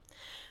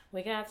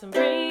We got some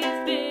breeze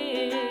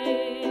bits.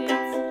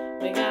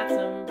 We got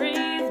some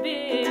breeze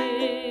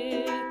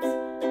bits.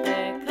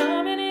 They're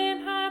coming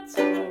in hot,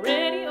 so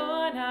ready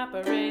or not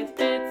for breeze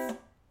bits.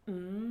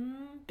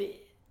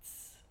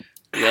 Bits.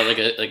 You got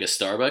like a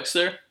Starbucks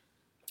there?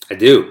 I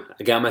do.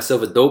 I got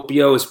myself a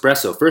Doppio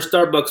Espresso. First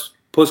Starbucks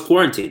post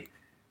quarantine.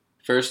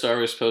 First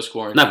Starbucks post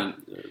Not. quarantine.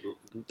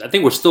 I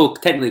think we're still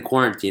technically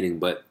quarantining,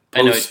 but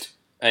post.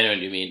 I know what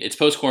you mean. It's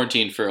post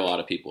quarantine for a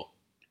lot of people.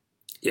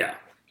 Yeah.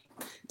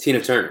 Tina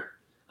Turner.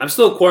 I'm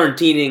still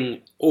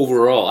quarantining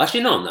overall.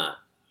 Actually, no, I'm not.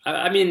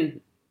 I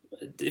mean,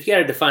 if you got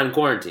to define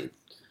quarantine,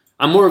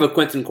 I'm more of a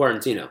Quentin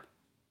Quarantino.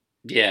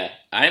 Yeah,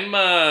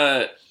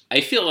 I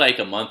feel like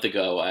a month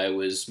ago I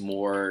was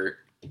more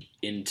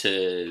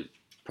into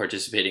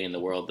participating in the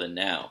world than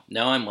now.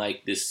 Now I'm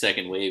like, this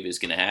second wave is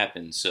going to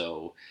happen,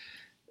 so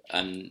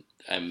I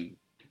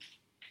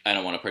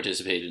don't want to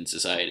participate in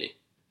society.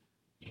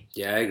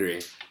 Yeah, I agree.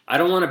 I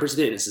don't want to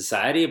participate in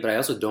society, but I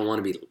also don't want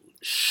to be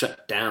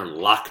shut down,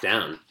 locked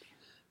down.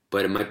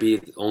 But it might be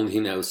the only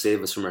thing that will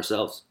save us from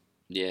ourselves.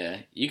 Yeah,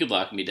 you could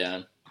lock me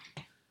down.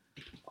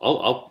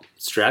 I'll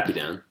strap you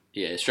down.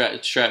 Yeah,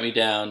 strap me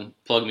down,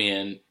 plug me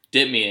in,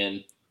 dip me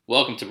in.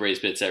 Welcome to Brace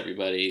Bits,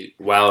 everybody.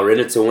 Wow, we're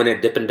in it to win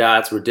it. Dippin'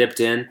 Dots, we're dipped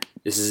in.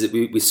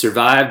 We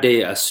survived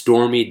a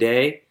stormy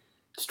day,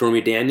 Stormy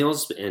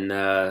Daniels, and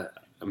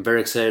I'm very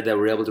excited that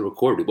we're able to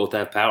record. We both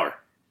have power.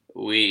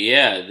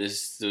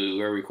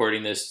 We're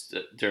recording this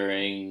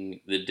during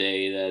the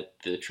day that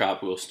the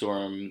tropical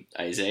storm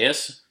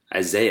Isaias.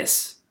 Is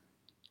that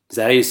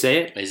how you say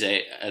it?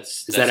 Isaiah.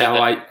 Is that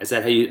how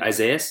you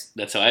Isaias?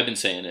 That's how I've been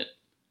saying it.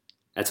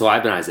 That's how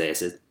I've been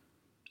Isaias.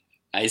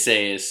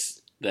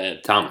 Isaias.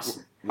 That Thomas.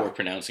 We're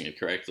pronouncing it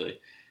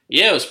correctly.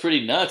 Yeah, it was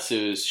pretty nuts.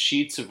 It was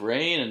sheets of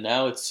rain, and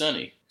now it's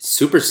sunny.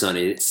 Super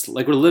sunny. It's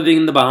like we're living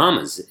in the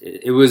Bahamas.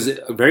 It was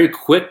a very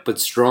quick but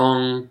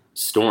strong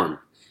storm.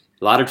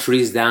 A lot of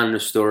trees down in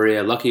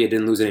Astoria. Lucky I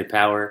didn't lose any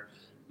power.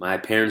 My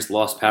parents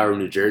lost power in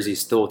New Jersey,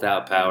 still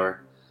without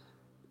power.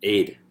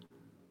 Aid.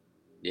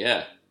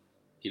 Yeah,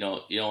 you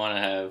don't want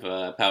to have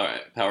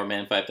Power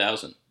Man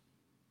 5000.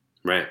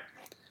 Right.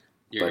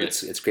 But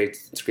it's great.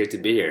 It's great to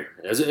be here.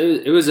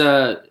 It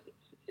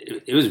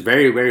was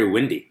very, very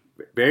windy.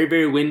 Very,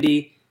 very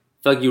windy.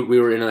 I felt like we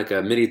were in like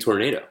a mini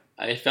tornado.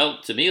 It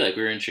felt to me like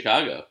we were in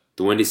Chicago.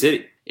 The Windy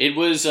City. It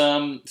was,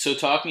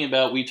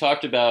 we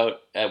talked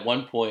about at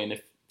one point,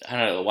 I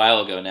don't know, a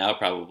while ago now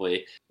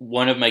probably,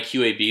 one of my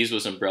QABs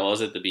was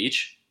umbrellas at the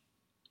beach.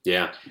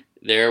 Yeah.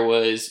 There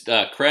was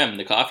Creme,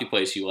 the coffee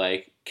place you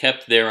like,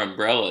 kept their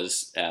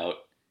umbrellas out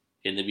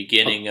in the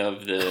beginning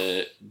of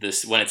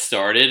this when it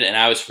started, and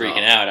I was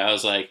freaking out. I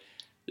was like,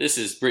 this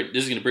is going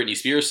to Britney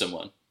Spears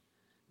someone.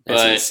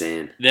 That's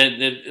insane.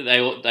 Then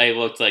I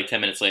looked like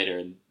 10 minutes later,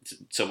 and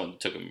someone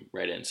took them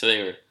right in. So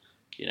they were,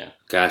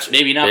 gotcha.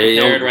 Maybe not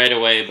prepared right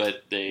away,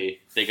 but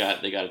they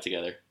got it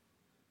together.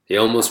 They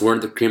almost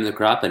weren't the cream of the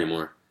crop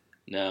anymore.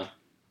 No,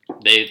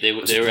 they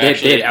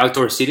had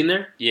outdoor seating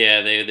there.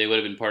 Yeah, they would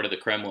have been part of the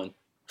Kremlin.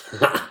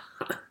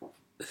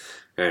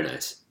 Very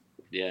nice.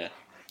 Yeah.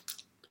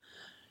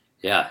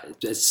 Yeah,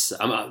 I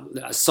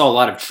saw a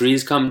lot of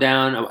trees come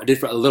down. I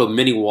did a little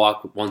mini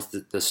walk once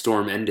the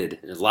storm ended.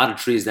 There's a lot of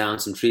trees down,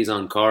 some trees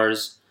on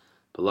cars,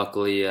 but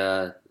luckily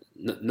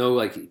no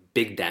like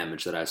big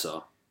damage that I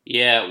saw.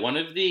 Yeah, one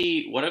of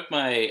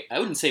my, I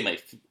wouldn't say my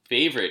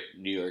favorite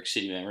New York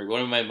City memory,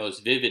 one of my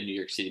most vivid New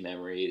York City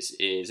memories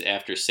is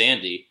after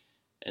Sandy,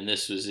 and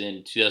this was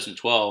in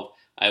 2012.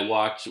 I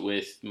walked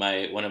with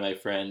one of my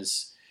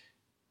friends,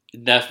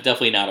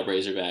 definitely not a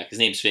Razorback. His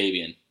name's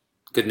Fabian.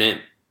 Good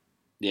name.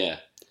 Yeah.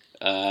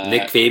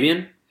 Nick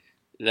Fabian?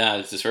 No,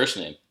 that's his first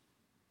name.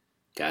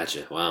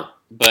 Gotcha. Wow.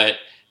 But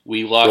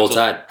we walked. Roll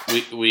Tide.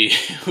 We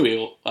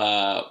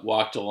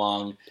walked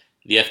along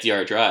the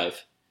FDR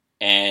Drive,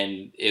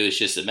 and it was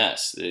just a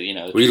mess. Were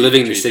you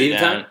living in the city at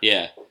the time?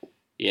 Yeah.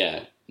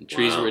 Yeah. And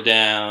trees were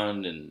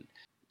down, and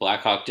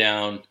Black Hawk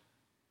down.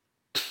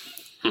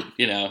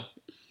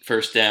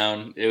 First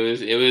down.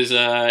 It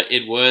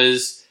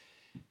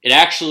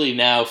actually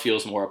now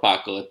feels more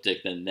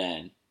apocalyptic than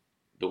then.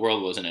 The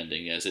world wasn't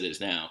ending as it is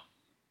now.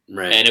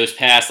 Right. And it was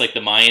past like the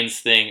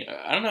Mayans thing.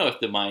 I don't know if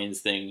the Mayans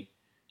thing.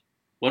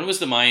 When was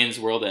the Mayans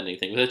world ending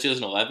thing? Was that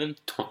 2011?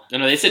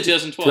 No, they said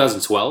 2012.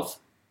 2012?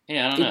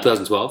 Yeah, I don't know.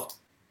 2012?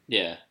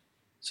 Yeah.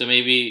 So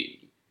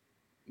maybe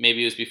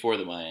it was before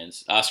the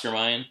Mayans. Oscar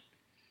Mayan?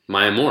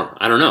 Maya Moore.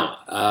 I don't know.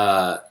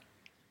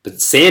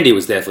 But Sandy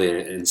was definitely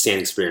an insane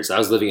experience. I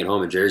was living at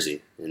home in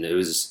Jersey, and it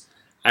was.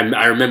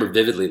 I remember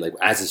vividly, like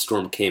as the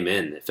storm came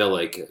in, it felt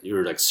like you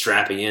were like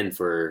strapping in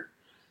for.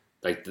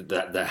 Like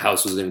the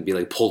house was going to be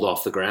like pulled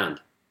off the ground.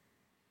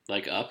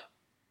 Like up?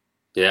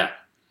 Yeah.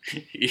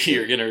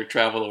 You're going to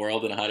travel the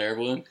world in a hot air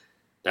balloon?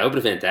 That would be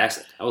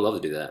fantastic. I would love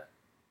to do that.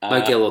 I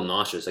might get a little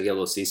nauseous. I get a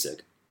little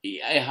seasick.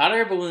 Yeah, hot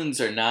air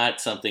balloons are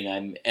not something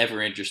I'm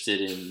ever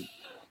interested in.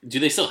 Do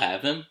they still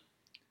have them?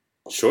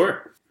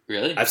 Sure.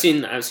 Really? I've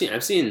seen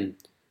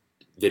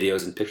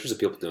videos and pictures of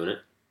people doing it.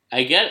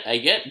 I get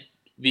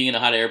being in a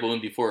hot air balloon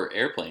before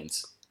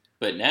airplanes,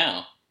 but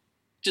now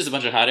just a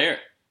bunch of hot air.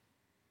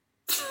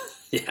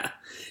 Yeah,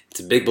 it's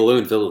a big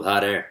balloon filled with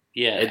hot air.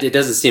 Yeah, It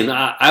doesn't seem.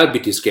 I would be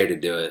too scared to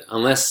do it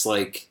unless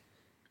like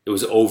it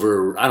was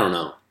over. I don't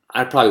know.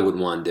 I probably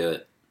wouldn't want to do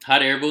it.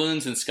 hot air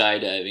balloons and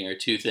skydiving are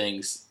two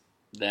things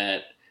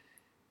that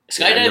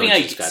Yeah, I know skydiving.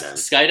 it's skydiving.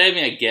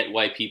 Skydiving, I get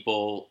why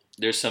people.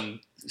 There's some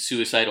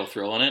suicidal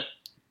thrill in it,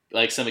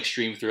 like some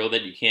extreme thrill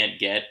that you can't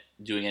get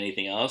doing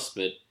anything else.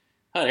 But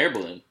hot air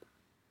balloon,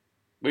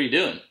 what are you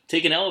doing?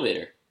 Take an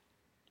elevator.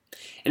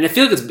 And I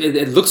feel like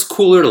it looks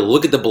cooler to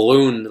look at the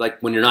balloon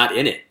like when you're not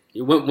in it.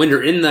 When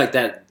you're in like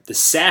the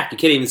sack, you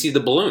can't even see the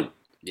balloon.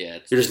 Yeah,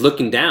 You're just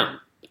looking down.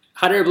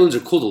 Hot air balloons are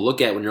cool to look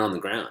at when you're on the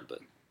ground, but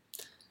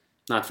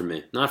not for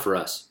me. Not for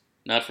us.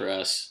 not for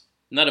us.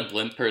 I'm not a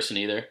blimp person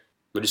either.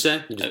 What'd you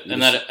say?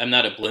 I'm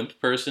not a blimp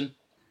person.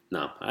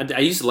 No, I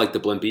used to like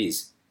the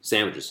Blimpies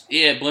sandwiches.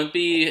 Yeah,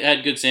 Blimpie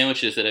had good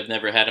sandwiches that I've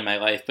never had in my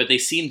life, but they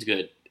seemed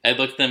good. I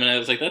looked at them and I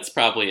was like, that's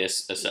probably a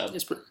sub.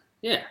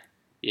 Yeah,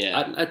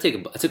 Yeah, I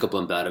took a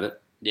blimp out of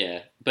it.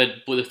 yeah.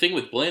 But the thing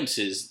with blimps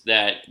is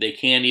that they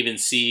can't even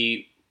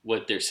see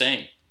what they're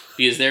saying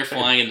because they're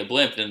flying in the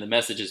blimp and the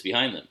message is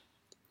behind them.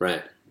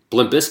 Right,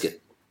 blimp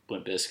biscuit.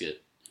 Blimp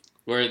biscuit.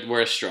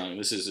 We're strong.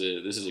 This is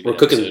a good We're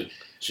cooking. episode.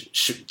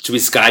 Should we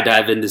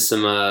skydive into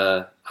some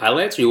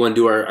highlights, or you want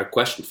to do our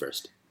question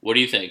first? What do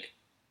you think?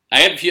 I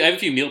have a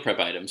few meal prep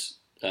items.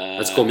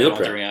 Let's go meal I want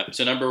to prep. bring up.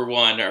 So number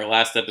one, our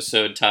last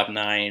episode, top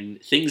 9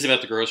 things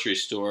about the grocery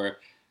store.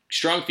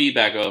 Strong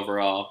feedback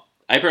overall.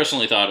 I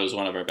personally thought it was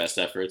one of our best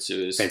efforts.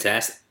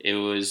 Fantastic. It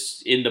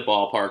was in the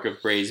ballpark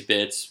of Braised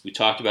Bits. We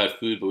talked about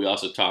food, but we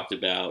also talked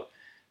about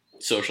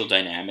social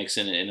dynamics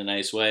in a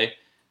nice way.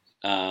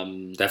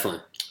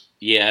 Definitely.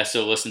 Yeah,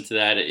 so listen to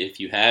that if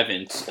you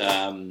haven't.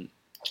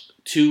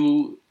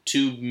 Two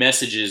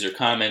messages or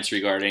comments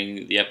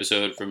regarding the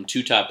episode from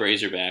 2 top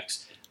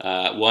Razorbacks.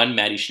 One,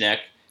 Maddie Schneck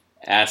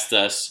asked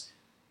us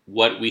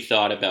what we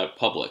thought about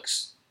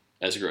Publix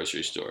as a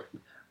grocery store.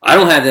 I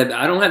don't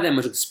have that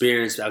much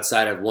experience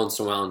outside of once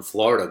in a while in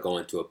Florida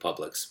going to a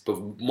Publix, but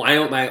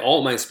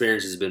all my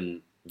experience has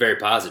been very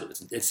positive.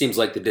 It seems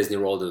like the Disney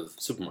World of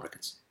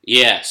supermarkets.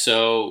 Yeah,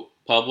 so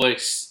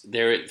Publix,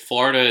 they're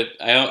Florida.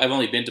 I've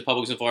only been to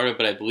Publix in Florida,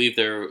 but I believe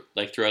they're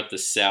like throughout the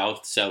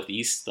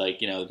southeast,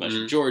 like a bunch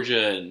of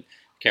Georgia and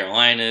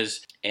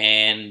Carolinas,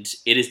 and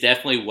it is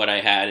definitely what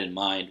I had in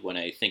mind when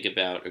I think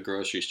about a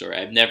grocery store.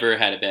 I've never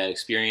had a bad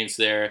experience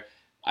there.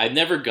 I've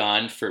never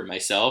gone for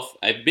myself.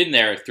 I've been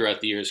there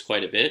throughout the years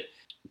quite a bit,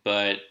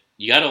 but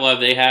you gotta love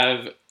they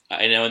have.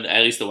 I know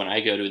at least the one I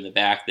go to in the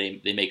back,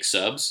 they make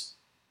subs.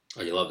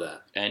 Oh, you love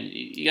that. And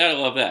you gotta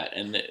love that,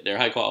 and they're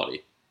high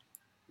quality.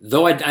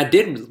 Though I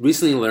did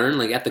recently learn,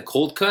 like at the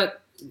cold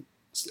cut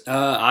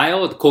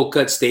aisle at the cold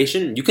cut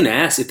station, you can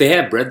ask if they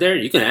have bread there.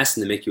 You can ask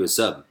them to make you a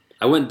sub.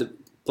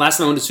 Last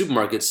time I went to the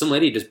supermarket, some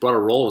lady just brought a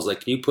roll. Was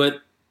like, can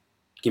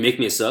you make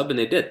me a sub? And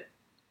they did.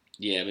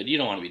 Yeah, but you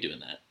don't want to be doing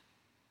that.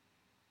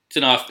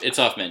 It's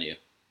off menu.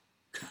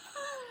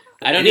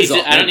 I don't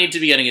need to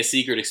be getting a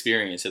secret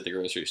experience at the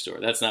grocery store.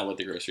 That's not what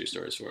the grocery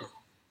store is for.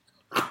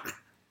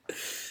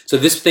 So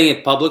this thing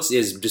at Publix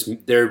is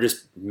they're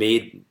just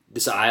made.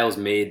 This aisle is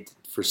made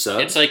for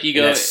subs. It's like you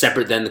go and that's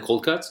separate than the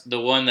cold cuts. The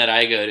one that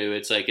I go to,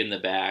 it's like in the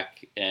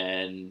back,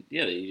 and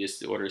yeah, you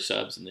just order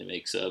subs and they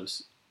make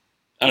subs.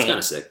 That's kind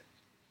of sick.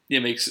 Yeah,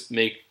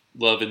 make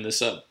love in the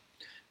sub,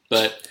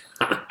 but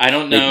I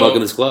don't know. Make bug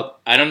in this club.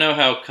 I don't know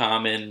how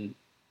common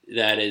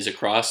that is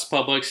across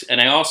Publix,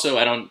 and I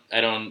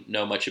don't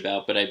know much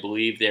about, but I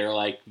believe they're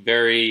like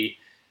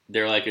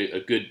a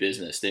good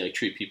business. They like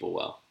treat people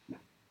well.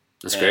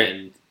 That's great.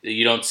 And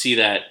you don't see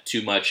that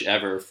too much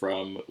ever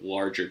from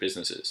larger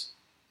businesses.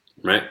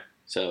 Right.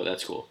 So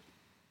that's cool.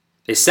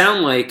 They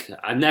sound like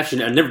I've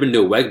never been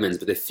to a Wegmans,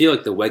 but they feel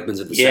like the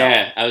Wegmans of the South.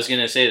 Yeah, I was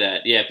gonna say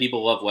that. Yeah,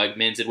 people love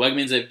Wegmans. And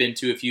Wegmans I've been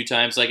to a few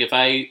times. Like if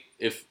I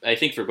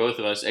think for both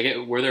of us,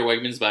 were there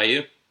Wegmans by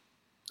you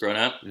growing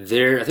up?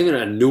 I think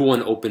a new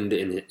one opened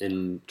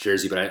in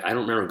Jersey, but I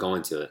don't remember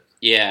going to it.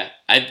 Yeah,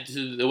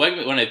 the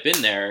Wegman when I've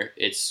been there,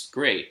 it's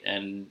great.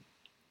 And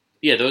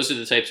yeah, those are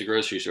the types of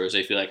grocery stores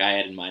I feel like I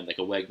had in mind, like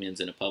a Wegmans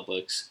and a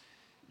Publix.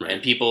 Right.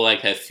 And people like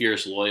have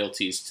fierce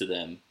loyalties to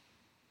them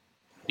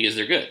because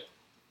they're good.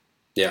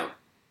 Yeah.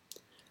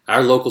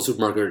 Our local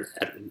supermarket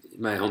at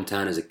my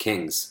hometown is a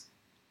King's.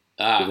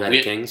 We had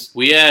a King's?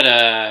 We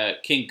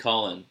had King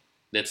Cullen.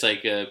 That's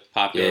like a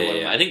popular one.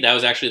 Yeah. I think that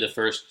was actually the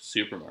first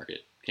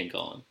supermarket, King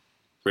Cullen.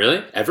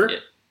 Really? Ever?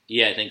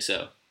 Yeah, I think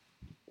so.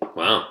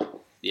 Wow.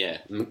 Yeah.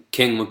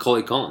 King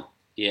Macaulay Cullen.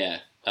 Yeah.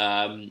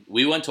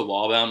 We went to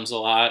Wallbaum's a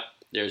lot.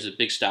 There's a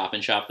big Stop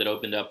and Shop that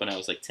opened up when I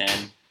was like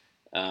 10.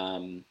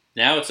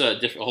 Now it's a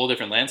whole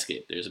different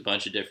landscape. There's a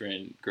bunch of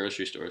different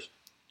grocery stores.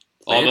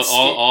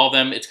 All of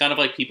them. It's kind of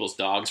like people's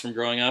dogs from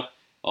growing up.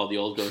 All the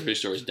old grocery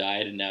stores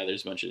died, and now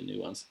there's a bunch of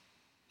new ones.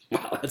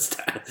 Wow,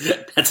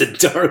 that's a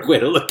dark way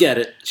to look at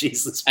it.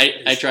 Jesus Christ.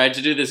 I tried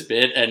to do this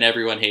bit, and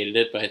everyone hated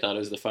it, but I thought it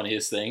was the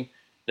funniest thing.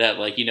 That,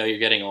 like, you're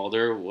getting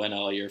older when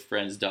all your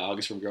friends'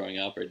 dogs from growing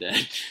up are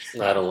dead.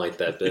 I don't like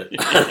that bit.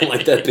 I don't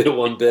like that bit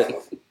one bit.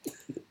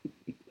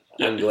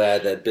 I'm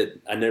glad that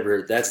bit. I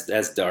never.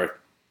 That's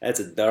dark. That's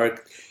a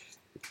dark.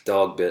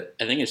 Dog bit.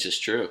 I think it's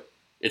just true.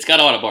 It's got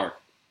a lot of bark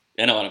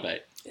and a lot of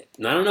bite.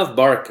 Not enough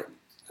bark.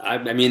 I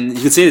mean,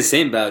 you could say the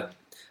same about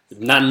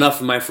not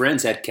enough of my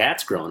friends had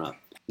cats growing up.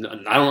 No,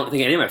 I don't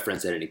think any of my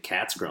friends had any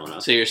cats growing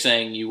up. So you're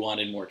saying you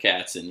wanted more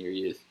cats in your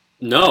youth?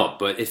 No,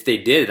 but if they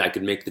did, I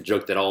could make the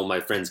joke that all of my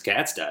friends'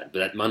 cats died.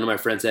 But none of my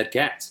friends had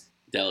cats.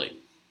 Deli.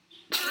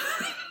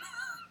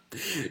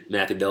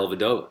 Matthew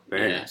Dellavedova.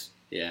 Very Yeah. nice.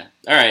 Yeah.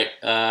 All right.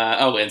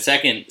 And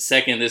second,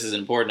 this is an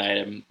important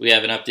item. We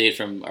have an update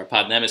from our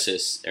pod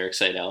nemesis, Eric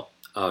Seidel.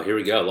 Oh, here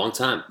we go. Long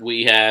time.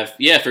 We have,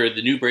 for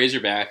the new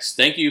Brazerbacks.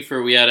 Thank you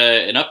we had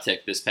an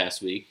uptick this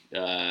past week.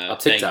 Up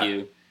TikTok.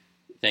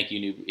 Thank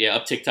you.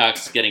 Up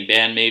TikTok's getting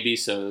banned maybe,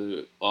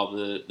 so all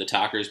the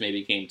talkers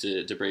maybe came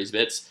to Braze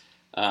Bits.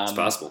 It's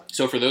possible.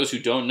 So for those who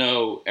don't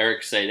know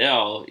Eric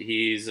Seidel,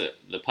 he's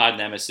the pod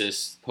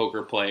nemesis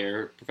poker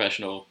player,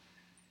 professional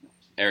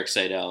Eric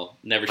Seidel.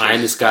 Never shows I'm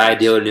his this guy,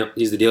 cards.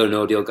 he's the deal or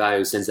no deal guy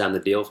who sends down the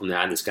deal from the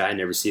I'm this guy,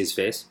 never see his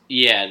face.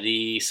 Yeah,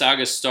 the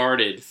saga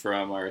started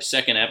from our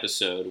second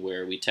episode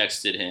where I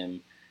texted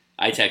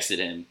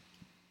him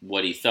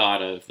what he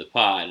thought of the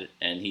pod,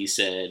 and he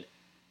said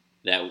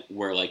that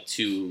we're like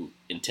too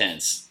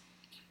intense.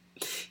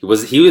 He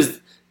was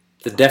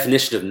the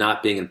definition of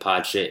not being in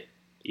pod shape.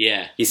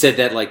 Yeah. He said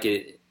that like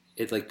it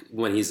like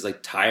when he's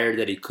like tired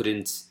that he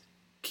couldn't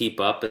keep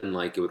up and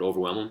like it would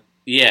overwhelm him.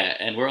 Yeah,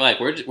 and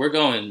we're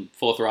going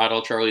full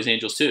throttle Charlie's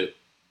Angels too.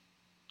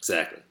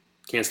 Exactly.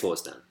 Can't slow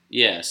us down.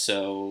 Yeah,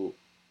 so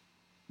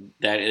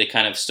that it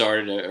kind of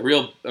started a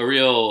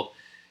real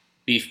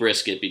beef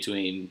brisket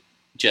between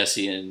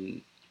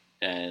Jesse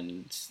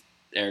and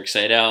Eric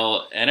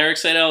Seidel. And Eric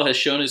Seidel has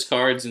shown his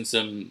cards in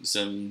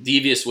some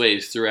devious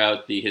ways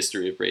throughout the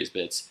history of Braze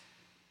Bits.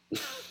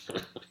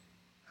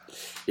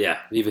 Yeah,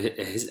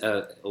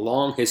 a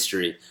long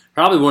history.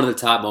 Probably one of the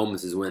top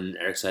moments is when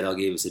Eric Seidel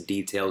gave us a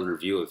detailed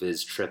review of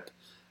his trip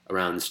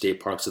around the state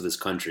parks of this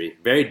country.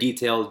 Very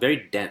detailed, very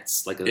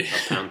dense, like a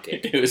pound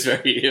cake. It was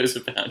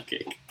a pound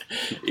cake.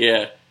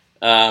 Yeah.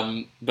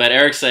 But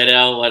Eric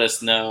Seidel let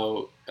us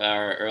know,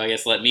 or I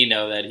guess let me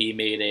know, that he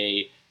made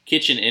a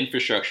kitchen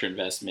infrastructure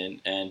investment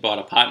and bought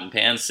a pot and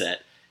pan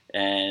set.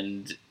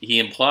 And he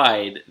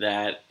implied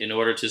that in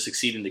order to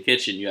succeed in the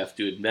kitchen, you have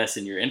to invest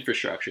in your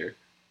infrastructure.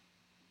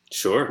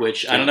 Sure.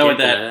 Which I don't know what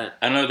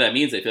that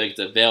means. I feel like it's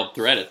a veiled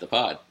threat at the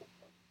pod.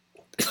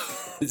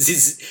 Is he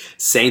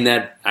saying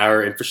that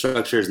our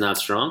infrastructure is not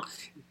strong?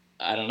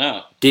 I don't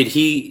know. Did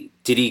he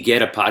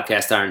get a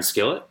podcast iron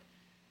skillet?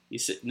 He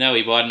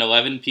bought an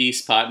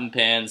 11-piece pot and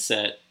pan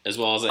set as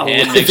well as a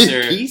hand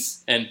mixer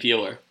and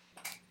peeler.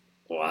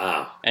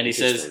 Wow. And he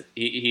says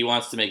he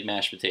wants to make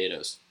mashed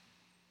potatoes.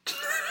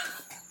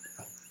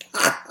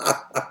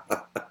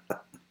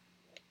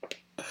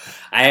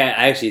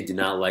 I actually do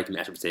not like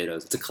mashed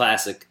potatoes. It's a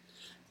classic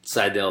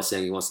Seidel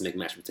saying he wants to make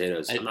mashed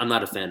potatoes. I'm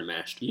not a fan of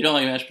mashed. You don't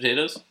like mashed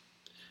potatoes?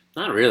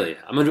 Not really.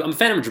 I'm a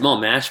fan of Jamal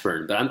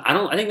Mashburn, but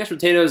I think mashed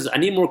potatoes. I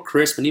need more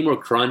crisp. I need more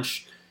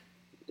crunch.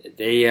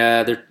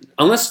 They're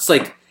unless it's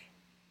like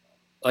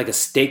a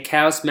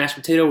steakhouse mashed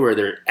potato where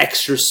they're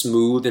extra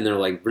smooth and they're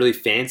like really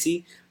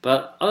fancy.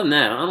 But other than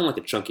that, I don't like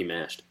a chunky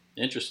mashed.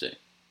 Interesting.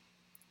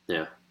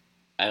 Yeah,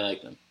 I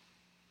like them.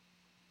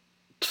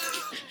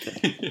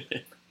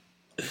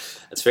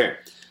 That's fair.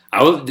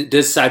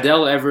 Does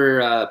Seidel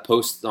ever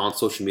post on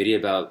social media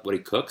about what he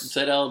cooks?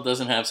 Seidel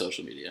doesn't have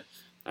social media.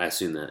 I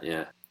assume that,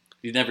 yeah.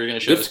 He's never going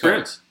to show his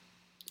cards.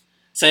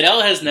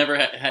 Seidel has never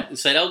had...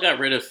 Seidel got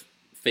rid of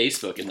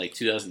Facebook in like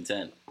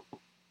 2010.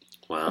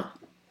 Wow.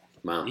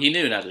 He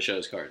knew not to show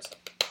his cards.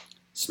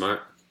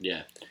 Smart.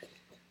 Yeah.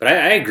 But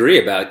I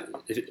agree about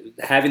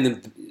having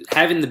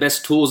the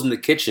best tools in the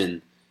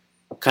kitchen.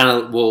 Kind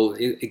of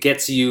it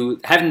gets you,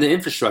 having the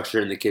infrastructure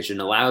in the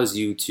kitchen allows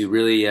you to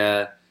really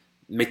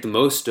make the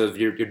most of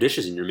your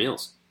dishes and your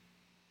meals.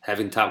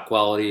 Having top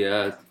quality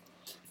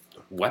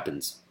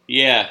weapons.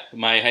 Yeah,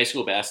 my high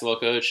school basketball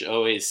coach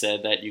always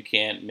said that you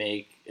can't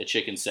make a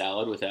chicken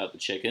salad without the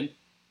chicken,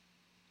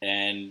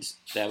 and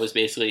that was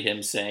basically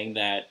him saying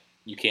that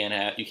you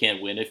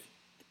can't win if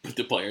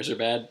the players are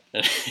bad.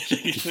 That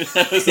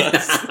was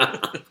us.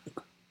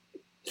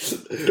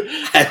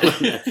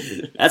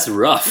 That's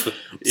rough.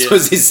 Yeah. So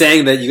is he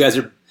saying that you guys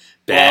are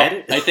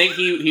bad? Well, I think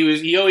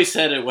he always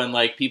said it when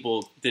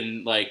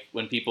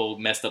when people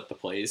messed up the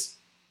plays.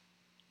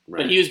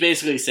 Right. But he was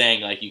basically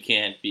saying like you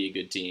can't be a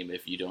good team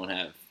if you don't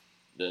have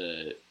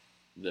the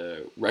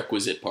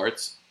requisite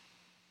parts.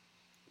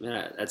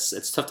 Yeah,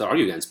 it's tough to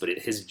argue against, but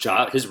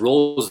his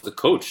role as the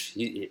coach,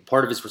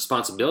 part of his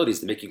responsibility is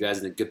to make you guys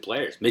into good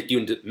players, make you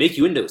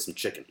into some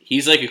chicken.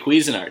 He's like a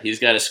Cuisinart. He's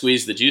got to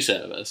squeeze the juice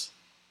out of us.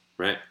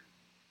 Right.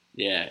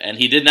 Yeah, and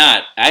he did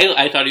not.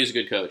 I thought he was a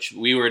good coach.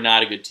 We were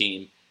not a good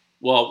team.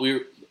 Well,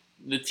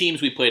 the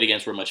teams we played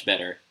against were much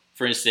better.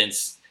 For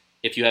instance,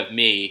 if you have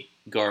me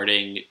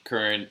guarding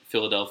current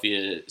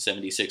Philadelphia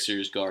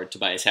 76ers guard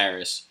Tobias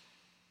Harris,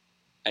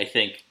 I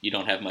think you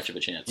don't have much of a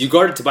chance. You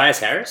guarded Tobias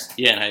Harris?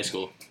 Yeah, in high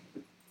school.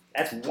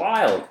 That's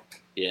wild.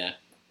 Yeah.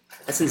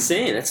 That's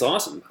insane. That's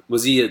awesome.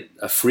 Was he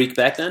a freak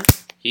back then?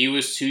 He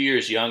was 2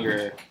 years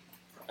younger.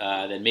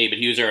 than me, but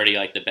he was already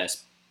like the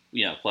best,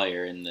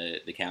 player in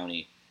the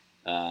county.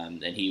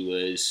 And he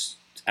was,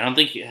 I don't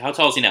think, how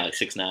tall is he now? Like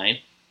 6'9"?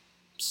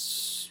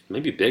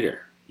 Maybe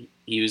bigger.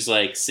 He was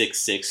like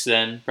 6'6"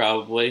 then,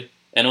 probably,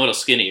 and a little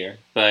skinnier.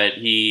 But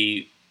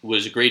he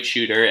was a great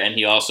shooter, and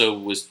he also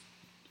was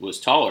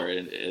taller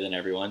than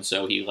everyone.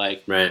 So he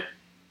right.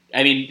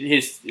 I mean,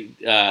 his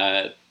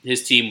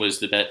team was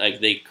the best. Like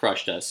they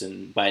crushed us,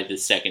 and by the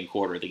second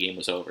quarter, the game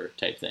was over,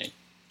 type thing.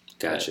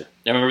 Gotcha.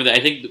 I remember that.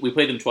 I think we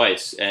played them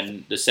twice,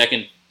 and the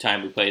second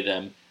time we played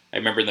them, I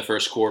remember in the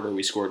first quarter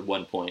we scored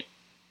 1 point.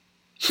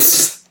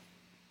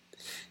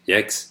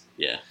 Yikes!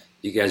 Yeah,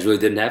 you guys really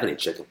didn't have any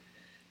chicken.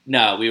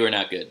 No, we were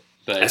not good.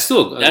 But that's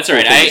all right.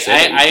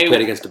 I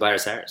played against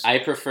Tobias Harris. I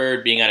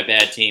preferred being on a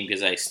bad team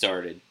because I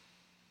started.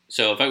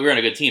 So if we were on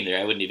a good team there,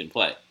 I wouldn't even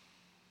play.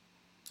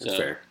 That's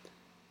fair.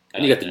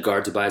 And you got the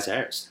guard Tobias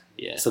Harris.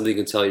 Yeah. Something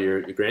you can tell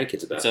your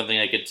grandkids about. Something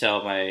I could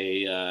tell my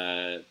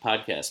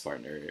podcast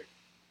partner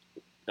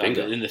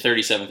Bingo. In the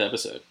 37th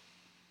episode.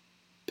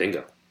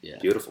 Bingo. Yeah.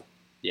 Beautiful.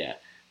 Yeah.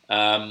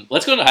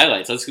 Let's go to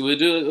highlights. Let's move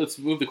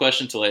the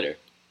question to later.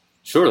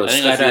 Sure,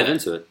 let's dive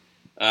into it.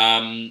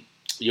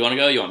 You want to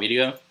go? You want me to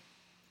go?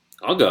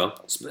 I'll go.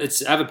 I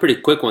have a pretty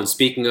quick one.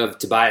 Speaking of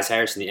Tobias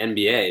Harris in the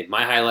NBA,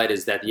 my highlight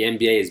is that the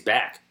NBA is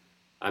back.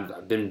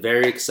 I've been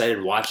very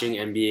excited watching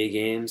NBA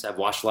games. I've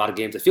watched a lot of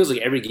games. It feels like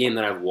every game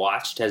that I've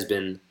watched has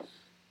been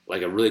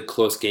like a really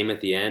close game at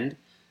the end.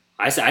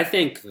 I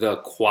think the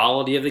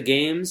quality of the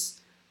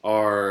games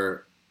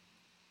are...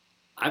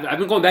 I've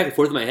been going back and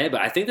forth in my head,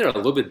 but I think they're a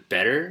little bit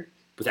better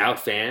without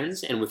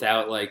fans and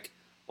without like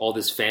all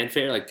this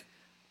fanfare. Like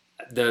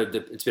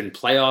it's been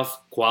playoff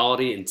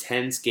quality,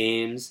 intense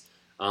games.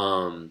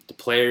 The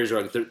players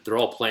are they're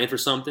all playing for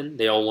something.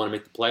 They all want to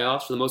make the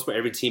playoffs for the most part.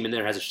 Every team in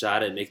there has a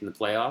shot at making the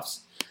playoffs.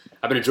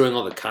 I've been enjoying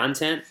all the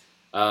content.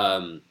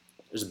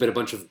 There's been a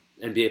bunch of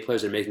NBA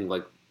players that are making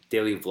like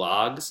daily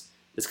vlogs.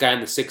 This guy in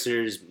the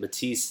Sixers,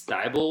 Matisse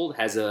Thybulle,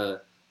 has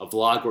a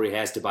vlog where he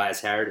has Tobias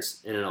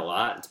Harris in it a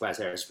lot. And Tobias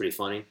Harris is pretty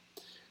funny.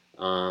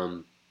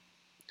 It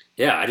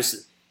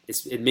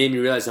made me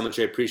realize how much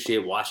I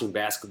appreciate watching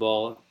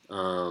basketball.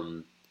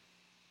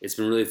 It's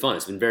been really fun.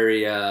 It's been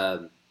very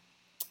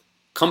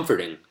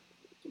comforting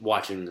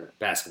watching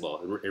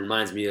basketball. It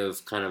reminds me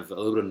of kind of a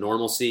little bit of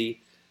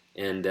normalcy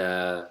and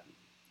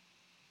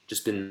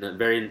just been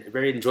very,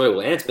 very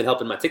enjoyable. And it's been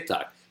helping my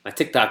TikTok. My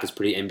TikTok is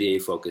pretty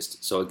NBA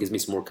focused, so it gives me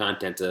some more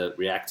content to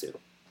react to.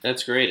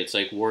 That's great. It's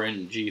like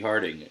Warren G.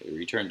 Harding,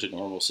 return to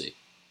normalcy.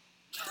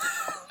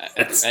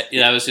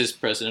 That was his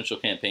presidential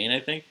campaign,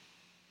 I think.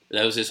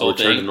 That was his whole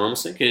thing. Return to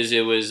normalcy? Because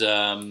it was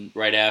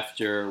right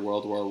after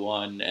World War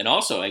I, and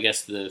also, I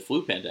guess, the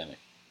flu pandemic.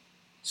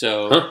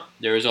 So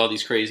there was all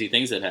these crazy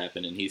things that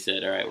happened, and he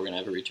said, all right, we're going to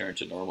have a return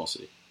to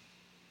normalcy.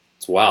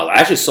 It's wild. I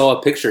actually saw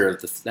a picture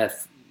of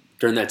that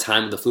during that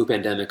time of the flu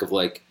pandemic of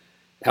like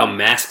how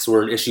masks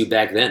were an issue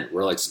back then.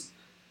 Where like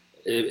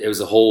it was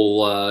a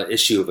whole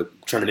issue of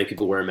trying to make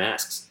people wear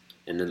masks,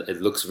 and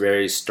it looks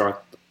very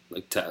stark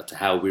like to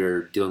how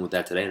we're dealing with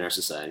that today in our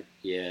society.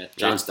 Yeah,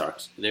 John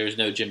Starks. There was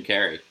no Jim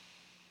Carrey.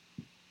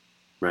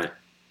 Right.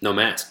 No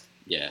mask.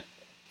 Yeah.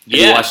 Have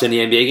you watched any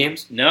NBA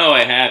games? No,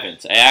 I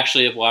haven't. I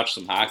actually have watched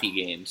some hockey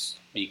games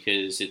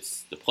because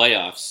it's the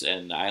playoffs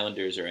and the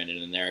Islanders are in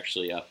it, and they're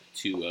actually up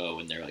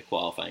 2-0 in their like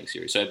qualifying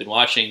series. So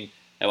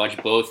I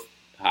watched both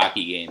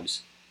hockey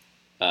games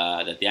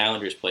that the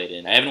Islanders played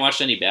in. I haven't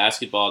watched any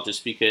basketball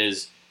just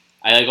because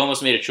I like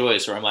almost made a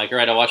choice where I'm like, all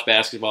right, I'll watch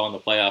basketball when the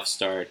playoffs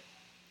start,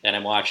 and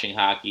I'm watching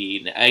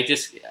hockey.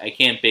 I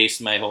can't base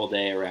my whole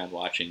day around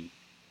watching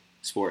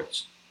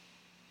sports.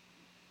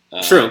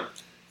 True.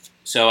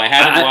 So I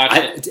haven't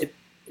watched it.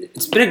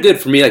 It's been good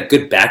for me, like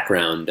good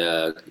background,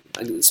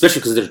 especially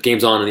because there's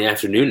games on in the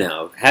afternoon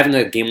now. Having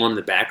a game on in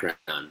the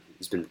background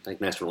has been like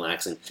nice and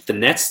relaxing. The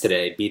Nets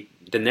today beat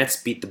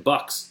the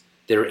Bucks.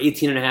 They were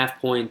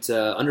 18.5-point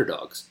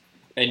underdogs.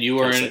 And you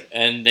were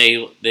and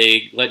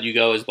they let you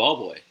go as ball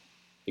boy.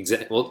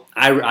 Exactly. Well,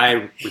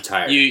 I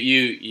retired.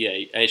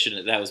 I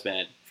shouldn't. That was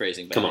bad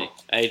phrasing by Come me.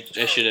 I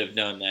should have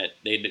known that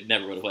they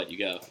never would have let you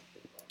go.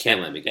 Can't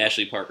let me go.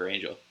 Ashley Parker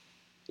Angel.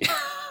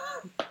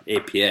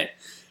 APA.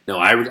 No,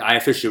 I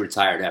officially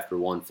retired after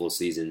one full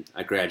season.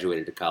 I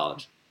graduated to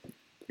college.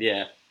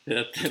 Yeah.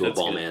 To a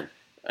ball man.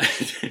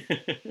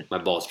 My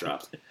balls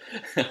dropped.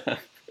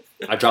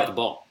 I dropped the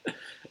ball.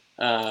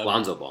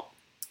 Lonzo ball.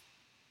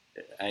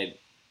 That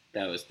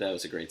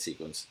was a great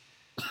sequence.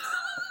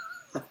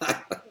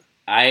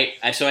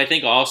 So I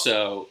think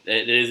also that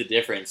it is a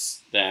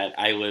difference that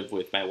I live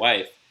with my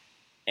wife,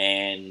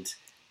 and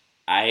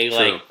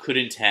I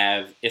couldn't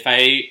have if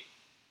I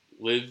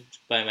lived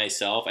by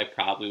myself. I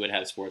probably would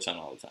have sports on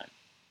all the time,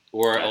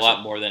 or a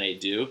lot more than I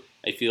do.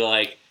 I feel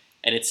like,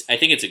 and I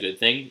think it's a good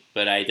thing,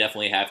 but I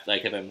definitely have to,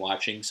 like if I'm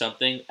watching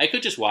something, I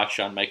could just watch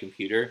on my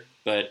computer,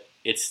 but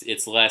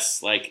it's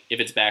less like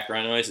if it's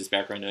background noise, it's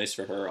background noise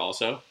for her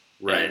also.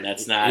 Right. And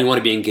that's not... You want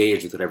to be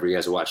engaged with whatever you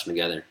guys are watching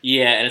together.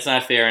 Yeah, and it's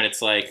not fair, and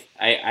it's like,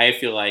 I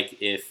feel like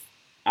if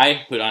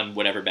I put on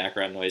whatever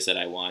background noise that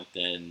I want,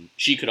 then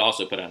she could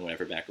also put on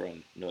whatever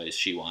background noise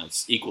she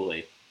wants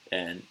equally.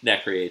 And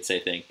that creates, I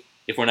think,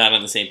 if we're not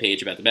on the same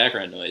page about the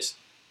background noise.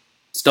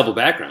 It's double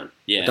background.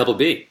 Yeah. Double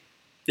B.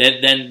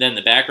 Then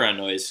the background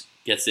noise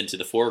gets into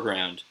the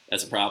foreground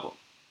as a problem.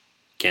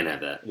 Can't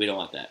have that. We don't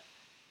want that.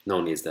 No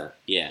one needs that.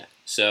 Yeah.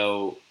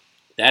 So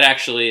that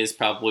actually is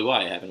probably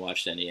why I haven't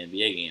watched any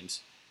NBA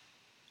games.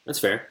 That's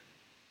fair.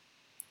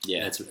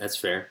 Yeah. That's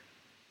fair.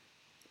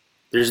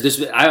 There's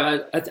this. I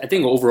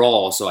think overall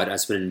also I've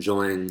just been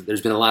enjoying.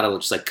 There's been a lot of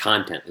just like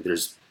content. Like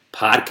there's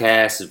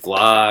podcasts,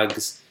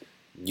 vlogs,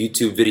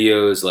 YouTube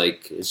videos.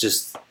 Like it's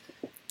just.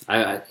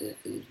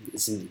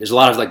 There's a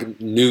lot of like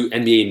new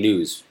NBA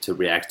news to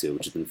react to,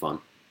 which has been fun.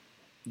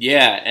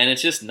 Yeah, and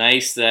it's just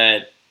nice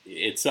that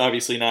it's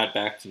obviously not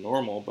back to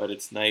normal, but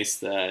it's nice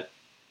that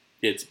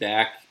it's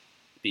back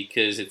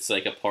because it's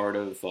like a part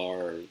of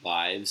our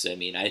lives. I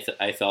mean,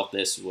 I felt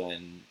this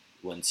when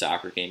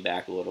soccer came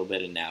back a little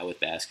bit, and now with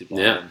basketball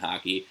and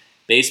hockey,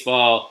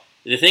 baseball.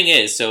 The thing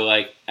is, so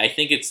like I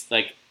think it's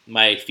like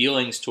my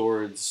feelings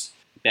towards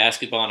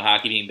basketball and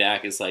hockey being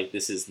back is like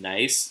this is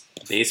nice.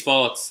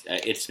 Baseball,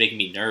 it's making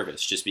me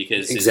nervous just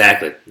because.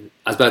 Exactly,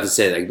 I was about to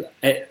say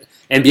like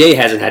NBA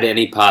hasn't had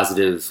any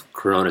positive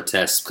corona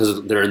tests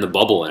because they're in the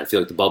bubble, and I feel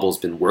like the bubble's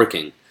been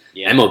working.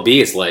 Yeah.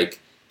 MLB is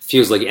like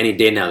feels like any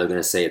day now they're going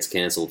to say it's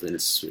canceled, and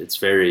it's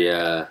very.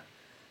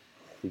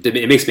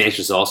 It makes me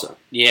anxious also.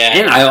 Yeah,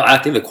 and I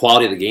think the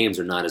quality of the games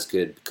are not as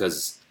good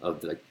because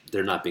of like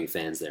there not being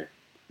fans there.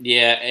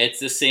 Yeah,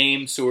 it's the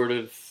same sort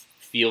of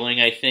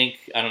feeling. I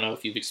think I don't know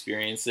if you've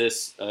experienced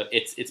this.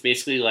 It's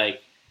basically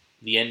like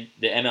the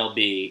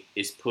MLB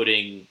is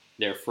putting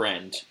their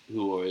friend,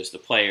 who is the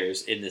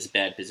players, in this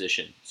bad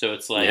position. So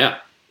it's like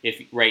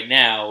if right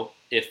now,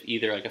 if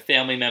either like a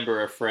family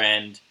member or a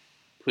friend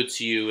puts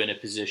you in a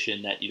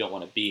position that you don't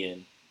want to be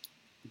in,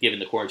 given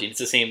the quarantine, it's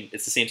the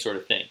same sort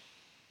of thing.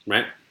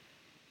 Right,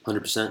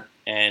 100%.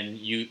 And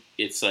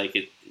it's like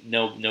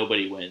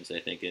nobody wins. I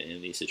think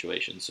in these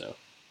situations. So,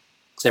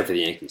 except for the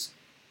Yankees.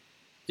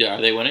 Yeah,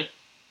 are they winning?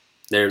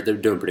 They're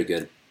doing pretty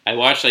good. I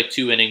watched like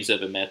 2 innings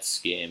of a Mets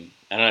game.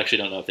 I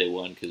don't know if they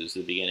won because it was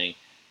the beginning,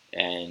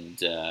 and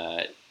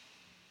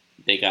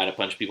they got a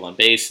bunch of people on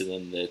base, and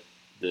then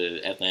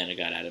the Atlanta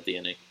got out of the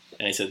inning.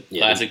 And I said,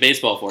 "Classic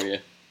baseball for you."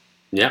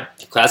 Yeah,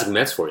 classic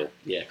Mets for you.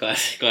 Yeah,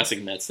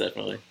 classic Mets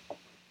definitely.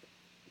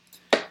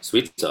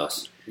 Sweet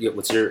sauce.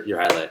 What's your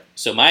highlight?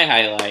 So my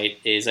highlight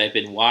is I've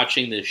been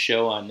watching this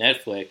show on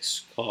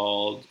Netflix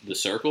called The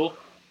Circle.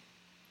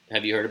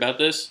 Have you heard about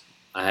this?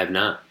 I have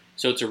not.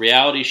 So it's a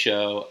reality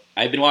show.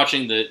 I've been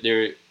watching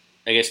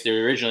I guess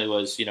there originally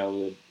was,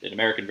 an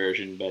American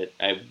version, but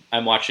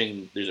I'm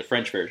watching, there's a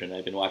French version.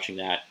 I've been watching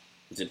that.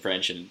 It's in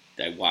French, and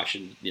I watch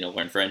and,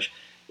 learn French.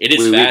 It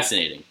is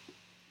fascinating.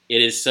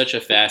 It is such a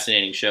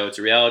fascinating show. It's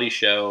a reality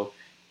show,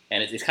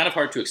 and it's kind of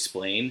hard to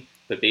explain,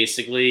 but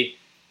basically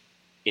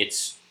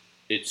it's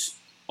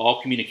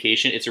all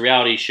communication. It's a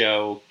reality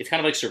show. It's kind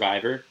of like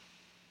Survivor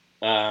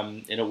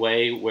in a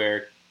way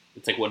where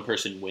it's like one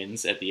person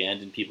wins at the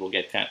end and people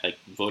get kind of like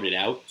voted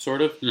out,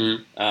 sort of.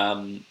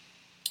 Mm-hmm.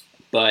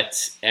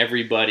 But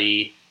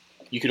everybody,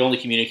 you could only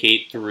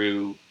communicate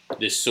through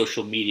this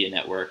social media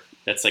network.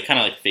 That's like kind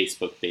of like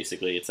Facebook,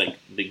 basically. It's like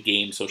the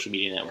game social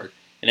media network,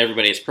 and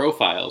everybody has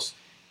profiles.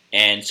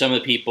 And some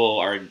of the people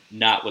are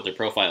not what their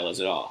profile is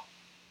at all.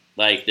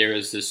 Like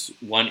there's this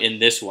one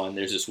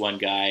there's this one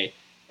guy,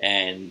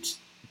 and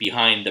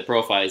behind the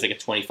profile is like a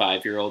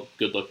 25-year-old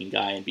good-looking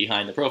guy, and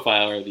behind the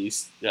profile are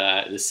these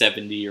the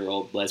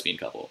 70-year-old lesbian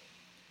couple.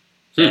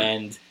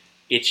 And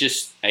it's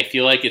just, I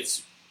feel like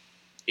it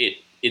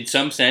in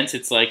some sense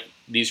it's like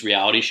these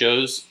reality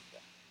shows,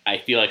 I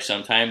feel like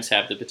sometimes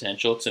have the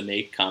potential to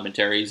make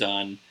commentaries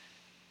on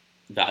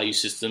value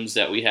systems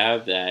that we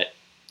have that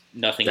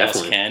nothing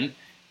else can.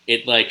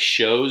 It like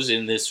shows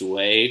in this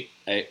way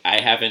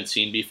I haven't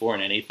seen before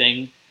in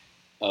anything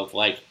of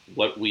like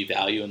what we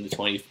value in the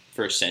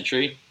 21st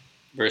century.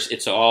 Versus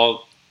it's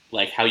all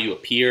like how you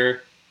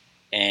appear,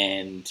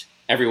 and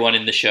everyone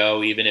in the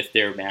show, even if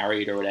they're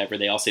married or whatever,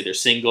 they all say they're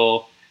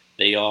single.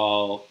 They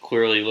all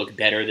clearly look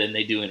better than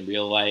they do in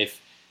real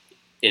life.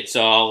 It's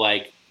all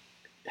like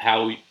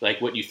how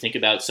like what you think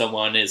about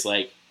someone is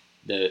like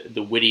the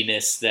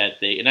wittiness that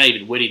they, not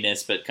even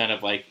wittiness, but kind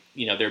of like,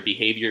 their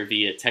behavior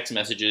via text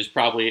messages. It's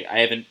probably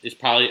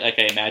like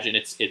I imagine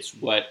it's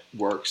what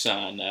works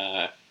on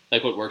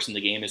like what works in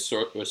the game is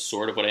sort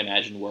of what I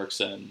imagine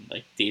works on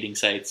like dating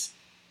sites.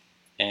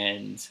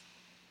 And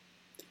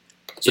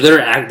so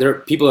there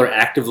people are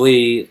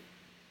actively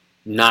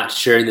not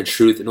sharing the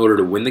truth in order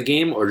to win the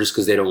game, or just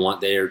because they don't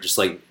want, it's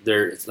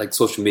like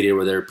social media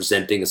where they're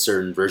presenting a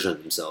certain version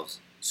of themselves.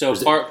 So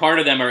part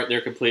of them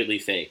they're completely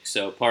fake.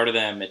 So part of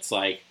them it's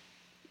like,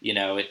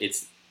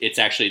 it's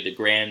actually the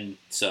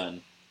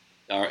grandson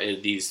are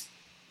these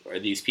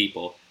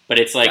people, but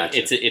it's like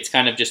gotcha. It's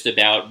kind of just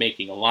about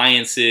making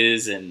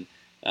alliances and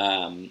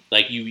at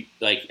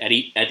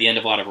the end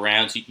of a lot of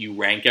rounds you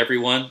rank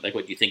everyone like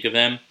what you think of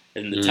them,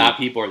 and the top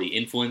people are the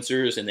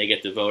influencers, and they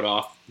get to vote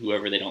off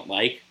whoever they don't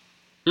like.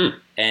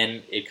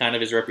 And it kind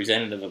of is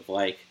representative of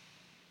like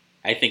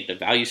I think the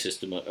value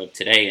system of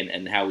today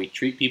and how we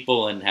treat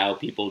people and how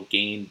people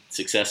gain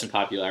success and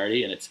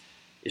popularity, and it's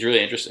really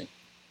interesting.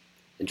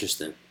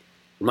 Interesting.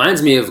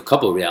 Reminds me of a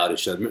couple of reality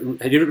shows.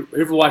 Have you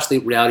ever watched the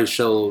reality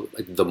show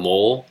like The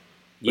Mole?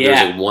 Where Yeah.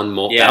 There was like one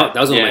mole. Yeah. That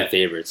was one of Yeah. my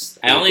favorites.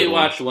 I only Good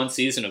one. watched one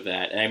season of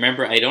that, and I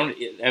remember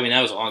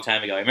that was a long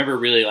time ago. I remember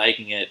really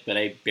liking it, but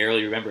I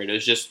barely remember it. It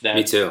was just that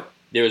Me too.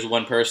 there was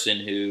one person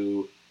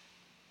who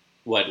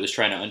was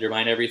trying to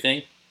undermine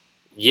everything.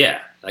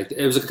 Yeah, like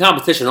it was a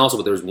competition also,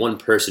 but there was one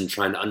person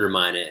trying to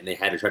undermine it, and they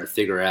had to try to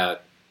figure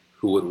out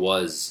who it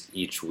was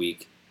each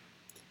week.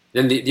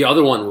 Then the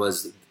other one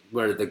was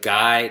where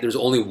there was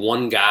only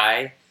one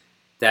guy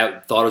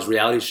that thought it was a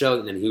reality show,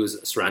 and then he was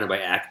surrounded by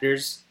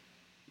actors.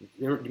 Do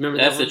you remember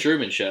That's that the one?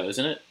 Truman Show,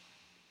 isn't it?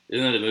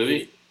 Isn't it a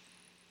movie?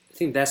 I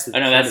think that's the. Oh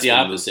no, that's the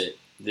premise of opposite.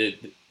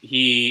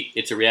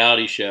 It's a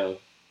reality show.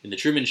 In the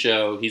Truman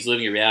Show, he's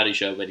living a reality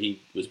show, but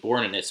he was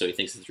born in it, so he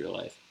thinks it's real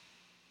life.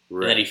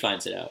 movie. And then he Right.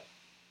 finds it out.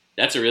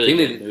 That's a really I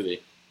think good they-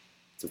 movie.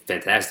 It's a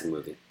fantastic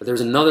movie. But there's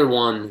another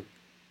one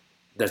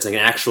that's like an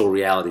actual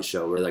reality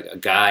show where like a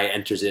guy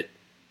enters it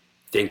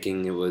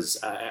thinking it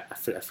was I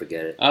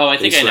forget it. Oh, I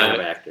But think he's I know surrounded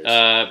it. by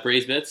actors.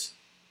 Braised Bits?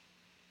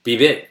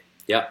 Beat it.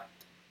 Yep.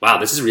 Wow,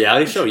 this is a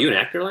reality show. Are you an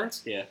actor,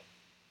 Lance? Yeah.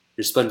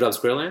 You're SpongeBob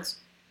SquareLance?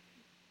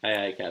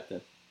 Aye,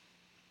 Captain.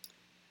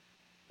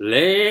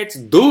 Let's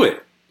do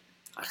it.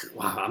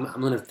 Wow,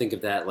 I'm gonna think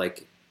of that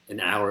like an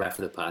hour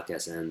after the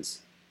podcast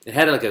ends. It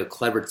had like a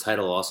clever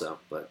title also,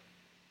 but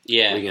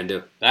Yeah. what are you gonna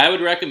do? I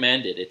would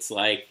recommend it. It's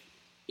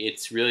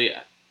really.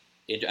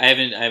 I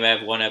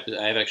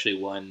have actually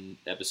one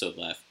episode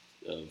left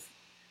of.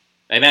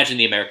 I imagine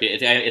the American.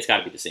 It's got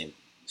to be the same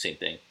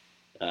thing.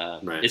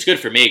 Right. It's good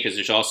for me because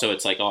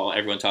it's like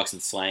everyone talks in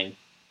slang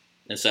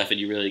and stuff, and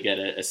you really get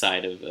a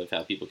side of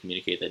how people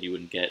communicate that you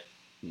wouldn't get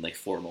in like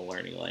formal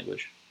learning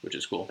language, which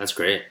is cool. That's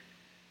great.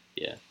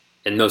 Yeah.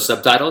 And no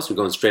subtitles? You're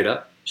going straight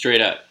up?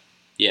 Straight up.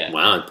 Yeah.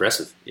 Wow,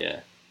 impressive. Yeah.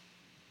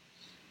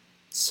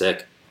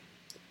 Sick.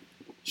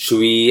 Should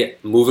we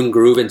move and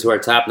groove into our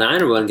top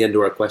 9 or we want to get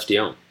into our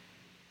question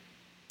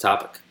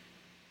topic?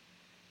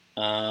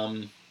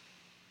 I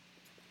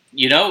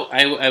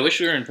wish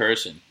we were in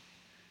person.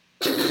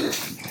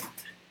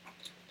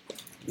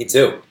 Me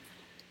too.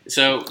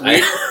 So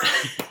I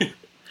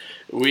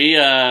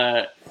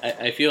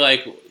feel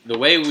like the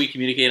way we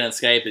communicate on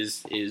Skype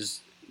is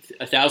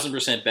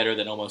 1,000% better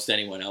than almost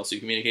anyone else who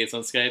communicates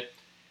on Skype.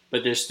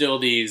 But there's still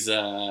these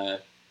lulls,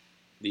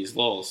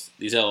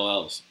 these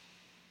LOLs.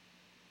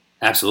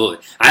 Absolutely.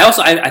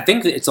 I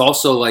think that it's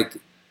also like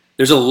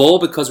there's a lull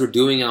because we're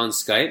doing it on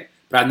Skype.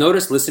 But I've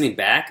noticed listening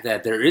back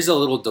that there is a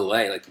little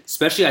delay. Like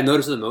especially I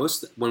notice it the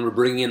most when we're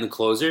bringing in the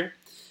closer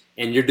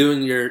and you're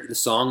doing the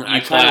song. I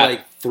kind clap. of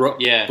like throw.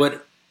 Yeah.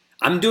 But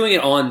I'm doing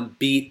it on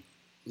beat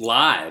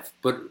live.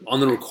 But on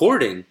the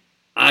recording,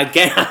 I'm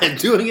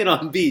doing it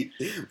on beat.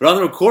 But on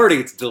the recording,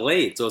 it's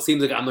delayed. So it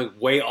seems like I'm like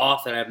way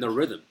off and I have no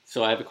rhythm.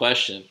 So I have a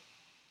question.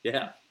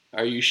 Yeah.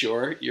 Are you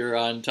sure you're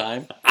on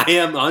time? I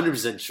am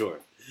 100% sure.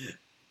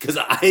 Because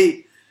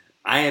I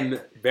am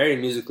very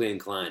musically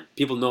inclined.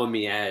 People know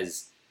me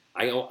as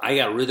I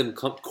got rhythm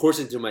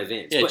coursing through my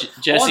veins. Yeah, But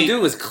all Jesse- I'm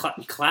doing is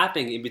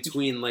clapping in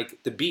between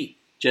like the beat.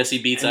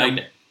 Jesse beats And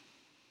Agner.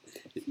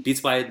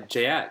 Beats by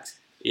J Ags.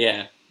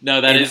 Yeah.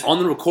 No, that And is on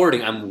the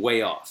recording, I'm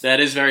way off.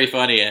 very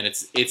funny, and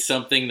it's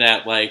something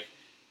that like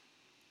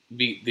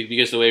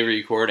because the way we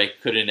record, I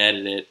couldn't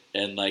edit it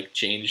and like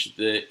change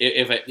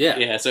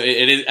Yeah. So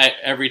it is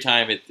every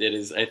time it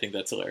is. I think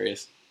that's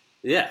hilarious.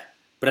 Yeah,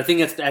 but I think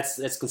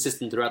that's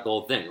consistent throughout the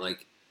whole thing.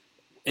 Like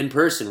in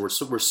person, we're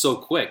so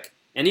quick,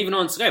 and even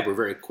on Skype, we're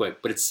very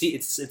quick. But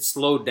it's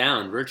slowed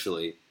down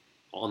virtually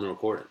on the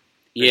recording.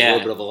 There's a Yeah.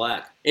 little bit of a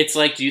lag. It's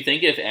like, do you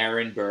think if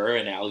Aaron Burr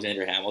and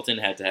Alexander Hamilton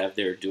had to have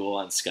their duel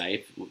on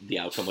Skype, the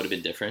outcome would have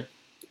been different?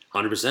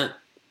 100%.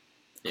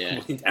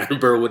 Yeah, Aaron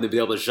Burr wouldn't be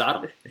able to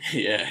shot him.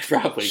 yeah,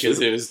 probably because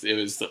Sure. it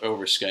was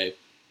over Skype.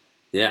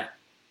 Yeah.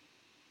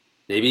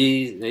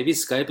 Maybe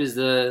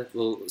Skype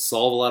will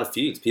solve a lot of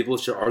feuds. People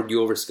should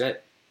argue over Skype.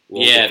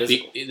 We'll Yeah, get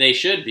physical. they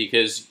should,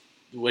 because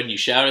when you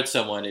shout at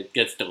someone, it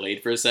gets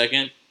delayed for a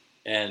second,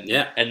 and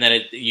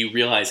then you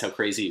realize how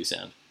crazy you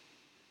sound.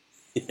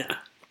 Yeah.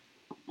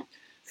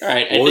 All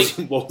right,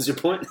 What was your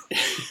point?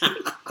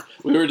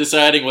 we were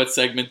deciding what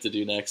segment to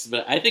do next,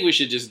 but I think we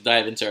should just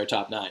dive into our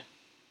top 9.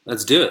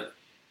 Let's do it.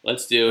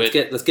 Let's do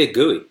it. Let's get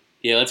gooey.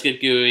 Yeah, let's get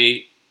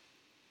gooey.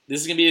 This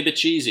is gonna be a bit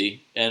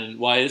cheesy, and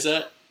why is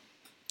that?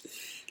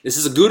 This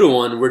is a good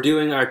one. We're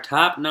doing our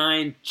top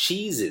 9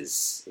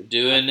 cheeses. We're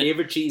doing Our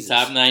favorite cheeses.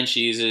 top 9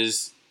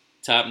 cheeses,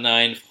 top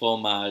 9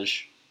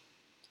 fromage.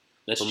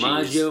 That's cheese.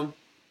 Formaggio.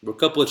 We're a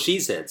couple of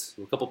cheeseheads.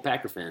 We're a couple of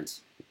Packer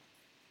fans.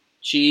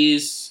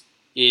 Cheese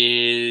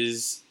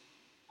is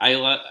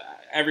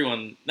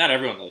everyone. Not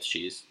everyone loves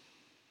cheese,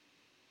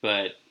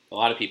 but a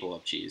lot of people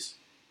love cheese.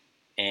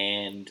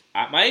 And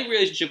my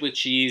relationship with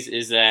cheese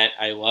is that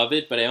I love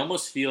it, but I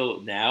almost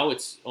feel now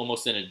it's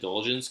almost an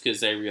indulgence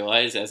because I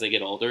realize as I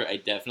get older, I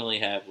definitely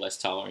have less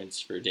tolerance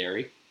for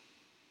dairy.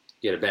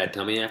 You had a bad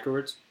tummy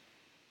afterwards?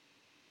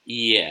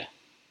 Yeah.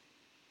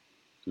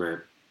 Right.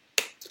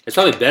 It's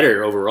probably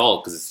better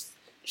overall because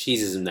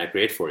cheese isn't that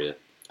great for you.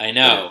 I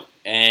know,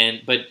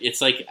 but it's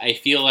like I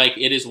feel like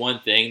it is one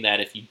thing that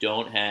if you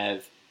don't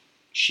have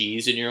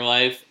cheese in your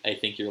life, I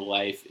think your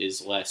life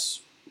is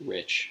less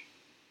rich.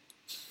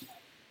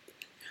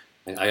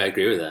 I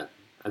agree with that.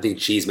 I think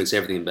cheese makes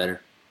everything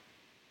better.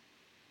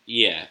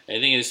 Yeah, I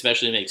think it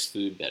especially makes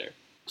food better.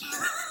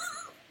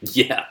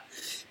 Yeah.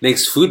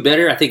 Makes food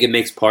better. I think it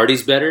makes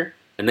parties better.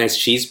 A nice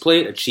cheese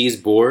plate, a cheese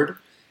board.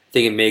 I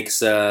think it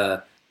makes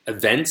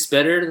events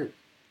better.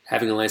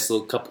 Having a nice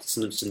little cup,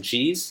 some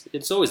cheese.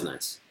 It's always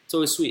nice. It's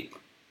always sweet.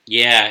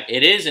 Yeah,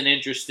 it is an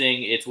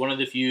interesting. It's one of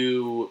the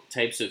few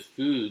types of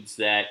foods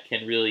that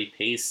can really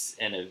pace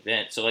an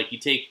event. So, like, you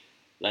take,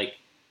 like,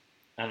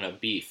 I don't know,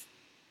 beef,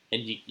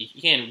 and you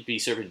can't be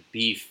serving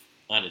beef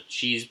on a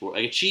cheese board.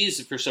 Like, a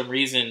cheese, for some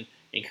reason,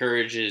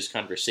 encourages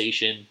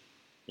conversation,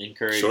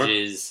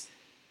 encourages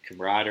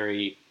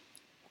camaraderie.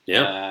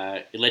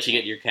 Yeah. It lets you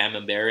get your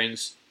camembert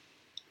bearings.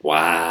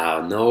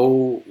 Wow.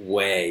 No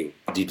way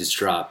did you just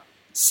drop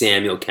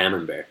Samuel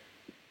Camembert.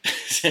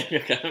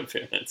 Samuel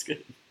Camembert, that's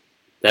good.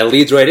 That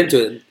leads right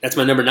into it. That's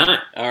my number 9.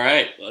 All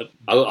right.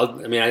 I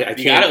You gotta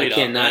can't. lead I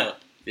can't off.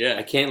 not. Yeah.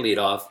 I can't lead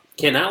off.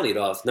 Cannot lead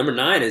off. Number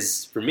 9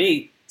 is for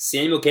me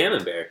Samuel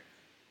Camembert.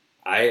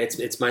 I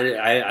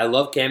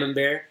love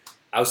Camembert.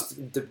 I was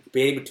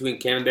debating between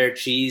Camembert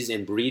cheese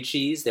and Brie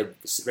cheese. They're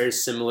very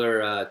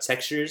similar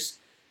textures,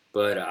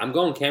 but I'm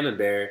going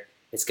Camembert.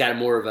 It's got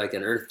more of like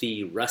an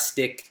earthy,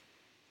 rustic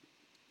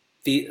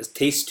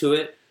taste to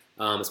it.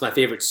 It's my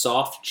favorite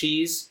soft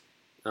cheese.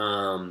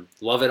 Love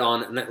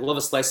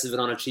a slice of it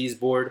on a cheese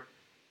board,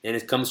 and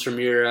it comes from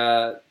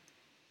your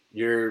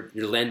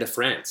land of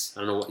France.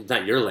 I don't know,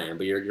 not your land,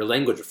 but your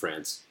language of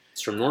France.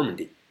 It's from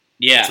Normandy.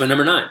 Yeah. It's my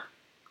number 9,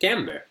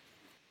 Camembert.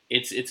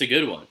 It's a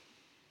good one.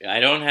 I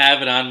don't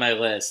have it on my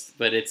list,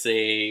 but it's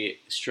a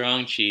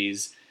strong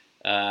cheese.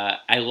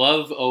 I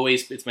love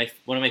always. It's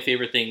one of my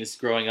favorite things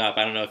growing up.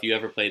 I don't know if you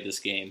ever played this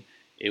game.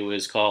 It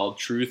was called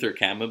Truth or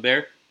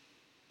Camembert.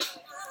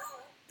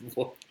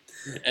 What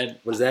And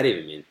does that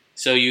even mean?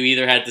 so you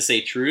either had to say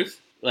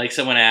truth, like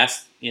someone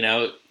asked, you I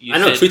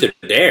know said, Truth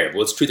or Dare.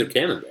 What's Truth or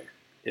Camembert?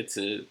 It's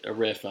a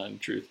riff on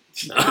truth.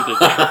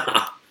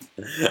 I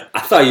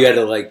thought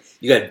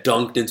you got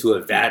dunked into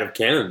a vat of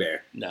Camembert.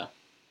 No,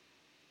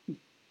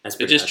 That's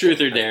it's just truth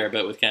or dare,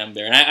 but with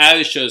Camembert. And I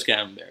always chose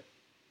Camembert.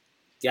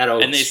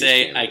 And they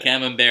say, I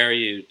Camembert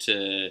you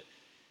to,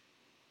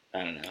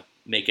 I don't know,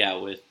 make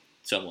out with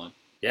someone.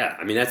 Yeah,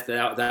 I mean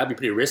that'd be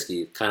pretty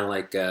risky. Kind of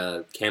like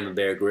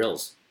Camembert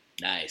grills.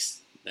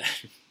 Nice.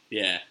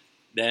 Yeah.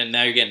 Then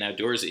now you're getting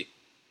outdoorsy.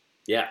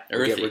 Yeah,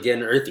 Earthy. we're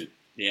getting earthy.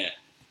 Yeah.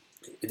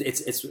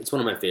 It's one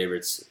of my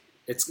favorites.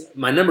 It's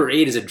my number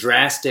 8 is a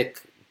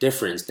drastic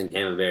difference than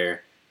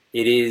Camembert.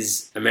 It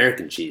is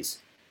American cheese.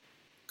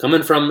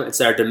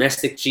 It's our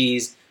domestic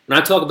cheese. When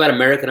I talk about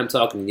American, I'm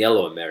talking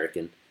yellow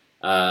American.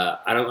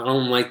 I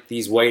don't like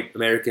these white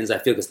Americans. I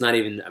feel it's not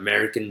even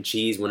American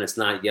cheese when it's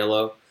not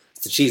yellow.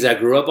 It's the cheese I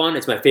grew up on.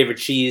 It's my favorite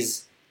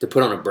cheese to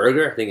put on a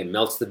burger. I think it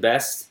melts the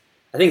best.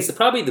 I think it's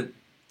probably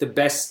the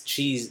best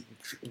cheese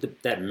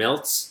that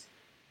melts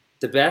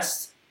the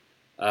best.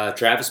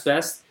 Travis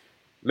Best.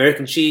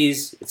 American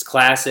cheese, it's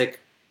classic.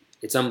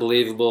 It's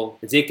unbelievable.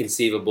 It's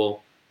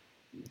inconceivable.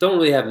 Don't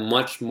really have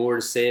much more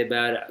to say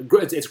about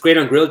it. It's great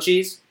on grilled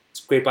cheese. It's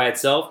great by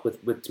itself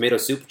with tomato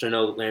soup, which I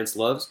know Lance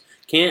loves.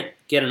 Can't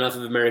get enough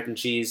of American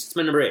cheese. It's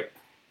my number 8.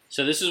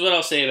 So this is what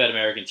I'll say about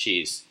American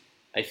cheese.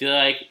 I feel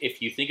like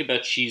if you think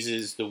about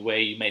cheeses the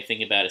way you might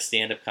think about a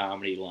stand-up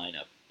comedy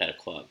lineup at a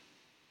club,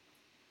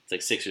 it's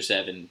like 6 or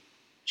 7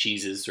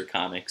 cheeses or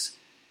comics.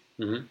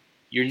 Mm-hmm.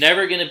 You're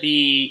never going to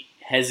be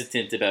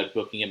hesitant about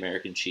booking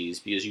American cheese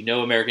because you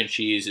know American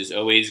cheese is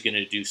always going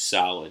to do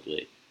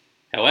solidly.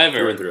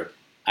 However,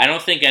 I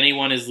don't think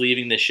anyone is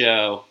leaving the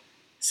show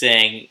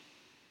saying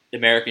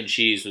American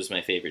cheese was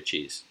my favorite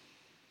cheese.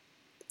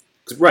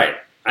 Right.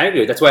 I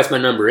agree. That's why it's my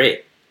number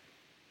 8.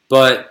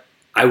 But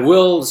I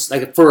will,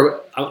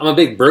 I'm a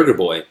big burger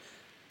boy.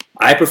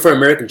 I prefer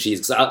American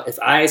cheese because if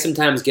I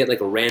sometimes get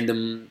like a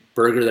random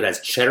burger that has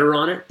cheddar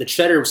on it, the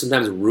cheddar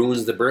sometimes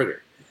ruins the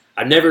burger.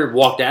 I've never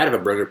walked out of a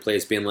burger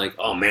place being like,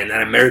 oh man,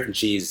 that American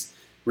cheese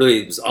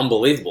really was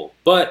unbelievable.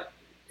 But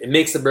it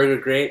makes the burger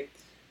great,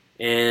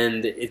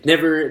 and it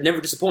never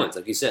disappoints,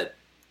 like you said.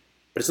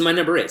 But it's my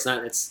number 8. It's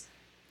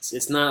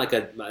not like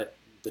a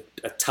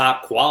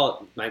top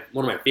quality,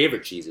 one of my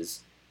favorite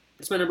cheeses.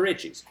 It's my number 8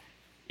 cheese.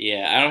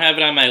 Yeah, I don't have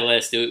it on my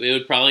list. It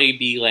would probably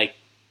be like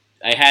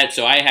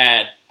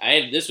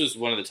this was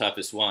one of the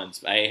toughest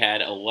ones. I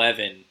had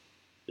 11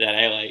 that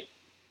I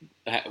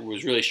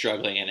was really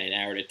struggling, and I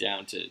narrowed it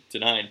down to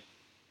 9.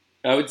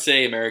 I would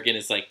say American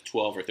is like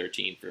 12 or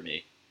 13 for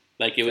me.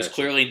 Like, it was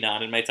clearly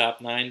not in my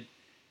top 9.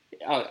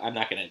 I'm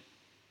not going to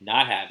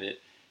not have it,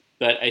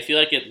 but I feel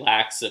like it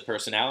lacks a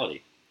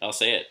personality. I'll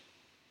say it.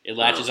 It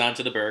latches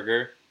onto the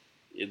burger.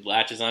 It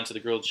latches onto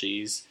the grilled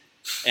cheese,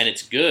 and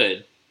it's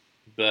good,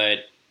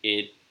 but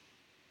it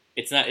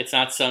It's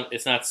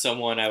not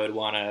someone I would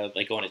want to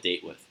like go on a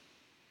date with.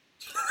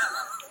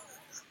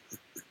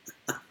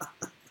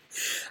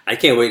 I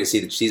can't wait to see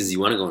the cheeses you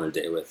want to go on a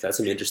date with. That's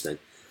gonna be interesting.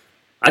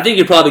 I think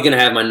you're probably gonna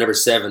have my number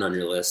 7 on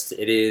your list.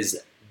 It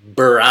is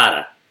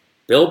burrata.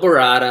 Bill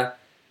Burrata.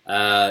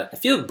 I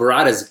feel like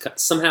burrata is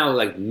somehow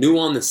like new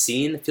on the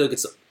scene. I feel like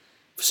it's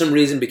for some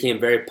reason became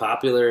very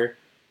popular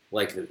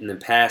like in the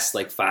past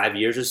like 5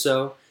 years or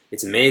so.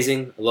 It's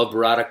amazing. I love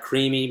burrata,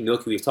 creamy,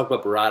 milky. We've talked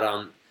about burrata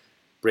on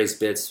Braised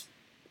Bits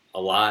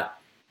a lot.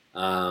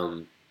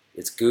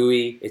 It's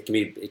gooey.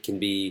 It can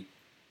be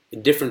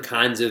in different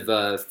kinds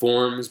of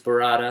forms.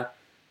 Burrata.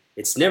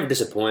 It's never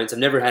disappoints. I've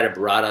never had a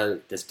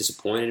burrata that's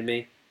disappointed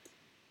me.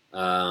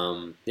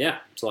 Yeah,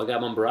 so I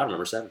got my burrata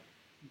number 7.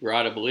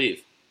 Burrata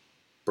believe.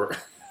 Bur-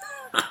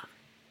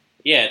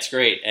 Yeah, it's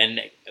great.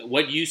 And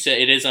what you said,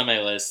 it is on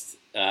my list.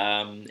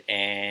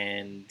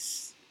 And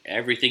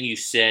everything you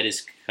said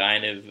is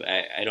kind of,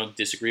 I don't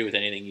disagree with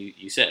anything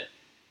you said.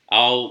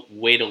 I'll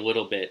wait a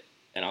little bit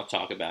and I'll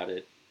talk about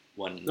it.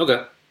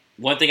 Okay.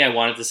 One thing I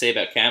wanted to say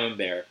about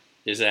Camembert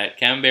is that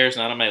Camembert is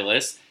not on my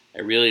list. I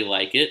really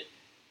like it.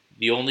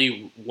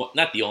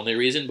 Not the only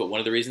reason, but one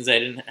of the reasons I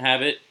didn't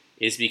have it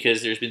is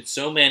because there's been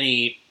so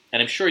many,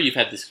 and I'm sure you've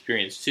had this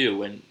experience too,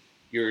 when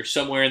you're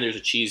somewhere and there's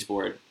a cheese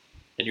board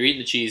and you're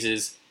eating the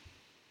cheeses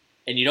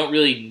and you don't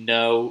really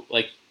know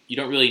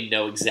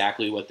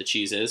exactly what the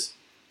cheese is.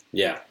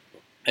 Yeah.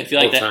 I feel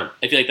like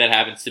that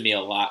happens to me a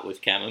lot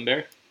with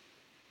Camembert.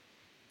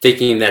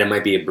 Thinking that it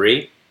might be a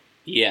brie.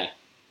 Yeah.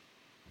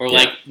 Or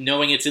like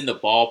knowing it's in the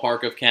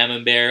ballpark of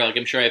Camembert. Like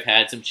I'm sure I've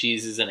had some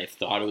cheeses and I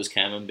thought it was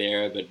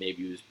Camembert, but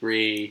maybe it was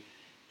brie.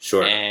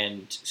 Sure.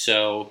 And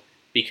so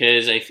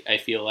because I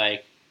feel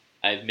like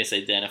I've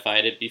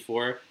misidentified it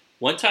before.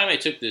 One time I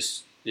took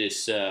this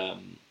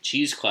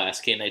cheese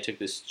class, Kate and I took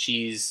this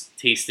cheese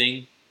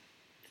tasting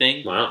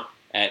thing. Wow.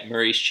 At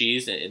Murray's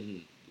Cheese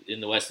in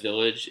the West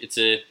Village. It's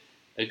a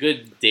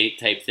good date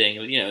type thing.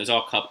 You know, it was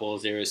all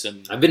couples. There was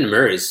some. I've been to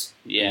Murray's.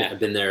 Yeah. I've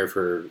been there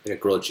for like a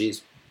grilled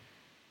cheese.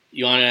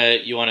 You want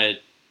a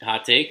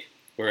hot take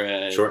or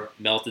a Sure.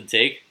 melted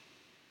take?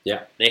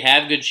 Yeah. They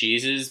have good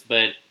cheeses,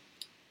 but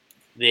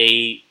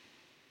they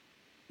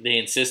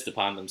insist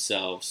upon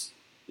themselves.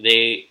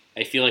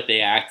 I feel like they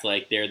act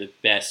like they're the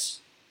best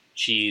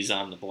cheese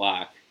on the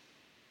block.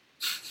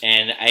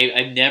 And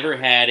I've never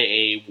had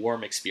a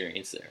warm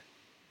experience there.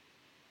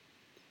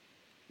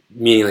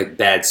 Meaning like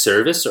bad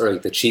service, or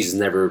like the cheese has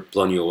never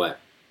blown you away?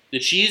 The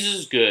cheese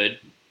is good,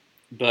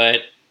 but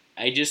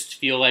I just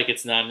feel like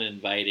it's not an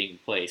inviting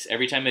place.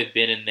 Every time I've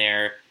been in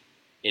there,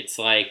 it's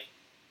like,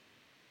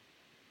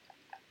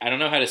 I don't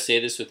know how to say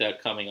this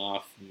without coming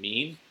off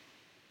mean.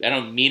 I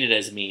don't mean it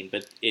as mean,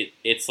 but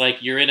it's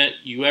like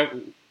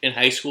in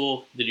high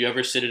school, did you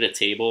ever sit at a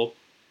table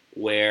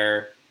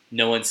where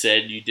no one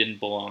said you didn't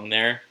belong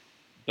there,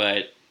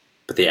 but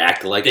they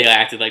acted like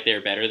they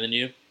were better than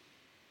you?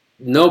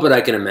 No, but I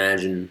can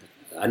imagine.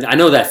 I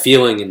know that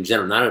feeling in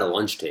general, not at a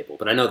lunch table,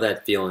 but I know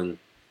that feeling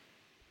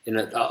in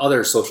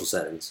other social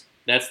settings.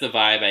 That's the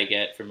vibe I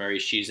get from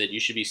Murray's Cheese, that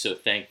you should be so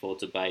thankful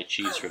to buy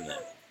cheese from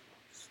them.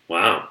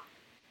 Wow.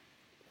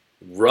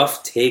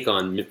 Rough take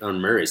on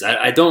Murray's.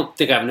 I don't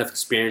think I have enough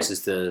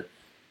experiences to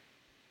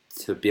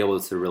be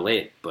able to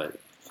relate, but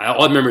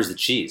all I remember is the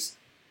cheese.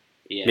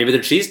 Yeah. Maybe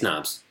they're cheese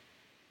snobs.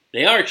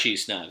 They are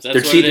cheese snobs. That's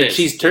they're what it is.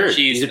 cheese turds.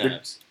 They're cheese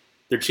snobs.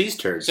 They're cheese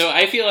turds. So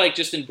I feel like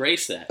just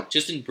embrace that.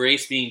 Just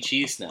embrace being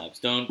cheese snobs.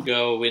 Don't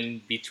go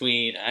in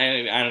between.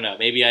 I don't know.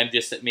 Maybe I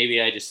just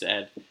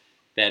had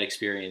bad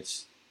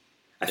experience.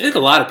 I think a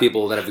lot of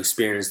people that have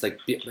experienced like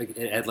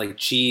at like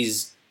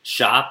cheese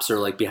shops or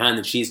like behind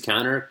the cheese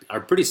counter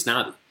are pretty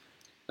snobby.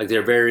 Like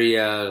they're very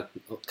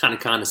kind of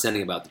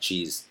condescending about the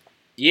cheese.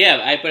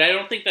 Yeah, but I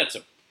don't think that's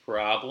a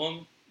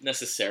problem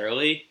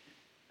necessarily.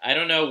 I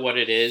don't know what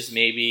it is.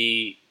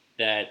 Maybe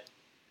that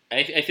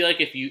I feel like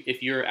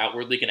if you're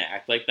outwardly going to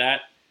act like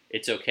that,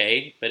 it's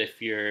okay. But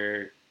if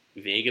you're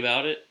vague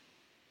about it,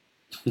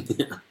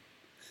 Yeah.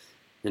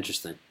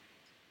 Interesting.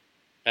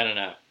 I don't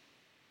know.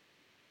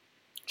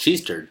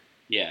 Cheese turd.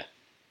 Yeah,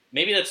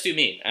 maybe that's too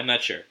mean. I'm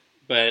not sure,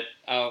 but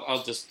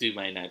I'll just do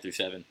my 9 through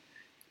 7.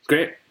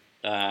 Great.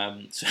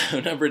 So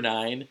number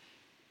 9,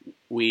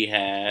 we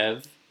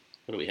have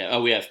what do we have?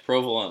 Oh, we have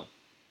provolone.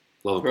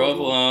 Love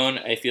Provolone,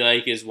 I feel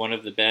like, is one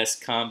of the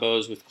best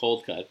combos with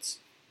cold cuts,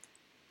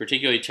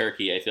 particularly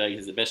turkey. I feel like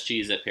it's the best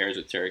cheese that pairs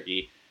with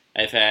turkey.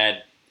 I've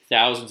had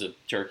thousands of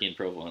turkey and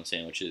provolone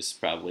sandwiches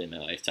probably in my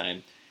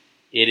lifetime.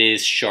 It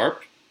is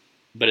sharp,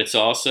 but it's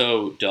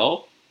also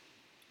dull,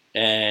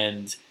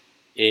 and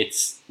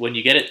it's when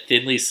you get it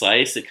thinly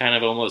sliced, it kind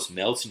of almost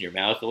melts in your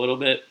mouth a little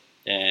bit,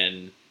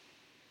 and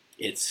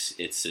it's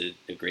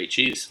a great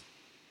cheese.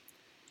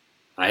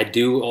 I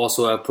do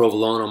also have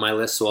provolone on my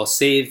list, so I'll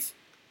save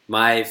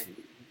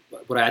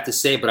what I have to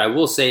say, but I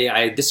will say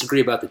I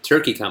disagree about the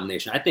turkey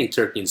combination. I think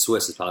turkey and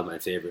Swiss is probably my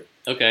favorite.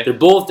 Okay. They're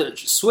both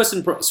Swiss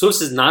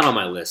is not on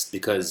my list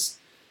because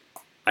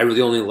I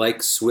really only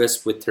like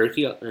Swiss with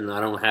turkey, and I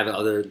don't have it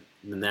other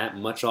than that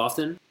much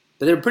often.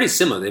 But they're pretty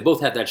similar. They both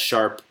have that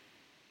sharp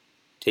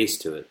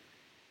taste to it.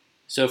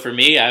 So for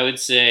me, I would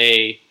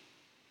say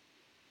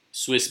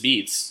Swiss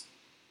beats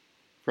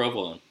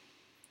provolone.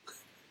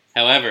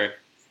 However,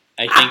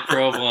 I think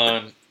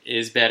provolone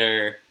is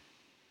better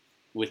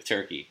with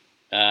turkey.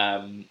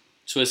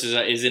 Swiss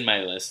is in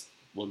my list.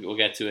 We'll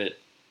get to it.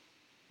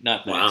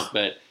 Not next,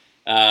 but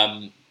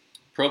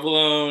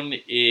provolone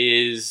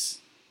is.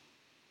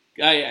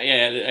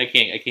 I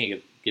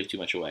can't give too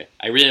much away.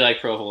 I really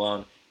like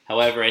provolone.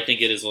 However, I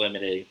think it is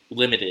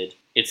limited.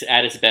 It's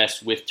at its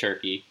best with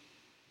turkey,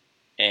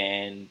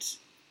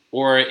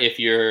 or if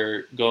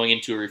you're going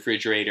into a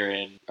refrigerator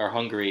and are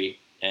hungry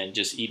and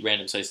just eat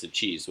random slices of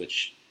cheese,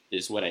 which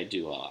is what I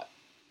do a lot.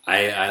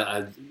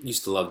 I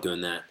used to love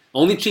doing that.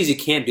 Only cheese you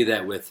can't do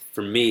that with,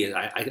 for me,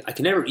 I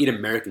can never eat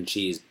American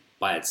cheese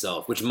by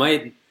itself, which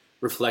might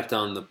reflect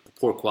on the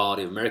poor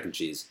quality of American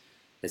cheese.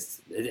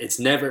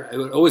 It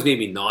would always make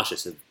me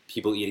nauseous of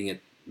people eating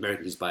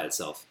American cheese by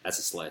itself as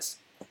a slice.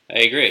 I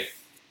agree.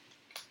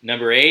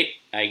 Number 8,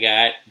 I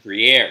got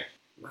Gruyere.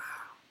 Wow.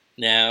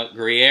 Now,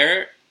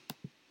 Gruyere,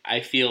 I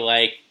feel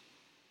like,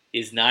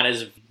 is not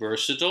as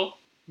versatile.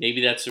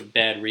 Maybe that's a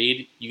bad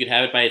read. You could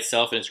have it by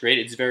itself and it's great.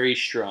 It's very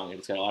strong and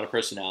it's got a lot of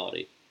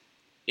personality.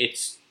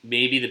 It's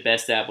maybe the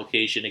best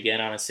application, again,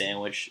 on a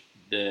sandwich,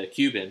 the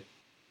Cuban.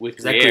 With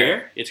Is that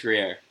Gruyere? It's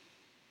Gruyere.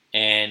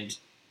 And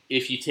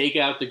if you take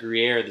out the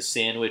Gruyere, the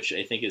sandwich,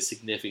 I think, is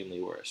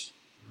significantly worse.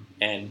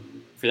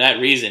 And for that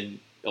reason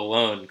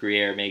alone,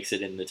 Gruyere makes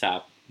it in the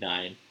top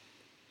 9.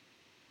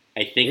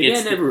 I think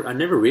I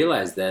never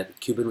realized that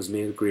Cuban was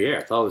made with Gruyere.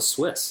 I thought it was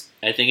Swiss.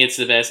 I think it's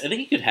the best. I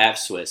think you could have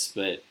Swiss,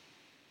 but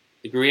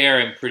the Gruyere,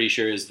 I'm pretty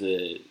sure, is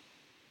the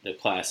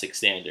classic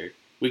standard.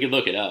 We could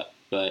look it up,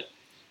 but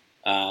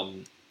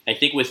I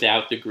think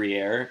without the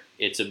Gruyere,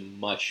 it's a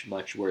much,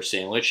 much worse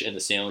sandwich, and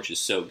the sandwich is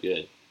so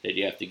good that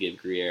you have to give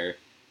Gruyere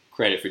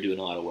credit for doing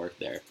a lot of work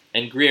there.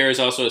 And Gruyere is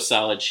also a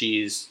solid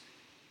cheese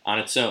on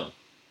its own.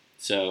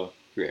 So,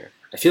 Gruyere.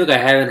 I feel like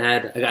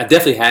I've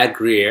definitely had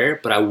Gruyere,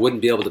 but I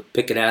wouldn't be able to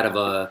pick it out of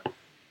a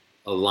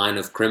line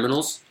of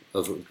criminal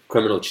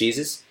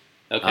cheeses.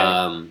 Okay.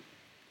 I'm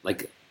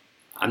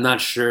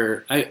not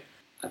sure. I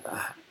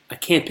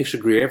can't picture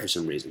Gruyere for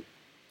some reason.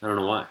 I don't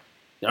know why.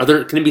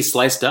 Can it be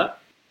sliced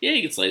up? Yeah,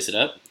 you can slice it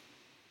up.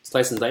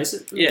 Slice and dice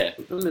it? Yeah.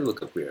 Let me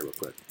look up Gruyere real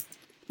quick.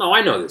 Oh,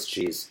 I know this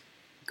cheese.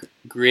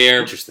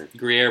 Gruyere. Interesting.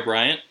 Gruyere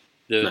Bryant,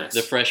 Nice.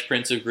 the Fresh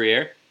Prince of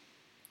Gruyere.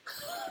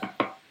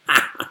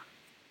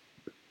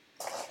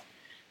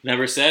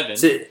 Number 7.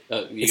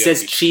 It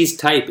says cheese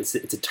type. It's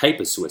a type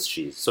of Swiss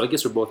cheese. So I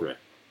guess we're both right.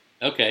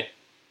 Okay.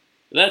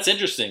 Well, that's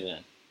interesting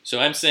then. So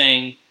I'm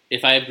saying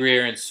if I have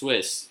Gruyere and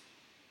Swiss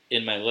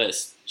in my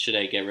list, should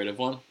I get rid of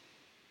one?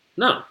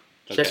 No.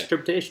 Okay. Chef's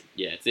interpretation.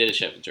 Yeah, it is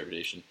chef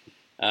interpretation.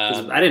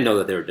 'Cause I didn't know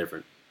that they were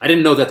different. I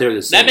didn't know that they were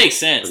the same. That makes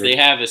sense. Okay. They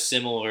have a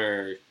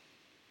similar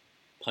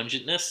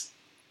pungentness.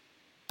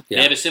 Yeah.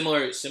 They have a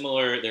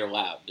similar. They're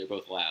loud. They're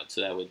both loud,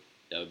 so that would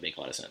make a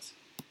lot of sense.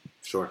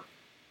 Sure.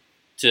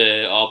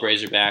 To all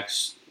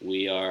Brazerbacks,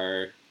 we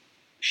are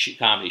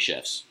comedy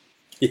chefs.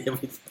 Yeah.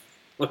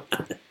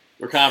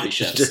 We're comedy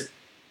chefs.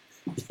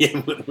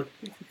 Yeah.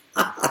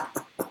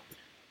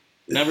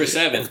 Number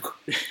 7.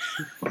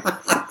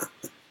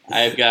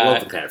 I've Love got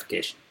the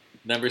clarification.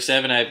 number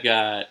 7. I've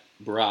got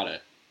burrata.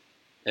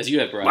 As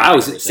you have burrata. Wow,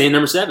 is it same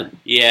number 7?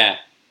 Yeah,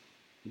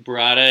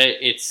 burrata.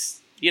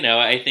 It's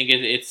I think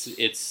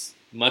it's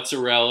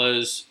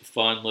mozzarella's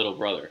fun little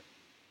brother.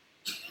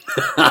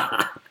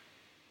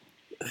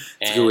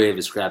 It's a good way of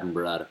describing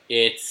burrata.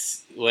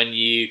 It's when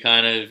you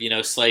kind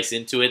of slice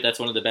into it. That's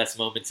one of the best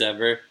moments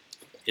ever.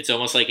 It's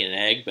almost like an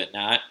egg, but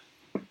not.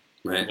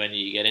 Right. When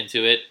you get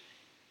into it,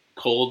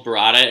 cold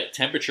burrata,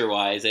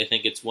 temperature-wise, I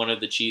think it's one of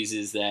the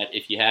cheeses that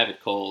if you have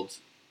it cold,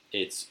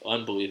 it's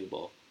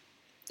unbelievable.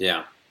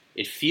 Yeah.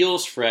 It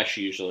feels fresh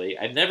usually.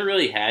 I've never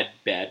really had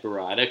bad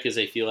burrata because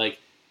I feel like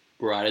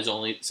burrata is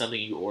only something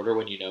you order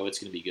when you know it's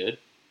going to be good.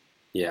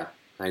 Yeah,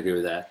 I agree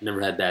with that. Never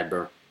had bad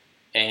burr.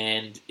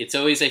 And it's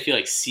always, I feel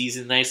like,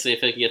 seasoned nicely. I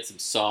feel like you get some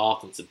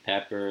salt and some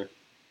pepper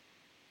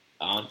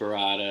on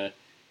burrata.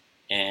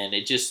 And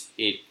it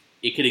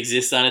could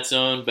exist on its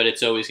own, but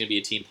it's always going to be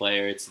a team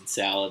player. It's in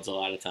salads a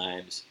lot of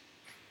times.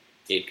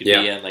 It could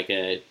be on like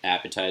an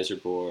appetizer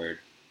board.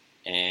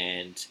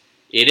 And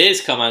it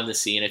is come on the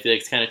scene. I feel like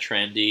it's kind of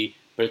trendy,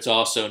 but it's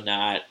also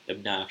not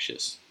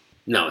obnoxious.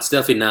 No, it's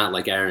definitely not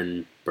like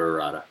Aaron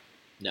burrata.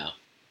 No.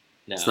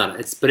 It's not.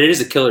 But it is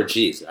a killer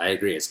cheese. I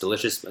agree. It's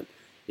delicious, but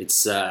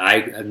it's.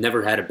 I've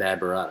never had a bad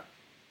burrata.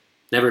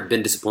 Never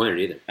been disappointed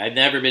either. I've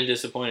never been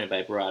disappointed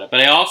by burrata, but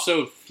I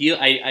also feel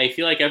I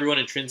feel like everyone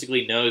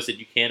intrinsically knows that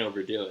you can't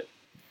overdo it.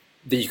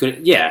 That you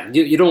can. Yeah,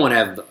 you don't want to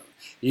have.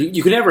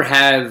 You can never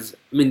have.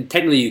 I mean,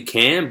 technically you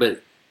can,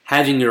 but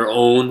having your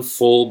own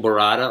full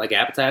burrata, like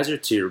appetizer,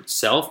 to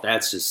yourself,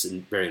 that's just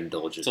very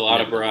indulgent. It's a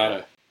lot of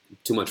burrata.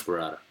 Too much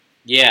burrata.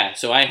 Yeah,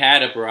 so I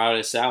had a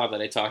burrata salad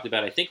that I talked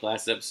about, I think,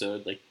 last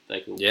episode, like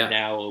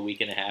now a week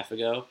and a half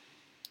ago.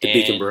 The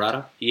beacon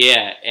burrata?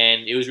 Yeah,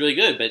 and it was really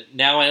good, but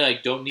now I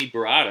don't need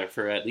burrata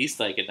for at least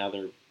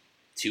another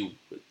 2,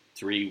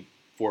 3,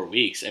 4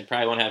 weeks. I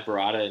probably won't have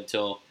burrata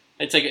until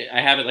It's like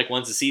I have it like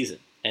once a season,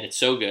 and it's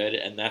so good,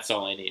 and that's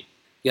all I need.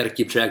 You got to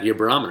keep track of your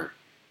barometer.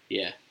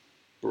 Yeah,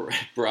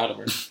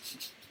 barometer.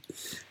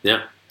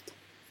 Yeah.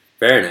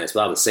 Very nice.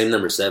 Wow, the same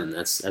number 7.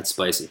 That's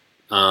spicy.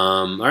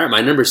 All right,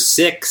 my number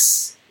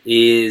 6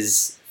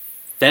 is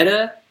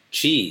feta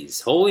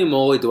cheese. Holy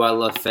moly, do I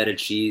love feta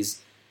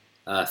cheese.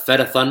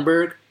 Feta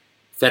Thunberg,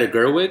 feta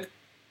Gerwig,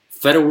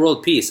 feta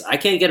World Peace. I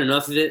can't get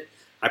enough of it.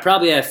 I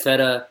probably have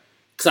feta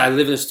because I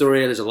live in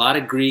Astoria. There's a lot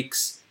of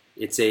Greeks.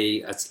 It's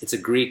a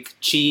Greek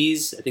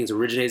cheese. I think it's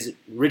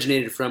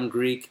originated from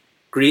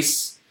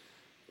Greece.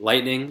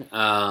 Lightning.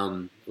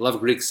 Love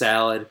Greek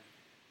salad.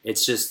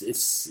 It's just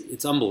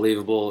it's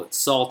unbelievable. It's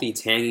salty,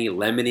 tangy,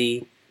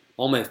 lemony.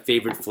 All my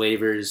favorite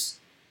flavors.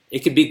 It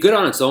could be good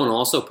on its own.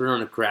 Also, put it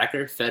on a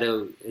cracker.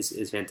 Feta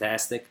is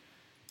fantastic.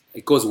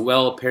 It goes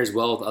well, pairs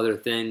well with other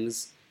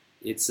things.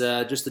 It's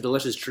just a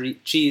delicious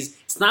cheese.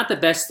 It's not the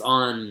best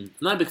on. I'm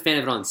not a big fan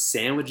of it on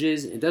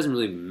sandwiches. It doesn't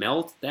really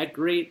melt that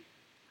great.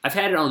 I've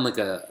had it on like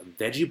a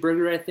veggie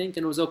burger, I think,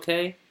 and it was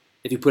okay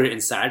if you put it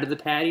inside of the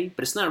patty.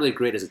 But it's not really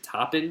great as a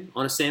topping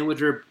on a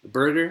sandwich or a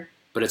burger.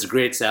 But it's a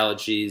great salad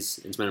cheese.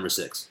 And it's my number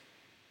 6,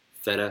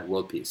 feta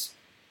World Peace.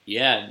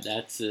 Yeah,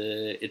 it's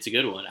a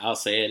good one. I'll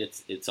say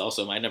it. It's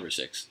also my number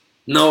 6.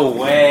 No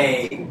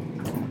way.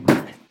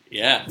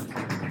 Yeah.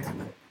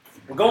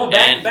 We're going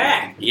back to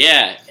back.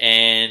 Yeah,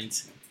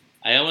 and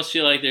I almost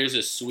feel like there's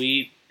a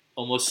sweet,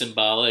 almost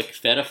symbolic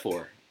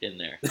fetaphor in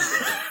there.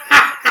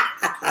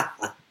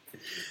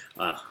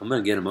 I'm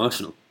gonna get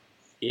emotional.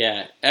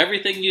 Yeah,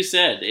 everything you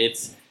said.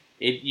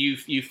 You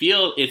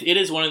feel it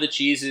is one of the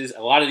cheeses.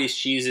 A lot of these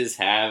cheeses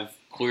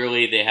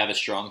they have a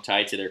strong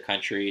tie to their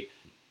country.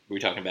 We're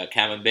talking about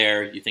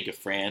Camembert. You think of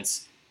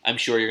France. I'm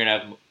sure you're gonna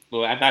have.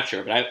 Well, I'm not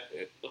sure, but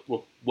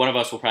one of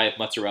us will probably have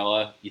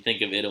mozzarella. You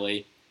think of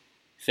Italy.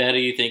 Feta,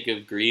 you think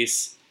of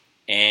Greece,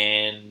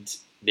 and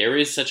there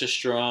is such a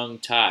strong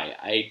tie.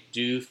 I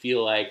do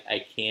feel like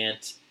I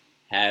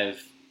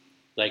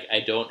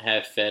don't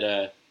have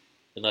feta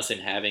unless I'm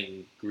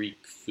having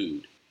Greek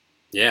food.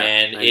 Yeah,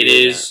 and it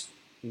is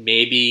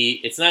maybe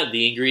it's not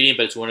the ingredient,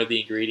 but it's one of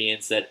the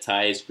ingredients that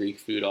ties Greek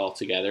food all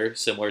together,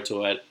 similar to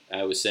what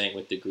I was saying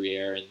with the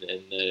Gruyere and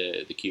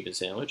the Cuban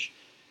sandwich.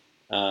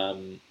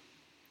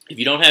 If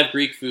you don't have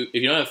Greek food,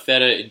 if you don't have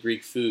feta in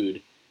Greek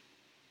food,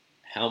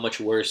 how much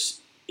worse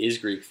is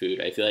Greek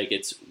food? I feel like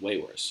it's way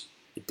worse.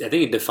 I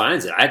think it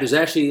defines it.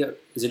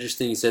 It's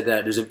interesting you said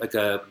that. There's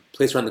a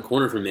place around the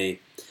corner from me.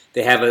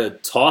 They have a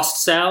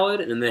tossed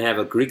salad and then they have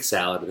a Greek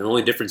salad. And the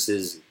only difference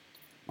is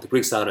the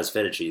Greek salad has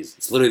feta cheese.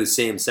 It's literally the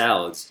same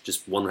salads,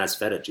 just one has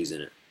feta cheese in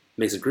it.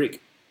 Makes it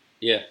Greek.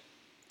 Yeah.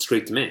 It's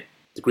Greek to me.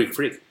 The Greek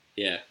freak.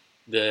 Yeah.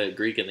 The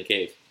Greek in the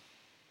cave.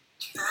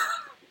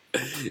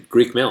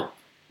 Greek meal.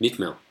 Meat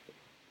meal.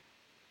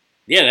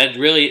 Yeah, that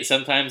really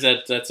sometimes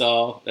that's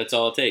all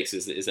it takes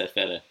is that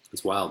feta.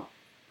 It's wild.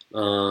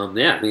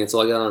 Yeah, I think that's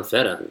all I got on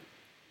feta.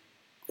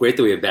 Great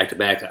that we have back to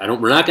back.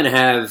 We're not going to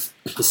have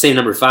the same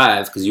number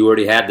 5 because you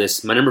already have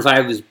this. My number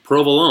 5 is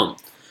provolone.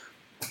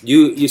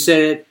 You said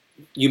it,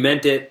 you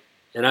meant it,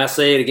 and I'll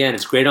say it again.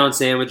 It's great on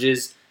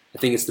sandwiches. I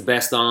think it's the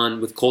best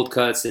on with cold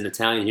cuts and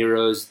Italian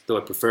heroes, though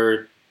I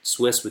prefer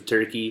Swiss with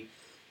turkey.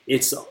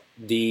 It's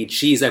the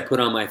cheese I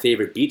put on my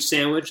favorite beach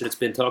sandwich that's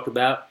been talked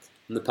about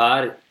in the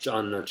pod,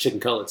 on a chicken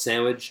cutlet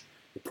sandwich,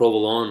 with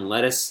provolone and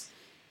lettuce.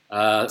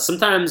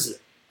 Sometimes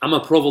I'm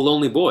a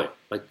provolone boy,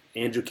 like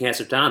Andrew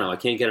Casertano. I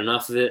can't get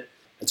enough of it.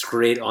 It's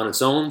great on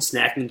its own,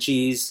 snacking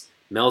cheese,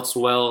 melts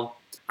well.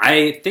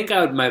 I think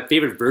my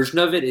favorite version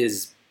of it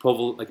is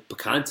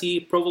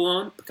picante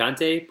provolone.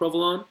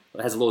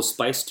 It has a little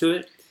spice to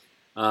it,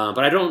 but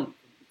I don't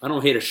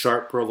hate a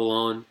sharp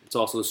provolone. It's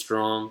also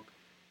strong.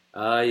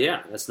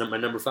 Yeah, that's my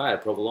number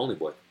 5, provolone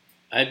boy.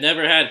 I've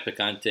never had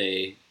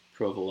picante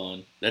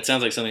provolone. That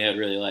sounds like something I'd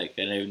really like.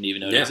 I didn't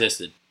even know it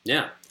existed.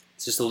 Yeah,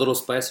 it's just a little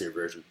spicier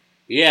version.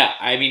 Yeah,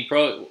 I mean,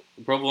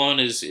 provolone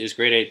is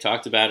great. I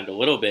talked about it a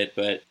little bit,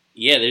 but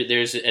yeah,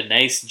 there's a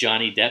nice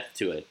Johnny Depp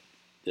to it.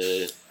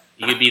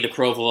 You could be the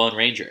provolone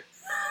ranger.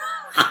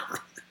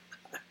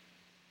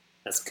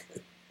 That's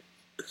good.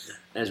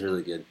 That's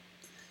really good.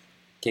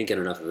 Can't get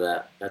enough of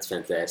that. That's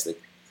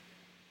fantastic.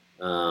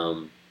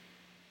 Yeah.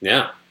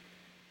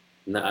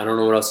 I don't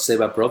know what else to say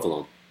about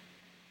provolone.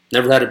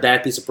 Never had a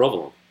bad piece of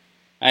provolone.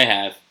 I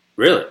have.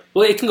 Really?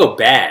 Well, it can go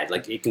bad.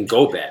 Like, it can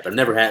go bad, but I've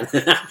never had...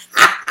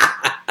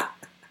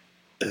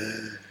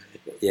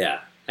 Yeah.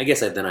 I guess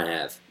then I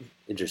have.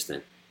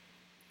 Interesting.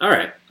 All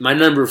right. My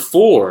number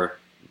 4.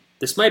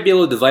 This might be a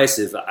little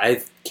divisive.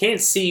 I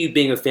can't see you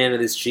being a fan of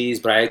this cheese,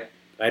 but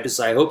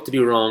I hope to be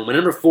wrong. My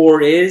number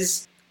 4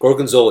 is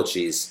Gorgonzola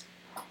cheese.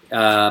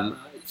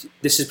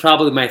 This is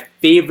probably my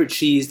favorite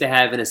cheese to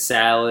have in a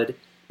salad.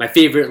 One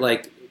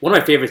of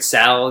my favorite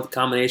salad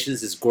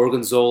combinations is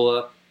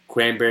Gorgonzola,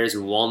 cranberries,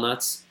 and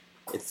walnuts.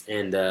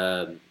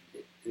 One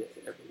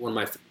of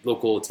my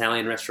local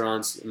Italian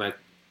restaurants in my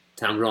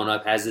town growing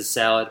up has this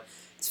salad.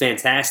 It's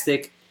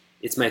fantastic.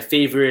 It's my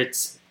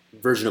favorite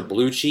version of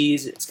blue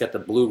cheese. It's got the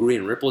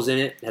blue-green ripples in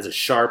it. It has a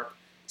sharp,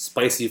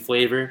 spicy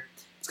flavor.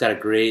 It's got a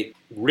great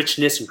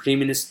richness and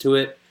creaminess to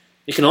it.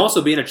 It can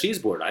also be in a cheese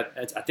board. I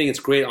think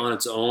it's great on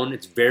its own.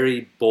 It's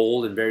very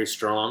bold and very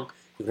strong.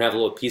 You can have a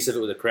little piece of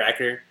it with a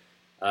cracker.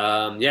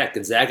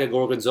 Gonzaga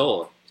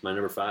Gorgonzola is my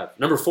number 5.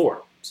 Number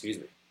 4, excuse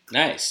me.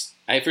 Nice.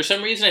 For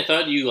some reason, I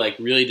thought you like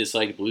really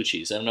disliked blue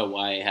cheese. I don't know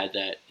why I had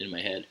that in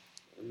my head.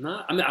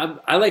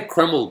 I like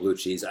crumbled blue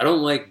cheese. I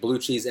don't like blue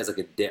cheese as like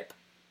a dip.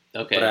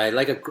 Okay. But I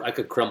like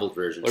a crumbled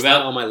version. It's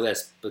not on my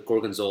list, but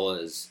Gorgonzola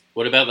is.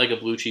 What about like a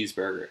blue cheese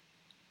burger?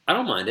 I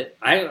don't mind it.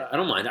 I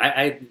don't mind.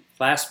 I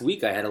last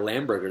week I had a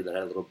lamb burger that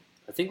had a little.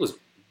 I think it was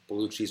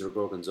blue cheese or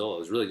Gorgonzola. It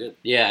was really good.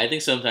 Yeah, I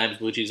think sometimes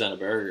blue cheese on a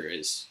burger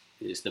is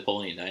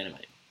Napoleon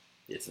Dynamite.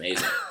 It's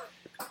amazing.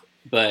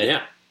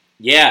 But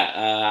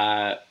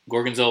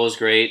Gorgonzola is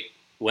great.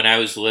 When I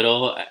was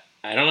little,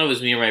 I don't know if it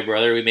was me or my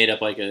brother, we made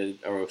up like a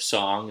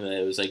song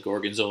that was like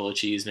Gorgonzola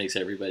cheese makes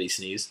everybody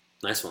sneeze.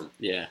 Nice one.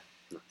 Yeah.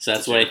 So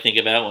that's what I think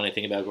about when I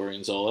think about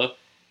Gorgonzola.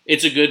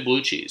 It's a good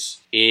blue cheese.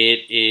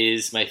 It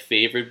is my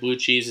favorite blue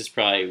cheese is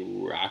probably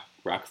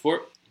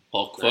Roquefort.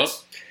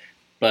 Nice.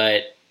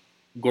 But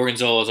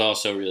Gorgonzola is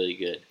also really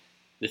good.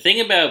 The thing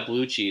about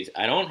blue cheese,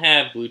 I don't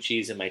have blue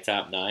cheese in my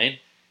top 9,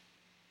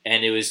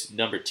 and it was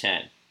number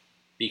 10.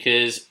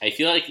 Because I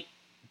feel like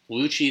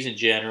blue cheese in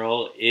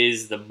general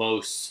is the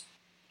most,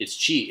 it's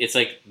cheese. It's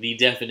like the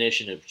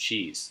definition of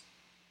cheese.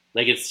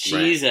 Like it's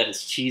cheese at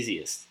its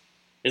cheesiest.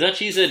 It's not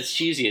cheese at its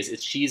cheesiest,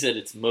 it's cheese at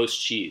its most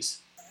cheese.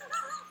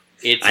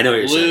 It's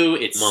blue,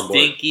 it's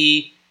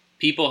stinky,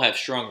 people have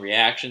strong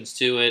reactions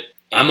to it.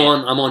 I'm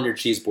on your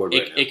cheese board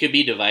right now. It could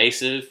be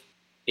divisive.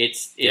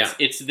 It's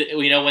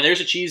when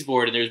there's a cheese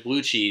board and there's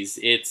blue cheese,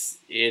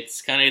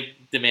 it's kind of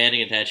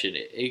demanding attention.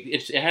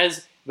 It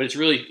has, but it's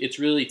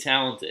really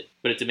talented,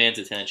 but it demands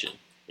attention.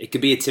 It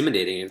could be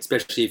intimidating,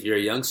 especially if you're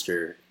a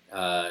youngster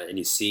and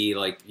you see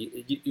like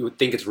you would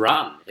think it's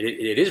rotten.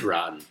 It is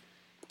rotten,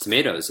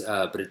 tomatoes,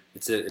 but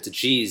it's a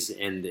cheese,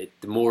 and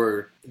the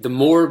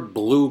more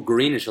blue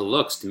greenish it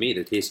looks to me,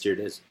 the tastier it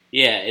is.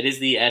 Yeah, it is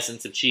the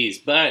essence of cheese,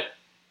 but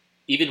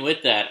even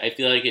with that, I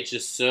feel like it's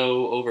just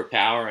so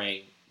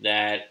overpowering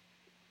that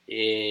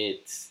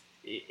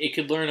it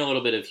could learn a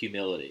little bit of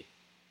humility.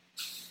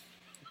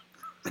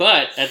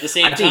 But at the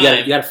same time,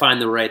 you got to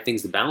find the right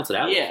things to balance it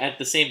out. Yeah, at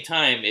the same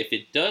time, if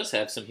it does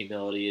have some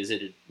humility,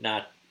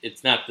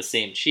 it's not the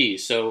same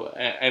cheese. So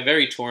I'm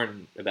very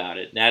torn about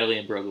it, Natalie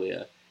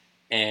Imbruglia,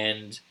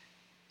 and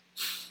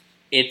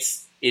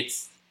it's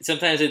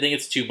sometimes I think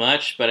it's too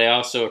much, but I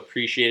also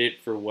appreciate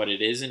it for what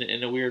it is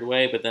in a weird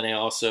way. But then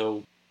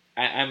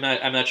I'm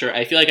not sure.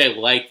 I feel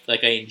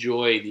like I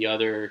enjoy the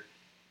other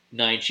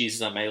 9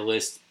 cheeses on my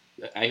list.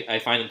 I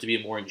find them to be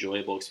a more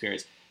enjoyable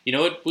experience. You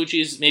know what blue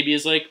cheese maybe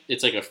is like?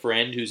 It's like a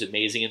friend who's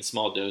amazing in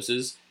small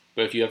doses,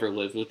 but if you ever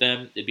lived with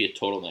them, it'd be a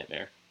total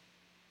nightmare.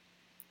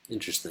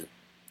 Interesting.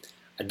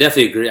 I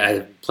definitely agree. I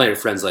have plenty of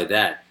friends like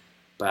that,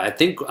 but I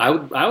think I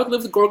would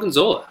live with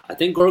Gorgonzola. I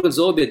think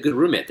Gorgonzola would be a good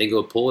roommate. I think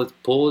it'll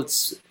pull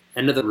its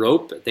end of the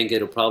rope. I think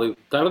it'll probably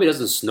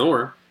doesn't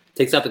snore.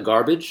 Takes out the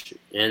garbage,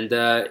 and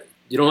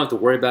you don't have to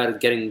worry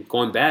about it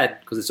going bad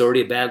because it's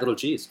already a bad little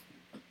cheese.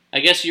 I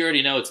guess you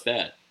already know it's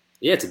bad.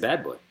 Yeah, it's a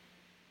bad boy.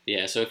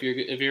 Yeah, so if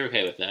you're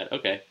okay with that,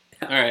 okay,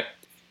 all right.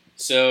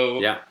 So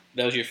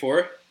that was your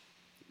 4.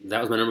 That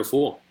was my number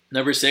 4.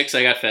 Number 6,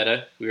 I got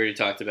feta. We already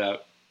talked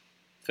about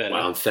feta.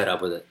 Wow, I'm fed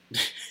up with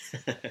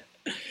it.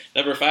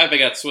 Number 5, I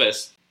got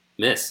Swiss.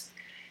 Miss.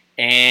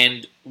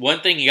 And one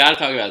thing you got to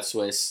talk about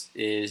Swiss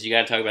is you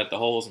got to talk about the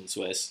holes in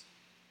Swiss,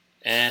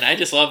 and I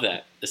just love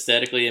that.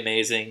 Aesthetically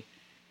amazing.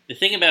 The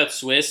thing about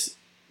Swiss,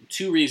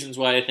 2 reasons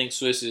why I think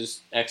Swiss is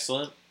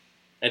excellent.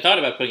 I thought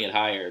about putting it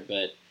higher,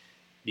 but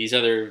these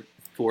other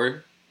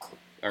 4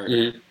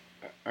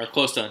 are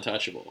close to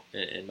untouchable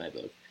in my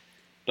book.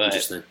 But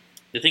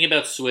the thing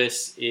about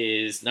Swiss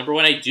is, number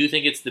 1, I do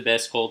think it's the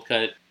best cold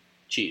cut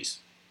cheese.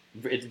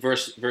 It's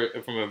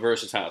from a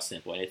versatile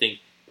standpoint. I think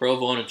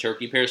provolone and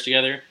turkey pairs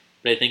together,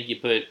 but I think you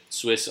put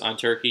Swiss on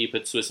turkey, you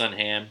put Swiss on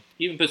ham,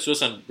 you even put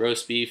Swiss on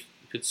roast beef,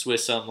 you put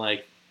Swiss on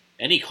like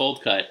any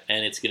cold cut,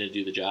 and it's going to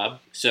do the job.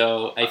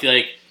 So I feel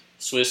like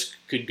Swiss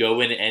could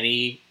go in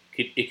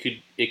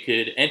it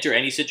could enter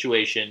any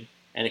situation,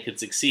 and it could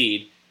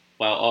succeed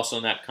while also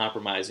not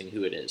compromising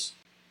who it is.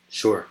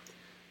 Sure.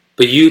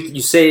 But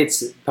you say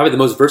it's probably the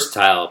most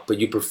versatile, but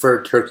you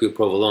prefer turkey with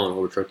provolone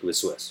over turkey with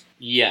Swiss.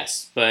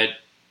 Yes, but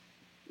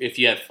if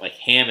you have like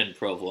ham and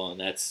provolone,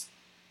 that's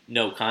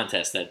no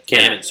contest. That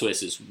ham and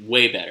Swiss is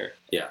way better.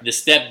 Yeah. The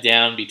step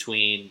down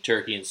between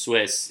turkey and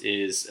Swiss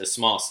is a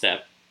small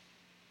step.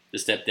 The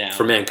step down.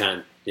 For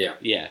mankind, yeah.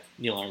 Yeah,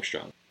 Neil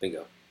Armstrong.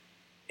 Bingo.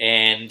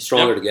 And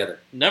stronger together.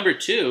 Number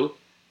 2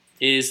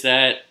 is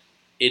that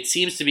it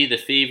seems to be the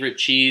favorite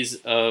cheese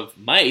of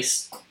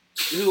mice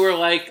who are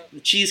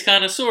like cheese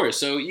connoisseurs.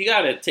 So you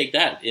got to take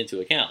that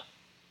into account.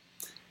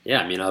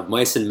 Yeah, I mean, of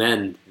mice and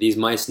men, these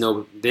mice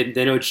know they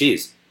know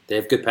cheese. They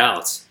have good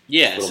palates.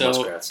 Yeah, so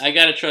muskrats. I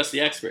got to trust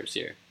the experts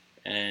here,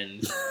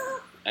 and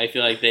I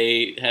feel like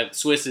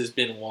Swiss has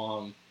been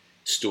long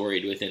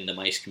storied within the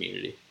mice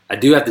community. I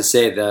do have to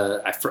say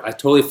I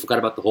totally forgot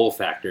about the whole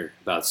factor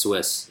about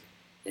Swiss,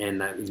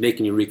 and it's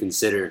making you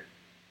reconsider.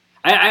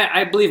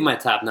 I believe my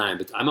top 9,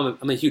 but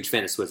I'm a huge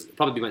fan of Swiss. It'll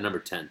probably be my number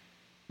 10.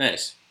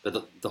 Nice.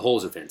 But the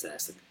holes are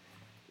fantastic.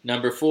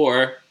 Number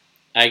 4,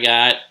 I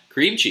got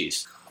cream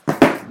cheese.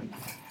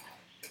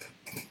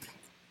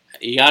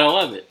 You gotta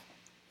love it.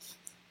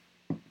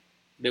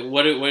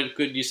 What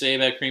could you say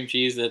about cream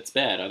cheese that's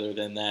bad, other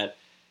than that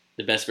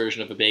the best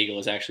version of a bagel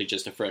is actually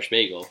just a fresh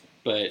bagel?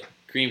 But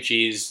cream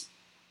cheese,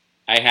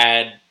 I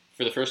had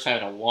for the first time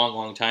in a long,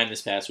 long time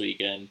this past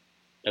weekend,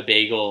 a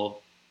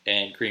bagel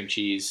and cream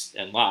cheese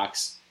and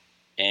lox.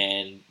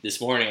 And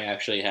this morning I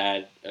actually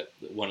had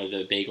one of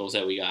the bagels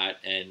that we got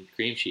and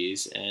cream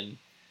cheese. And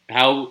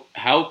how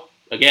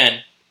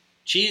again,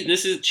 cheese.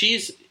 This is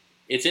cheese.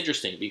 It's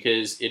interesting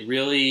because it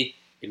really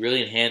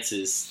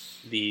enhances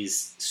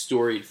these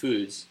storied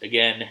foods.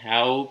 Again,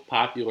 how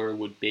popular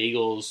would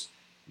bagels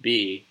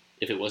be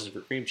if it wasn't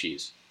for cream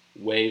cheese?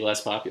 Way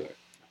less popular.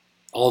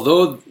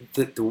 Although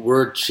the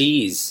word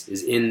cheese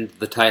is in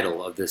the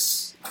title of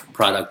this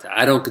product,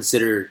 I don't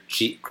consider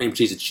cream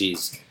cheese a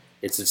cheese.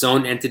 It's its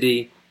own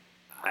entity.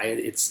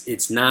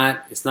 It's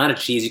not a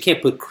cheese. You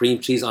can't put cream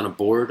cheese on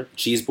a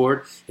cheese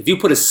board. If you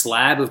put a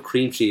slab of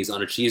cream cheese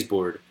on a cheese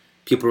board,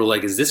 people are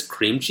like, "Is this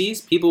cream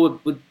cheese?"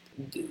 People would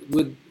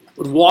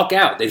walk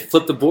out. They'd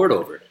flip the board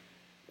over.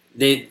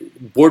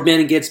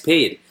 Boardman gets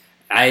paid.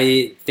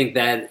 I think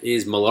that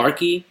is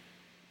malarkey.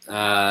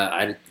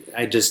 I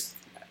just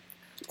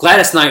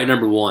Gladys Knight, your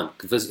number 1.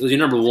 If it was your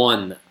number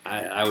 1,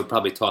 I would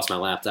probably toss my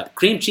laptop.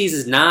 Cream cheese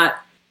is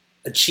not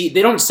a cheese.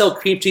 They don't sell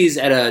cream cheese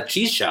at a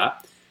cheese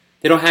shop.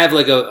 They don't have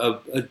like a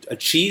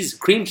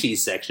cream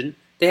cheese section.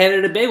 They have it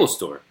at a bagel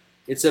store.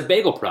 It's a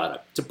bagel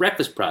product. It's a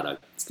breakfast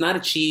product. It's not a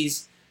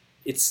cheese.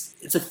 It's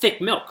a thick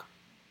milk.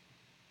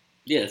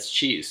 Yeah, it's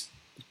cheese.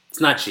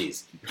 It's not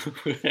cheese.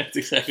 That's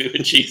exactly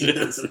what cheese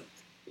is.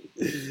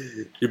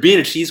 You're being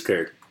a cheese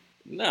curd.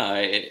 No,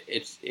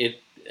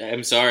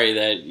 I'm sorry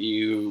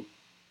that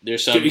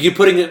there's some. Are you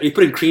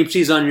putting cream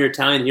cheese on your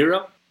Italian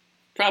hero?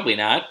 Probably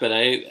not, but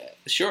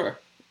sure,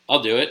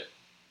 I'll do it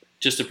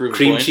just to prove a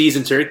cream point. Cheese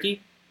and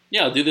turkey.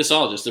 Yeah, I'll do this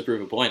all just to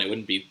prove a point. It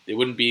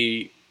wouldn't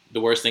be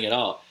the worst thing at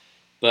all.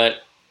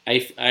 But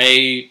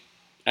I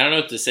don't know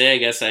what to say. I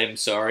guess I'm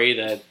sorry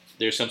that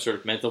there's some sort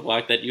of mental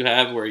block that you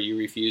have where you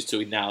refuse to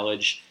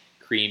acknowledge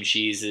cream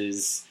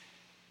cheese's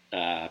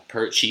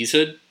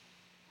cheesehood.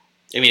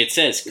 I mean, it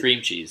says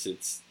cream cheese.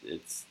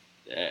 It's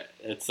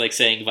like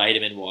saying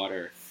vitamin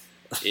water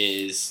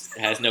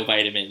has no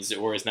vitamins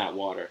or is not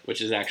water, which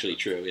is actually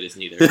true. It is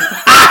neither.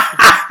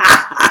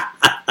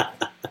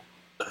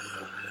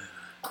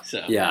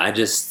 So yeah,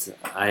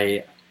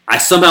 I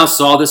somehow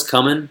saw this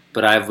coming,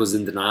 but I was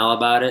in denial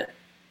about it.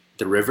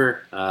 The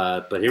river,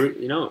 but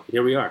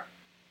here we are.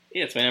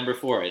 Yeah, it's my number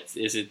 4.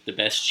 Is it the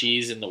best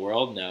cheese in the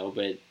world? No,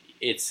 but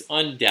it's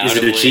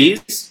undoubtedly. Is it a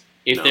cheese?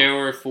 If No. there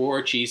were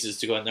 4 cheeses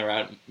to go on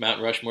the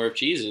Mount Rushmore of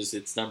cheeses,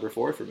 it's number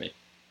 4 for me.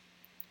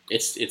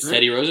 It's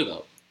Teddy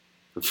Roosevelt.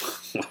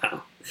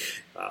 Wow,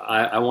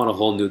 I want a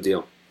whole new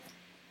deal.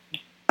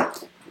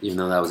 Even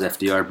though that was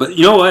FDR, but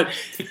you know what?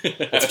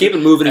 Let's keep it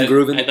moving and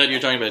grooving. I thought you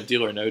were talking about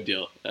Deal or No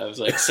Deal. I was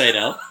like,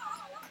 Seidel.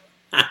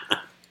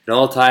 It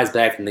all ties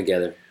back in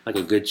together like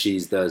a good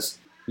cheese does.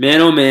 Man,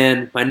 oh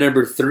man, my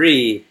number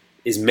 3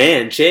 is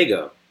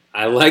Manchego.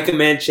 I like a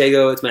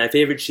Manchego. It's my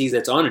favorite cheese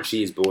that's on a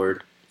cheese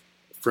board.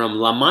 From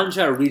La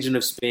Mancha region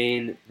of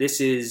Spain,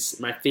 this is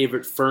my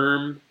favorite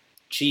firm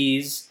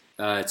cheese.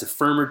 It's a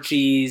firmer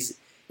cheese.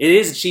 It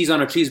is a cheese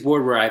on a cheese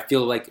board where I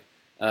feel like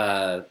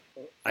a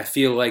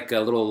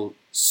little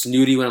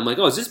snooty when I'm like,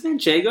 "Oh, is this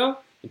Manchego?"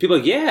 And people are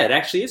like, "Yeah, it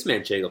actually is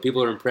Manchego."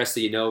 People are impressed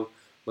that you know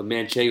what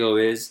Manchego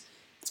is.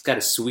 It's got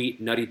a sweet,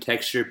 nutty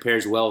texture,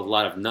 pairs well with a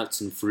lot of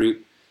nuts and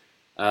fruit.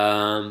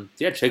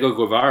 Chego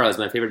Guevara is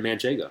my favorite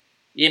Manchego.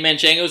 Yeah,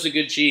 Manchego's a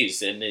good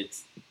cheese, and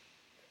it's.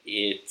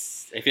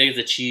 I feel like it's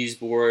a cheese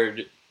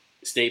board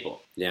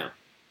staple. Yeah,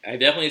 I've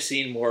definitely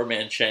seen more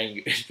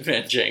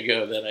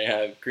Manchego than I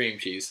have cream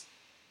cheese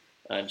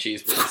on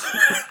cheese boards.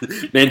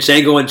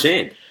 Manchego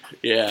Unchained.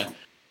 Yeah,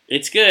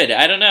 it's good.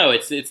 I don't know.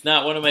 It's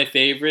not one of my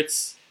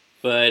favorites,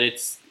 but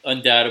it's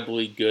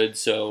undoubtedly good.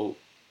 So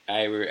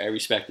I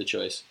respect the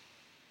choice.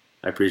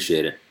 I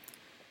appreciate it.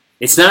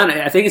 It's not.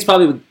 I think it's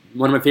probably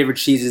one of my favorite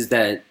cheeses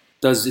that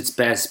does its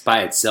best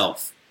by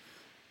itself.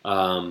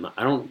 I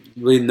don't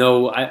really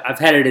know. I've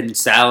had it in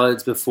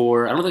salads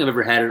before. I don't think I've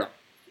ever had it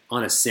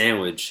on a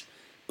sandwich.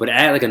 But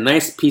add like a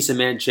nice piece of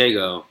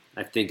Manchego,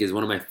 I think, is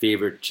one of my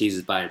favorite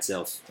cheeses by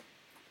itself.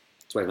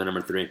 That's why it's my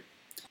number 3.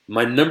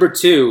 My number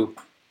 2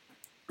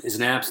 is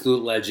an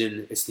absolute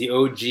legend. It's the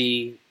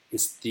OG.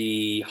 It's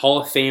the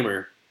Hall of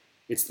Famer.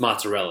 It's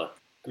mozzarella.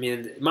 I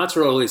mean,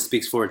 mozzarella really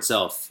speaks for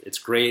itself. It's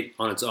great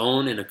on its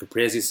own in a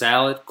caprese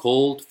salad,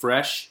 cold,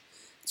 fresh.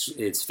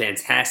 It's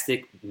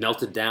fantastic,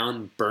 melted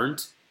down,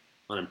 burnt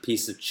on a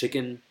piece of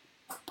chicken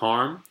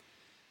parm.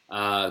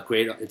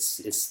 Great.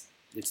 It's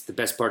the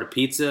best part of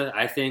pizza,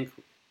 I think.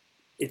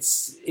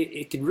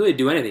 It can really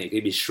do anything. It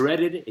could be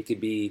shredded. It could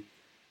be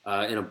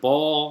in a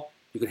ball.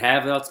 You could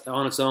have it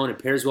on its own.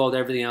 It pairs well with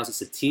everything else.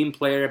 It's a team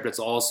player, but it's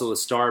also a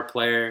star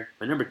player.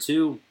 My number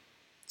 2,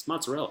 it's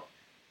mozzarella.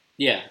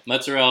 Yeah,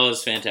 mozzarella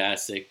is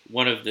fantastic.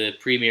 One of the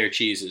premier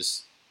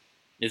cheeses.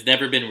 It's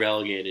never been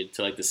relegated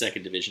to like the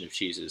second division of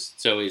cheeses.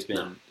 It's always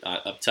been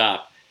up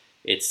top.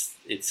 It's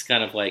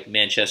kind of like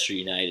Manchester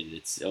United.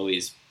 It's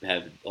always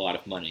had a lot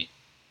of money.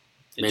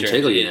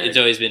 Manchego United. It's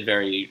always been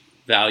very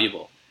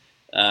valuable.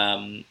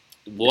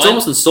 It's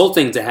almost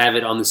insulting to have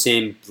it on the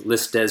same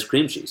list as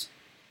cream cheese.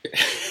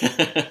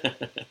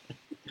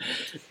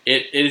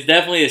 It is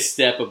definitely a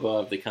step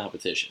above the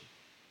competition,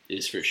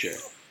 is for sure.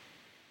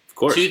 Of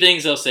course. Two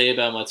things I'll say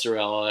about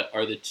mozzarella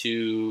are the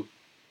two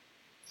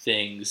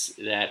things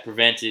that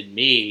prevented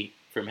me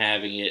from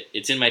having it.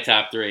 It's in my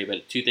top three,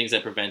 but two things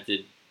that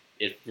prevented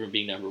it from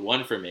being number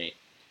one for me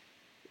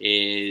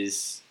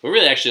is, well,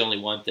 really actually only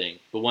one thing,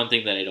 but one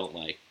thing that I don't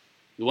like.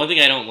 The one thing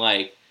I don't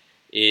like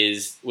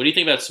is, what do you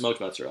think about smoked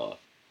mozzarella?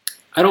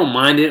 I don't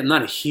mind it. I'm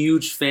not a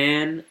huge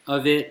fan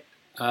of it.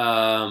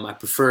 I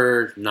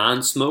prefer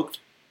non-smoked,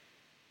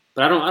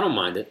 but I don't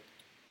mind it.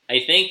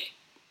 I think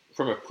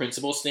from a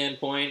principle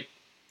standpoint,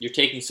 you're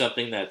taking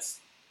something that's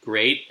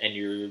great and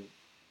you're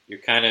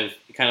kind of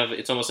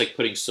it's almost like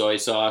putting soy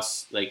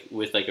sauce like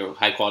with like a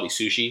high quality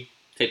sushi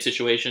type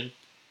situation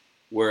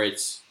where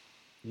it's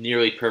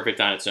nearly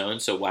perfect on its own,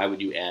 so why would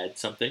you add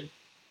something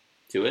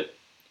to it?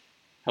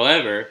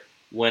 However,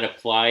 when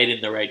applied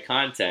in the right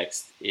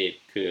context, it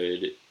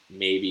could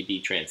maybe be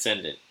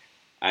transcendent.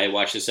 I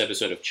watched this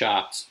episode of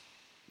Chopped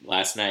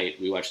last night.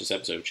 We watched this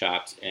episode of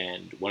Chopped,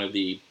 and one of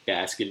the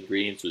basket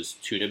ingredients was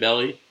tuna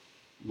belly,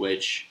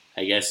 which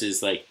I guess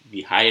is like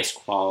the highest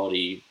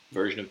quality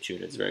version of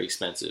tuna. It's very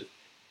expensive.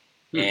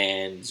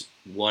 And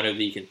one of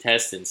the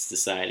contestants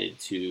decided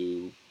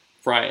to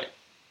fry it,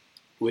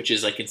 which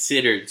is like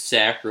considered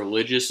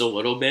sacrilegious a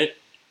little bit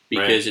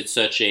because it's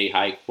such a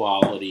high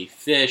quality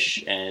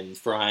fish and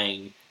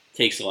frying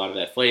takes a lot of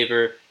that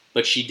flavor.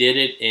 But she did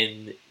it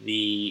in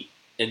the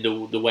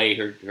way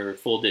her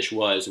full dish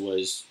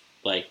was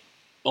like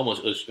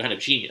almost, it was kind of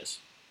genius.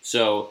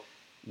 So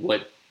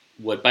what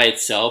by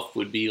itself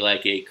would be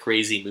like a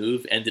crazy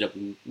move ended up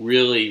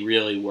really,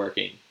 really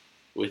working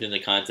within the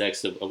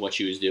context of what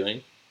she was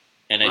doing.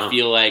 And I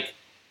feel like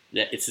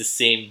that it's the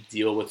same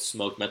deal with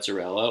smoked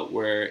mozzarella,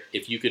 where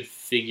if you could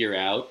figure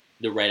out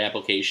the right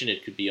application,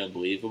 it could be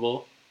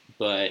unbelievable.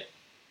 But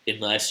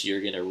unless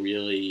you're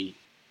able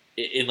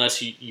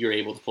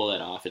to pull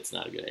that off, it's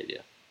not a good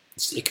idea.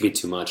 It could be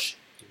too much.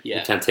 Yeah.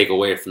 It kind of take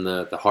away from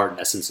the heart and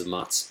essence of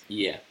mozz.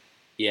 Yeah.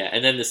 Yeah.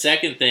 And then the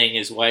second thing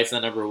is why it's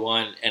not number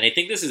one. And I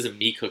think this is a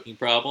me cooking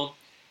problem.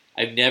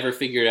 I've never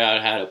figured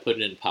out how to put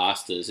it in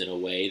pastas in a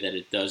way that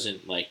it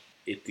doesn't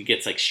it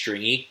gets like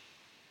stringy.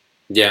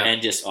 Yeah. And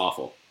just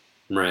awful.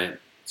 Right.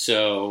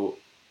 So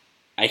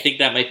I think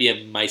that might be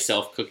a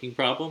myself cooking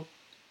problem.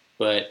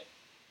 But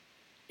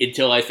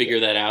until I figure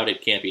that out,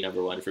 it can't be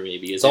number one for me.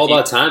 Because it's all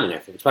about timing, I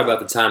think. It's probably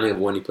about the timing of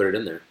when you put it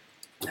in there.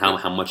 And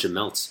how much it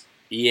melts.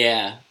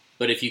 Yeah.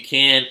 But if you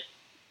can't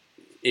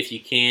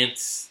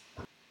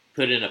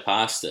put it in a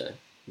pasta,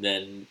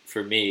 then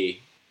for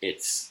me,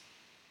 it's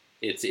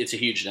a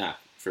huge knock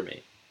for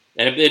me.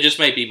 And it just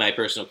might be my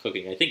personal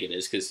cooking. I think it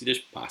is, because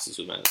there's pastas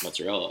with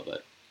mozzarella,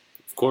 but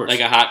of course, like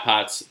a hot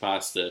pot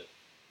pasta,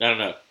 I don't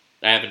know.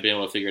 I haven't been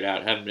able to figure it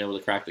out. I haven't been able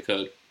to crack the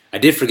code. I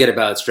did forget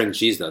about string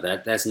cheese, though.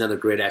 That's another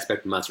great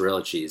aspect of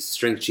mozzarella cheese.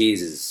 String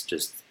cheese is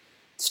just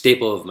a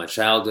staple of my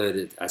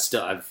childhood.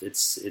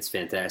 It's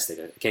fantastic.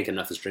 I can't get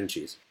enough of string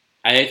cheese.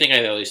 I think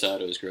I always thought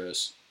it was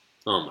gross.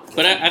 Oh my!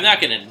 But I'm not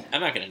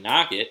gonna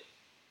knock it.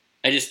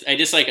 I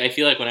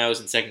feel like when I was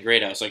in second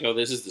grade, I was like, oh,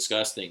 this is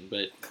disgusting.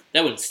 But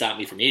that wouldn't stop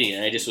me from eating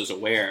it. I just was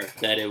aware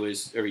that it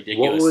was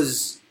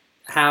ridiculous.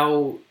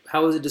 How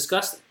was it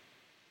disgusting?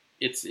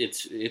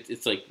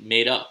 It's like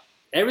made up.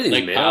 Everything's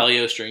like made up.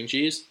 Paleo string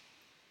cheese.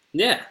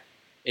 Yeah.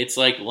 It's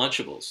like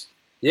Lunchables.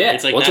 Yeah,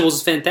 it's like Lunchables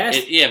is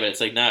fantastic. But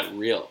it's like not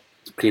real.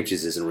 Cream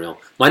cheese isn't real.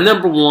 My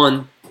number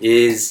one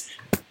is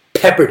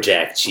pepper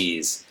jack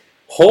cheese.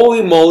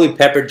 Holy moly,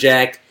 pepper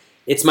jack!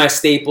 It's my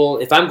staple.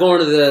 If I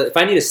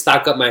need to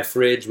stock up my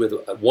fridge with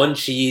one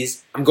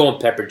cheese, I'm going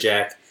pepper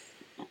jack.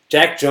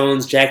 Jack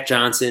Jones, Jack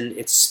Johnson.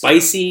 It's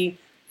spicy.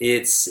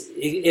 It's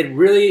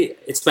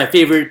my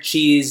favorite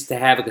cheese to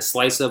have like a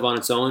slice of on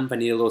its own. If I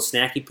need a little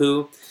snacky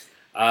poo,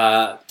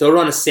 throw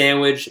it on a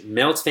sandwich.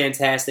 Melts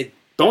fantastic.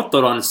 Don't throw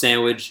it on a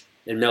sandwich.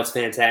 It melts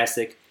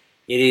fantastic.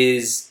 It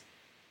is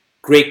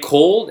great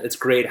cold. It's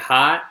great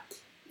hot.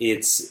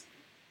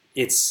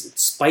 It's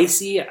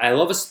spicy. I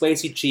love a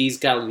spicy cheese. It's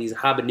got these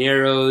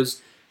habaneros.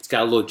 It's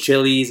got a little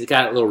chilies. It's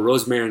got a little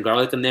rosemary and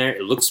garlic in there.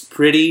 It looks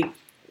pretty.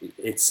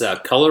 It's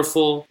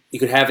colorful. You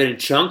could have it in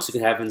chunks. You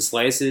could have it in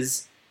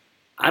slices.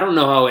 I don't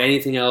know how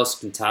anything else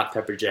can top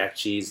pepper jack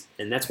cheese,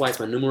 and that's why it's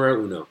my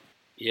numero uno.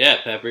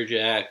 Yeah, pepper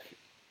jack.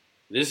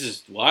 This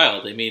is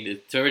wild. I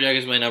mean, pepper jack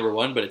is my number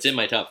one, but it's in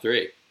my top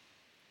three.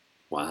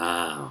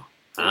 Wow.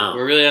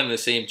 We're really on the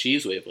same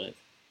cheese wavelength.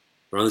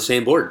 We're on the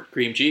same board.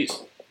 Cream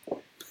cheese.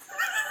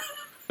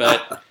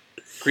 But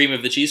cream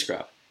of the cheese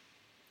crop.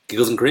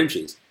 Giggles and cream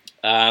cheese.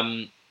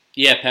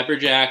 Yeah, pepper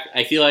jack.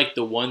 I feel like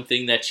the one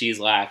thing that cheese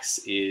lacks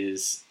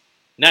is,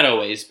 not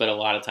always, but a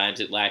lot of times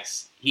it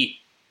lacks heat.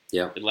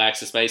 Yeah. It lacks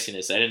the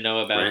spiciness. I didn't know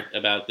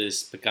about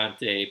this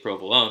picante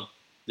provolone.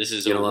 This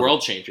is a You're gonna love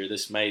world changer.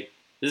 This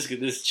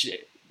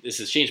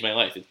has changed my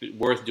life. It's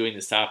worth doing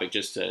this topic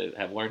just to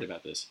have learned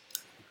about this.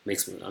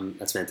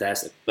 That's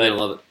fantastic. But You're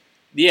gonna love it.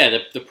 yeah,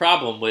 the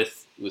problem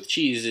with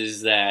cheese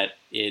is that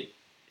it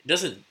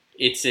doesn't.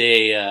 It's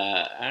a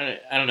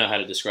I don't know how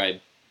to describe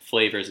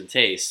flavors and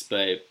tastes,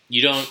 but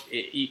you don't.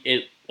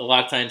 It a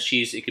lot of times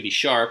cheese it could be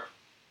sharp,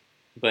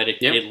 but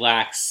it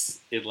lacks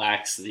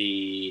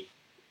the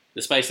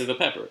spice of the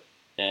pepper,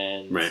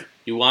 and Right.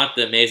 you want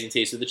the amazing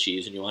taste of the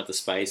cheese, and you want the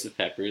spice of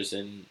peppers,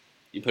 and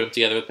you put them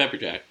together with pepper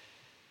jack.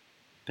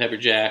 Pepper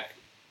jack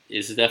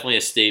is definitely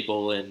a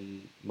staple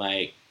in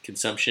my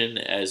consumption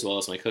as well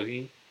as my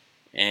cooking,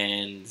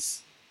 and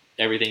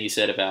everything you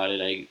said about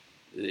it,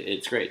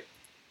 it's great.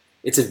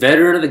 It's a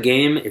veteran of the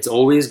game. It's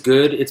always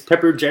good. It's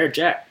Pepper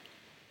Jack.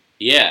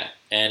 Yeah,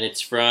 and it's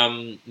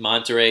from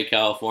Monterey,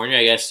 California,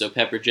 I guess. So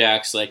Pepper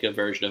Jack's like a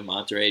version of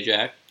Monterey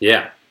Jack.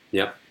 Yeah.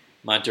 Yep.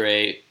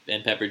 Monterey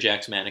and Pepper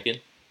Jack's mannequin.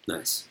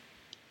 Nice.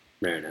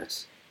 Very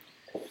nice.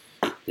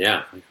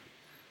 Yeah.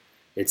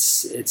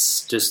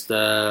 It's just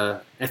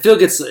I feel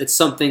like it's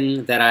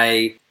something that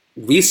I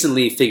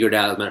recently figured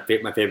out is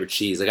my favorite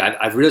cheese. Like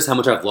I've realized how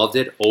much I've loved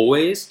it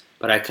always,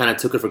 but I kind of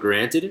took it for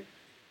granted.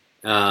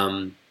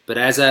 But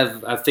as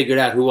I've figured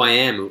out who I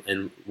am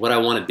and what I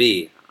want to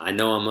be, I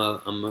know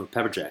I'm a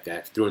Pepper Jack guy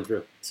through and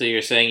through. So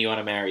you're saying you want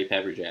to marry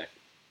Pepper Jack?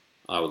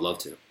 I would love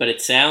to. But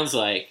it sounds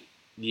like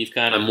you've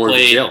kind of I'm more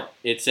played. Jill.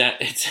 It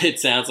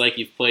sounds like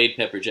you've played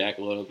Pepper Jack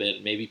a little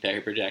bit. Maybe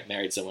Pepper Jack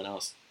married someone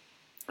else.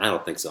 I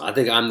don't think so. I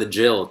think I'm the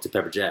Jill to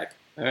Pepper Jack.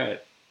 All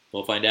right,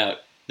 we'll find out.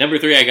 Number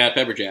 3, I got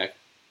Pepper Jack.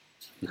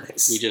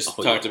 Nice. We just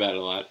talked about it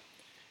a lot.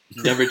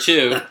 Number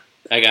 2,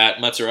 I got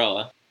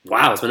mozzarella.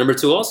 Wow, it's my number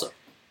 2 also.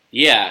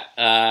 Yeah,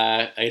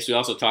 I guess we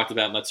also talked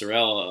about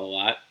mozzarella a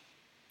lot.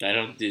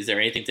 Is there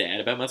anything to add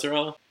about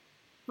mozzarella?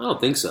 I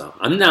don't think so.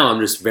 I'm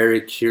just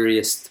very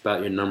curious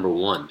about your number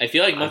 1. I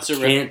feel like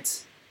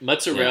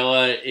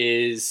mozzarella Yeah.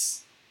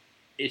 is.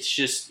 It's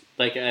just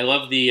like I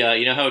love the.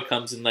 You know how it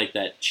comes in like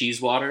that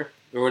cheese water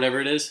or whatever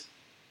it is.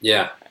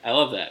 Yeah, I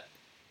love that.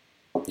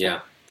 yeah.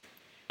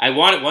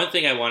 One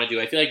thing I want to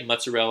do. I feel like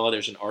mozzarella.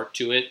 There's an art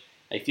to it.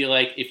 I feel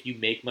like if you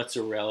make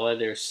mozzarella,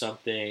 there's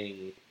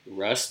something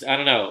rust. I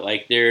don't know.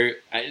 Like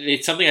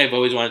it's something I've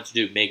always wanted to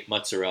do. Make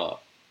mozzarella.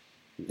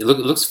 It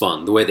looks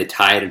fun. The way they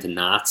tie it into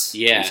knots.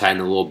 Yeah. They tie it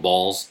into little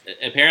balls.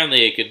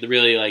 Apparently, it could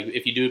really like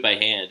if you do it by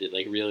hand, it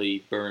like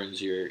really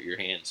burns your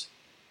hands.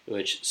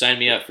 Which sign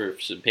me up for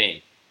some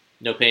pain.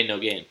 No pain, no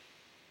gain.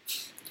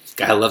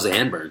 Guy loves a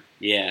hand burn.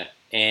 Yeah.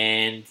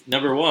 And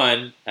number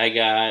 1, I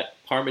got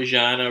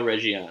Parmigiano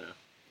Reggiano.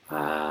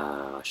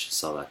 I should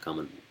saw that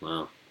coming.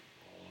 Wow.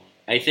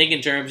 I think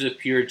in terms of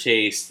pure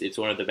taste, it's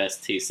one of the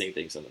best tasting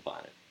things on the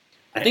planet.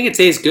 I think it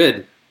tastes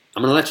good.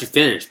 I'm gonna let you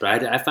finish,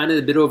 but I find it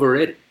a bit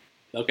overrated.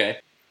 Okay.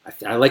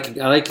 I like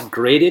it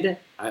grated.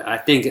 I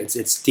think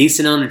it's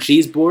decent on a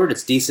cheese board.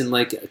 It's decent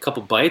like a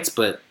couple bites,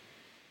 but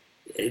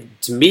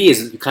to me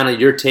is kind of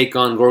your take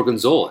on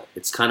gorgonzola.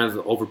 It's kind of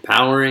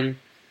overpowering.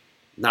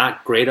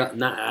 Not great. I'm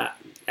not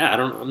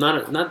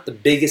the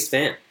biggest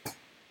fan.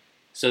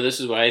 So this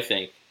is what I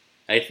think.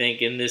 I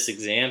think in this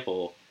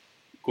example,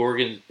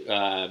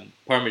 Parmigiano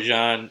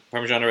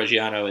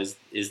Reggiano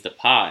is the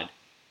pod,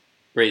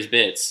 braised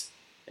bits,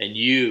 and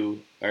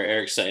you are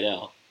Eric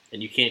Seidel,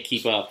 and you can't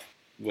keep up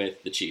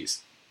with the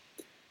cheese.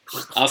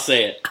 I'll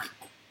say it.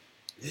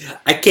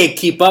 I can't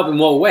keep up in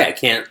what way? I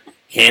can't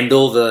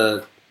handle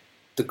the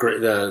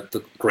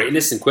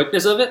greatness and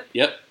quickness of it.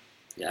 Yep.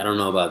 Yeah, I don't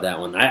know about that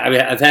one.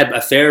 I've had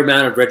a fair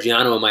amount of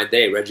Reggiano in my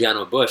day.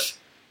 Reggiano Bush.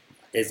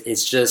 It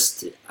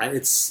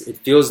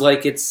feels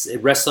like it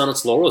rests on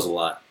its laurels a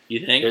lot.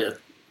 You think?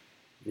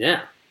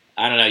 Yeah.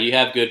 I don't know. You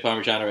have good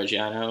Parmigiano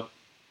Reggiano.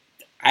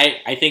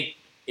 I think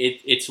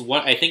it's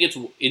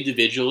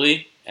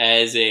individually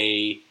as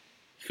a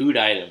food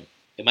item.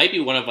 It might be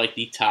one of my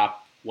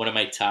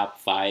top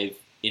 5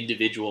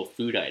 individual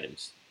food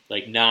items.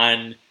 Like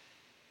I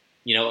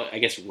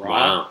guess raw,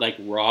 Wow. like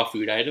raw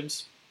food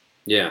items.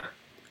 Yeah.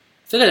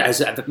 I feel like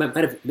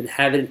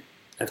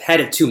I've had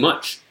it too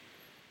much.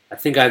 I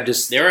think I've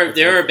just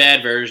There are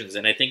bad versions,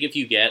 and I think if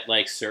you get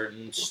like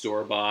certain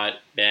store bought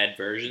bad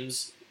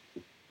versions,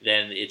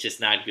 then it's just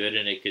not good,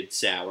 and it could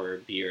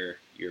sour your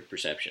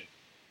perception.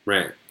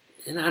 right.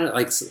 And I don't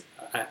like.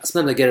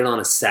 Sometimes I get it on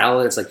a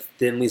salad. It's like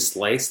thinly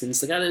sliced, and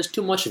it's like there's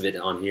too much of it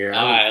on here.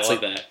 I It's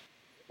love like, that.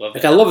 Love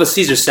Like that. I love a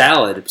Caesar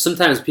salad.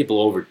 Sometimes people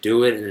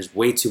overdo it, and there's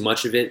way too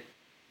much of it.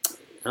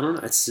 I don't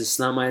know. It's just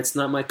not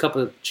my cup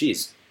of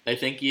cheese. I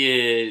think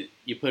you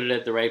put it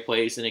at the right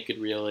place, and it could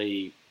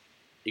really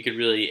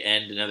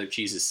end another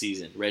cheese's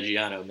season.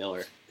 Reggiano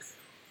Miller.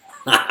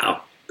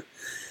 Wow.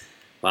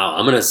 Wow.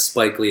 I'm gonna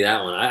Spike Lee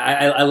that one.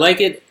 I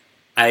like it.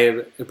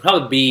 It'd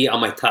probably be on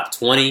my top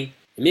 20.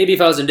 And maybe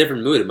if I was in a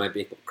different mood, it might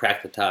be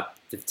crack the top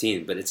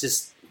 15. But it's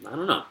just I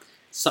don't know.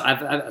 So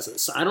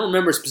I don't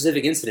remember a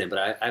specific incident,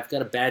 but I've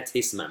got a bad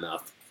taste in my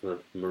mouth from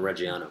a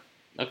Reggiano.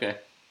 Okay,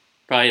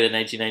 probably the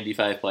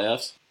 1995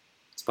 playoffs.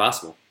 It's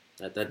possible.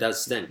 That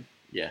does sting.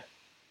 Yeah.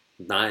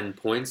 9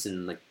 points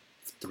in like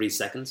 3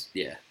 seconds.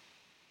 Yeah,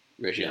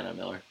 Reggiano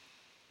Miller.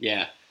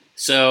 Yeah.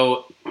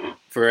 So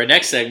for our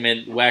next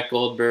segment, Whack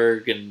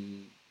Goldberg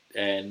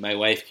and my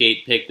wife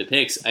Kate picked the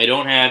picks. I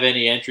don't have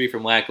any entry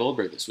from Whack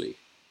Goldberg this week.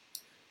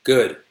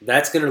 Good.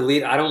 That's going to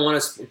lead. I don't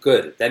want to.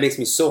 Good. That makes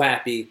me so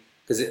happy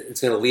because it's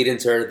going to lead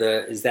into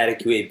the is that a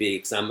QAB?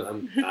 Because I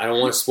don't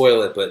want to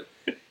spoil it, but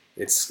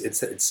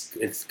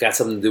it's got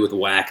something to do with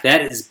Whack.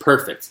 That is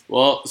perfect.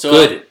 Well, so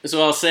good.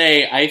 So I'll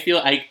say I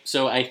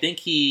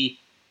think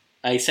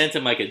I sent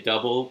him like a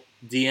double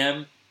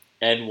DM,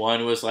 and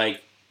one was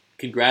like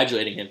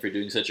congratulating him for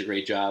doing such a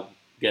great job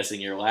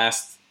guessing your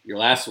last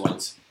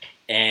ones,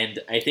 and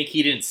I think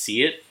he didn't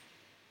see it.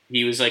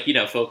 He was like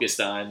focused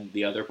on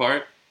the other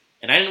part.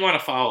 And I didn't want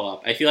to follow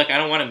up. I feel like I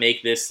don't want to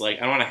make this like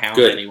I don't want to hound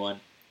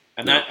anyone.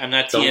 I'm not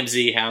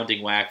TMZ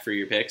hounding Whack for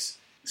your picks.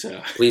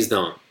 So please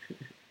don't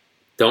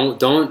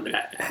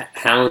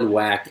hound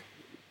Whack.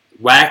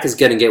 Whack is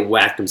gonna get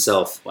whacked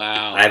himself.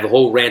 Wow. I have a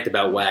whole rant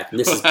about Whack, and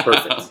this is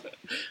perfect.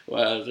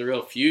 Wow, there's a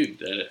real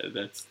feud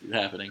that's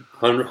happening.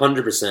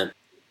 100%.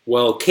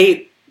 Well,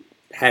 Kate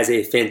has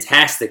a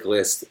fantastic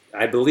list.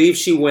 I believe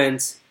she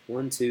went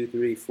 1, 2,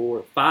 3,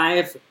 4,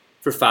 5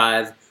 for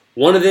 5.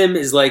 One of them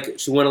is like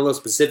she went a little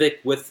specific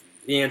with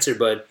the answer,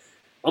 but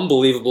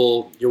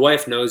unbelievable. Your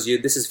wife knows you.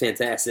 This is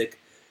fantastic.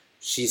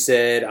 She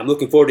said, I'm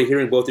looking forward to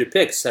hearing both your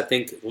picks. I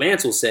think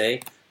Lance will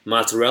say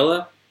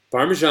mozzarella,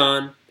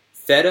 Parmesan,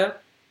 feta,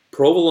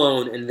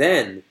 provolone, and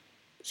then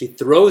she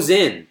throws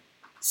in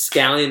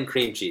scallion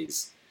cream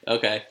cheese.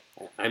 Okay.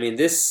 I mean,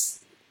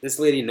 this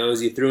lady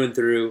knows you through and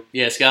through.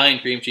 Yeah,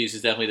 scallion cream cheese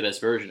is definitely the best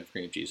version of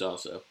cream cheese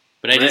also.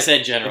 But I just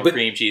said general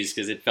cream cheese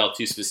because it felt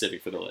too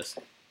specific for the list.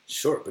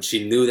 Sure, but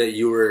she knew that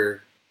you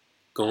were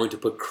going to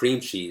put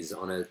cream cheese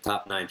on a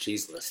top 9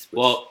 cheese list.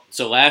 Well,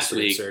 so last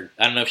week, absurd.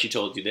 I don't know if she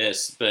told you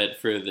this, but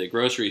for the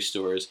grocery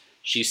stores,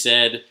 she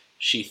said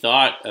she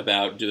thought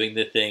about doing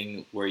the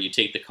thing where you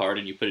take the cart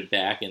and you put it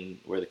back in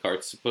where the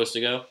cart's supposed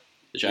to go,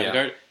 the shopping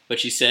cart.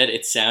 But she said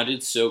it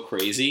sounded so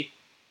crazy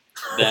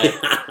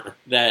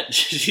that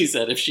she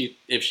said if she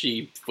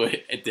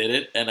did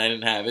it and I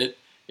didn't have it,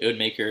 it would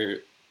make her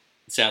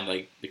sound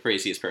like the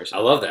craziest person.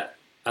 I love that.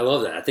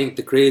 I think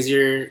the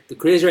crazier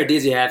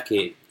ideas you have,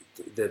 Kate,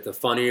 the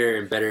funnier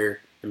and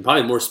better and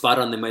probably more spot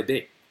on they might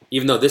be.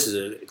 Even though this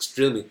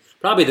is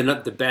probably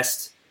the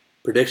best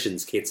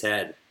predictions Kate's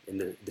had in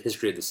the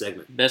history of the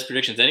segment. Best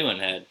predictions anyone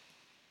had.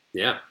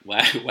 Yeah.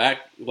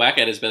 Whack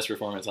had his best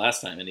performance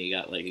last time, and he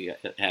got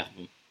half of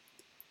them.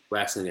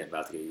 Whack's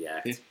about to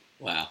get yacked.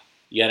 Wow.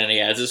 You got any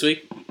ads this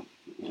week?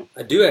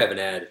 I do have an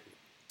ad.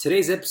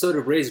 Today's episode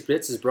of Braised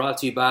Bits is brought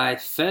to you by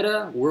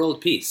Feta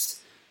World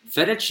Peace.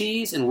 Feta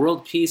cheese and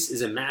world peace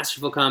is a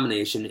masterful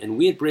combination, and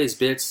we at Braised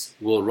Bits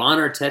will run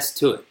our test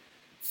to it.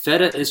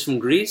 Feta is from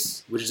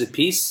Greece, which is a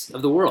piece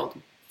of the world.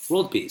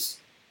 World peace.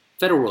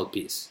 Feta world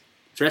peace.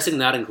 Dressing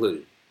not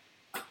included.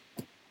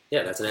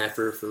 Yeah, that's an ad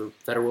for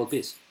Feta world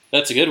peace.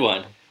 That's a good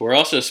one. We're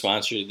also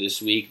sponsored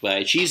this week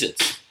by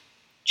Cheez-Its.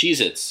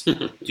 Cheez-Its.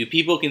 Do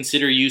people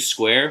consider you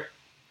square?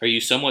 Are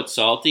you somewhat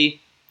salty?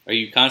 Are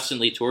you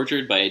constantly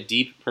tortured by a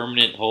deep,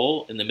 permanent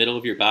hole in the middle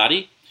of your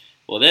body?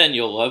 Well, then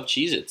you'll love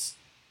Cheez-Its.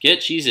 Get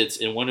Cheez-Its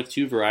in one of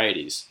 2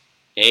 varieties.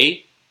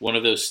 A, one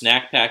of those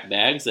snack pack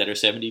bags that are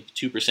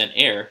 72%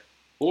 air,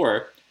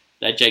 or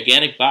that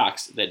gigantic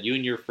box that you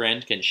and your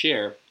friend can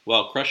share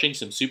while crushing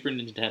some Super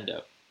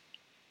Nintendo.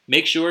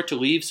 Make sure to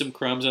leave some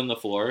crumbs on the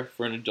floor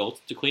for an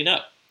adult to clean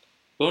up.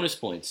 Bonus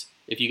points.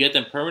 If you get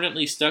them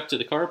permanently stuck to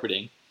the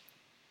carpeting,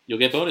 you'll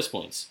get bonus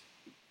points.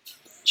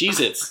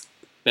 Cheez-Its.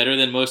 Better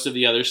than most of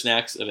the other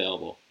snacks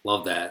available.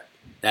 Love that.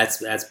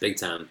 That's big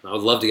time. I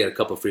would love to get a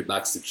couple free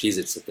boxes of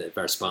Cheez-Its if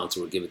our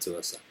sponsor would give it to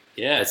us.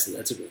 Yeah.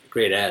 That's a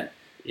great ad.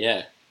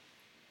 Yeah.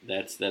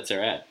 That's our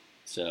ad.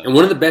 So. And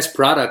one of the best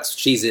products,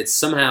 Cheez-Its,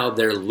 somehow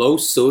their low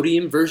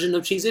sodium version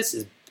of Cheez-Its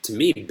is, to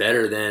me,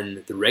 better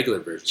than the regular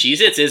version.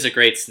 Cheez-Its is a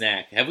great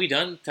snack. Have we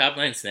done top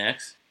 9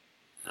 snacks?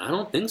 I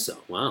don't think so.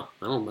 Wow.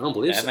 I don't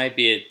believe so. That might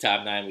be a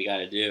top 9 we got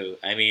to do.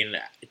 I mean,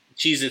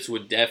 Cheez-Its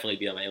would definitely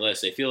be on my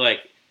list. I feel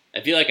like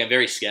I'm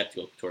very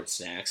skeptical towards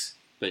snacks,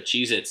 but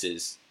Cheez-Its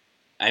is.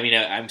 I mean,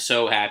 I'm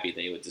so happy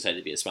they would decide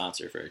to be a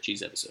sponsor for a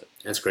cheese episode.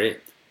 That's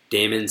great.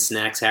 Damon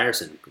Snacks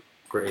Harrison,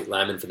 great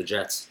lineman for the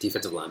Jets,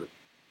 defensive lineman.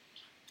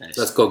 Nice.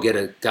 So let's go get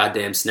a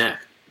goddamn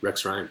snack.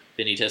 Rex Ryan.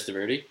 Vinny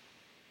Testaverde.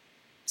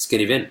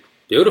 Skinny Vin.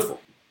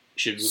 Beautiful.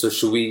 Should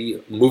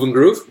we move and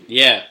groove?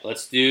 Yeah,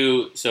 let's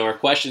do. So our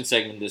question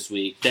segment this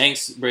week.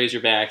 Thanks,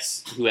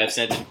 Brazerbacks, who have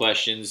sent in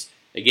questions.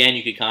 Again,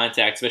 you could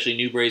contact, especially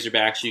new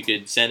Brazerbacks, you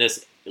could send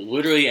us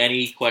literally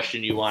any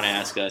question you want to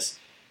ask us.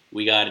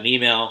 We got an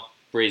email,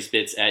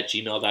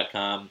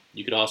 braisebits@gmail.com.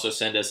 You could also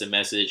send us a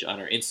message on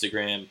our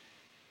Instagram,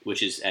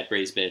 which is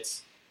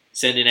 @braisebits.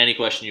 Send in any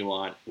question you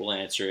want. We'll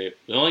answer it.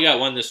 We only got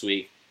one this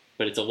week,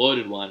 but it's a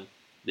loaded one.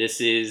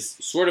 This is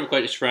sort of a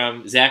question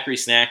from Zachary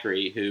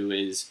Snackery, who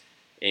is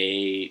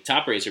a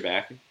top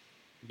Razorback,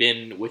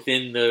 been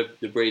within the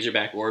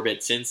Razorback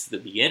orbit since the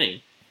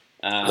beginning.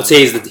 I'd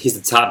say he's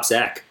the top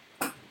Zach.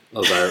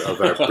 of our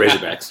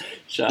Razorbacks.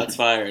 Shots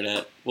fired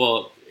at.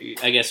 Well,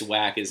 I guess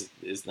whack is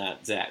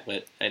not Zach,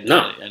 but I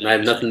No, know I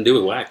have nothing to do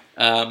with whack.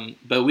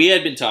 But we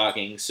had been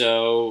talking,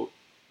 so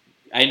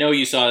I know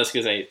you saw this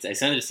because I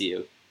sent it to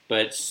you.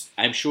 But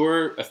I'm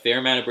sure a fair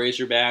amount of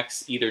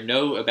Razorbacks either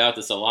know about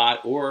this a lot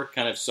or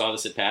kind of saw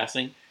this in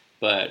passing.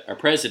 But our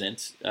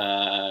president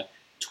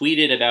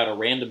tweeted about a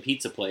random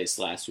pizza place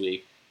last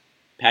week,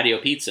 Patio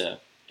Pizza.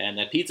 And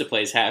that pizza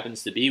place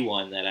happens to be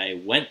one that I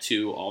went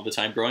to all the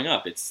time growing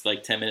up. It's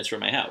like 10 minutes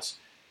from my house.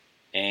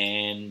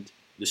 And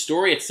the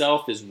story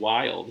itself is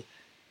wild.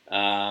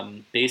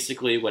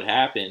 Basically what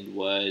happened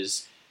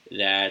was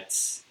that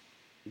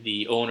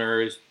the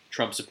owner,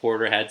 Trump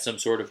supporter, had some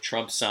sort of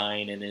Trump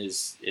sign in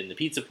the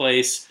pizza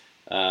place.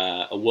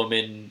 A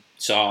woman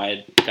saw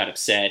it, got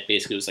upset,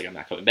 basically was like, I'm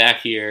not coming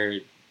back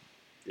here.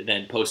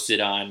 Then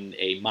posted on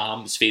a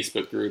mom's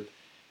Facebook group.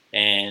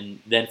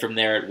 And then from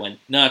there it went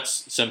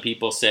nuts. Some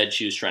people said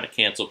she was trying to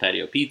cancel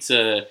Patio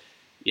Pizza,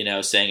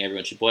 saying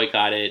everyone should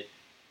boycott it.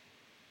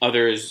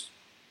 Others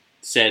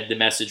said the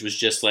message was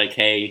just like,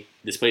 hey,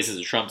 this place is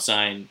a Trump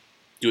sign.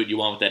 Do what you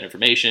want with that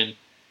information.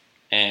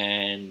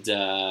 And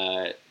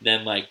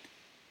then,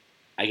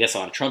 I guess a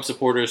lot of Trump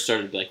supporters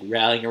started,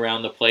 rallying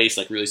around the place,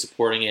 really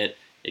supporting it.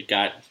 It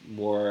got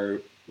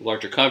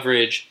larger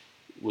coverage,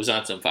 was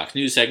on some Fox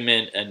News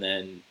segment, and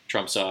then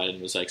Trump saw it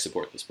and was like,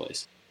 support this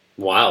place.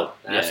 Wild.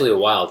 Absolutely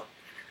wild.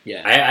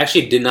 Yeah. I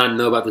actually did not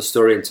know about the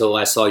story until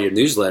I saw your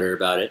newsletter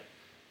about it.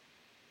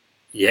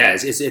 Yeah,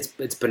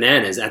 it's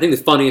bananas. I think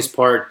the funniest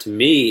part to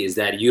me is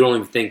that you don't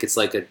even think it's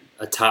like a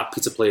top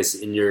pizza place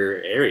in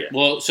your area.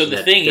 Well, so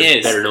the thing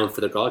is, better known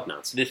for the garlic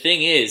knots. The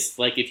thing is,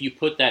 if you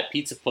put that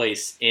pizza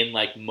place in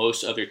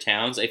most other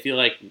towns, I feel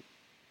like,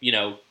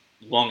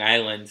 Long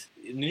Island,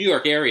 New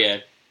York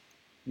area,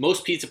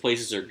 most pizza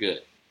places are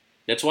good.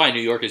 That's why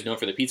New York is known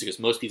for the pizza, because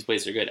most pizza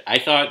places are good. I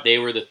thought they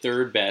were the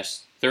third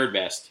best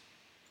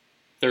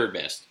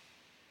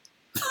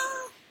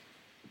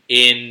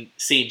in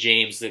St.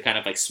 James, the kind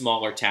of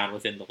smaller town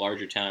within the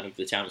larger town of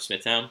the town of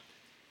Smithtown.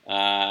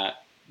 I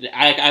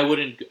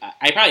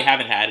probably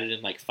haven't had it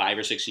in 5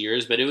 or 6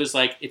 years, but it was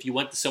if you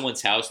went to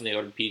someone's house and they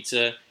ordered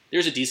pizza,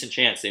 there's a decent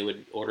chance they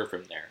would order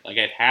from there.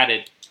 I've had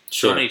it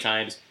so many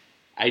times.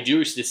 I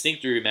do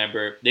distinctly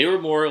remember they were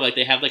more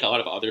they had a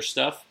lot of other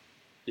stuff.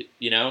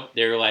 They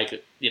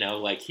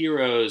were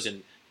Heroes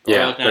and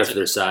garlic knots. For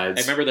their sides.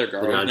 I remember their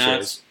garlic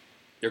knots.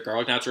 Their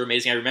garlic knots were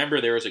amazing. I remember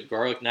there was a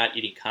garlic knot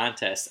eating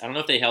contest. I don't know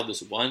if they held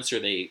this once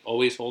or they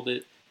always hold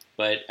it,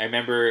 but I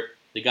remember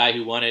the guy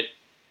who won it,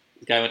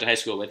 the guy I went to high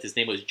school with, his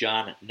name was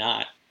John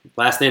Knott.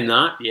 Last name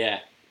Knott?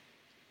 Yeah.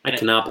 I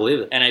cannot believe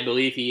it. And I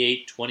believe he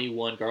ate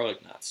 21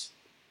 garlic knots,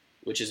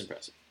 which is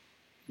impressive.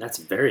 That's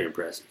very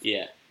impressive.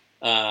 Yeah.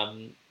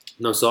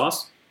 No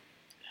sauce?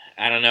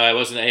 I don't know.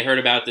 I heard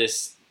about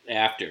this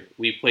after.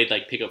 We played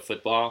pickup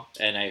football,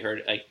 and I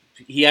heard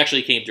he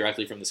actually came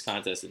directly from this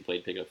contest and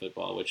played pickup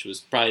football, which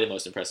was probably the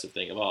most impressive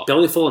thing of all.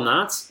 Belly full of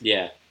knots?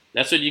 Yeah.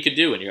 That's what you could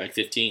do when you're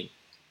 15.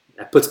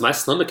 That puts my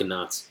stomach in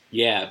knots.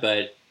 Yeah,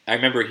 but I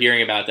remember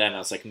hearing about that, and I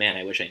was like, man,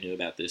 I wish I knew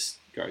about this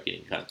garlic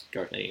eating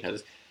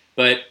contest.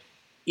 But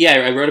yeah,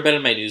 I wrote about it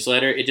in my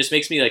newsletter. It just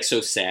makes me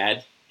so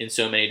sad in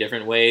so many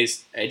different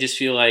ways. I just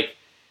feel like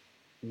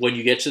when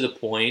you get to the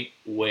point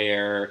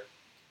where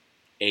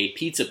a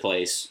pizza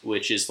place,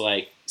 which is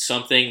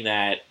something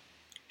that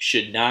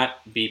should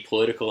not be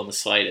political in the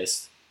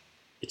slightest,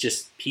 it's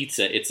just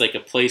pizza. It's a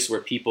place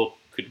where people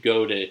could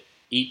go to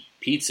eat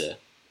pizza.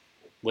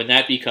 When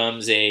that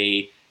becomes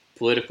a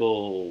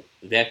political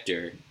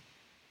vector,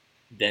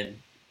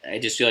 then I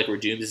just feel we're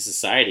doomed as a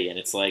society. And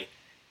it's you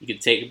can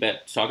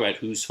talk about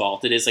whose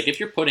fault it is. If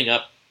you're putting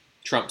up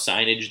Trump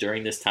signage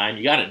during this time,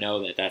 you got to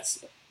know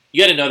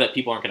that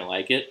people aren't going to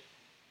like it.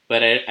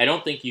 But I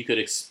don't think you could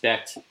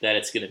expect that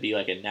it's going to be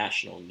a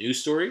national news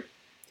story.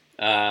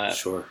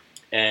 Sure.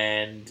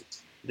 And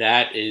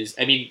that is,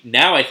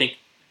 now I think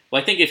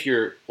if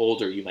you're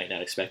older, you might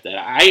not expect that.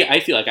 I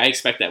feel I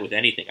expect that with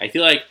anything. I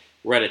feel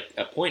we're at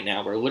a point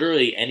now where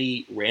literally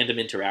any random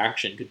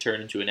interaction could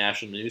turn into a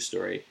national news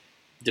story.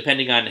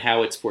 Depending on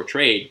how it's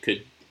portrayed,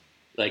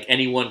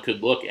 anyone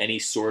could look any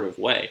sort of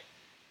way.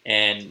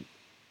 And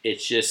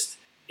it's just,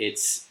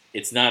 it's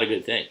not a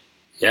good thing.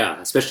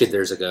 Yeah, especially if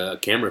there's a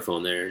camera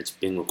phone there and it's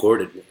being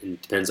recorded. And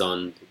it depends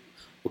on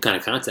what kind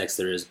of context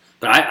there is.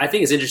 But I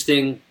think it's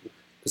interesting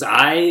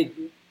because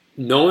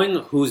knowing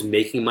who's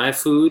making my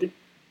food,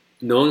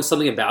 knowing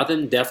something about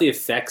them definitely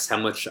affects how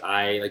much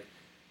I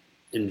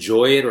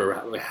enjoy it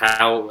or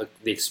how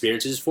the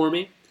experience is for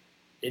me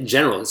in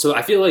general. So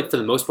I feel for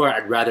the most part,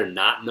 I'd rather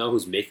not know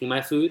who's making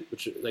my food,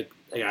 which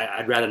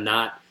I'd rather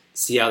not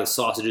see how the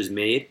sausage is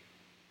made,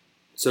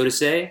 so to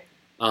say.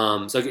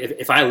 So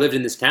if I lived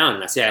in this town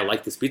and I say I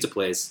like this pizza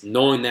place,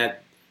 knowing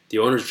that the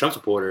owner's a Trump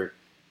supporter,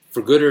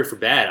 for good or for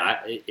bad,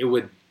 it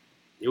would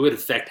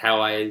affect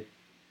how I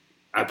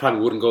probably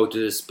wouldn't go to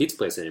this pizza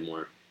place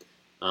anymore.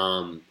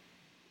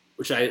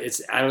 Which I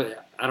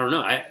don't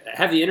know. I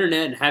have the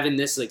internet, and having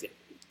this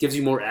gives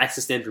you more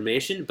access to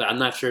information, but I'm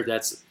not sure if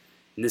that's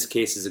in this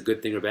case is a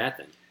good thing or bad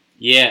thing.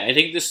 Yeah, I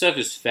think this stuff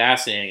is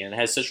fascinating and it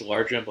has such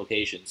larger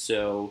implications.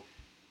 So,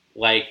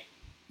 like,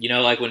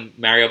 like when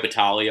Mario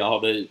Batali, all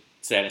the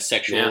kind of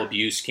sexual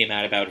abuse came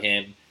out about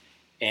him,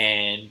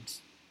 and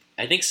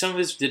I think some of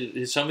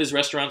his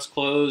restaurants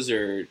close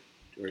or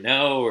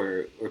no,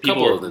 or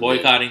people were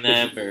boycotting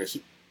them, or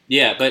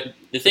yeah. But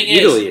the thing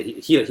is,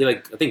 Italy,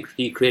 I think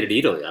he created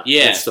Italy.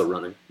 Yeah, it's still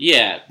running.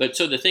 Yeah, but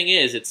so the thing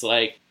is, it's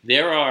like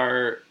there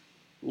are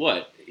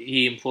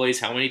he employs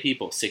how many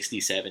people? 60,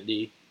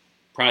 70,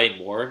 probably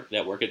more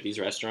that work at these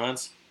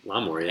restaurants. A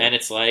lot more, yeah. And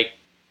it's like,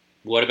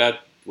 what about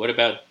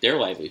their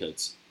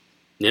livelihoods?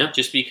 Yeah,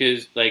 just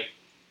because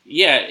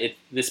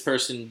this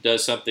person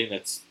does something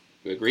that's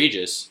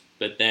egregious,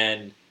 but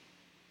then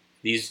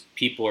these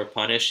people are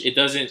punished. It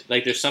doesn't,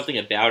 there's something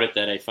about it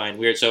that I find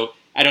weird. So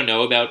I don't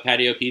know about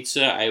Patio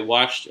Pizza. I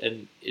watched,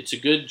 and it's a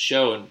good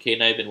show, and Kate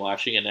and I have been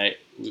watching, and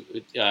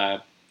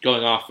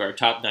going off our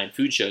top 9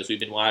 food shows, we've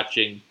been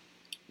watching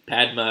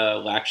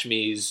Padma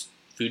Lakshmi's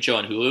food show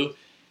on Hulu,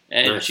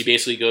 and nice. She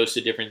basically goes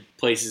to different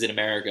places in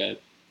America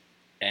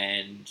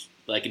and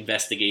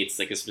investigates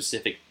a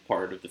specific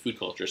part of the food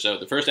culture. So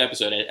the first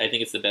episode, I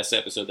think it's the best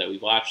episode that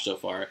we've watched so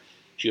far.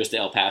 She goes to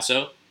El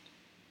Paso,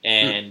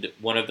 and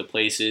one of the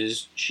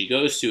places she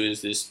goes to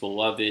is this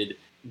beloved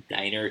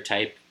diner-ish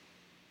type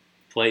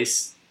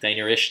place,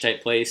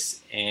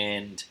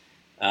 and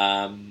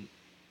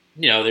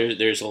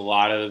there's a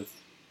lot of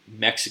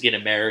Mexican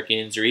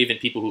Americans or even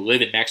people who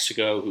live in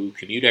Mexico who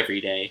commute every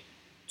day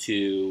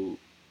to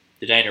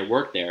the diner,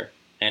 work there,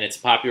 and it's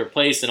a popular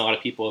place, and a lot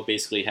of people have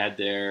basically had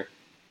their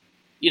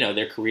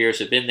careers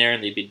have been there,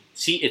 and it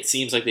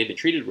seems like they've been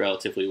treated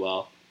relatively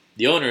well.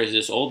 The owner is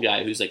this old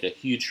guy who's a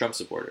huge Trump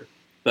supporter,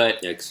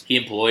 but Yikes. He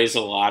employs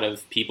a lot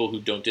of people who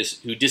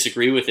who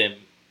disagree with him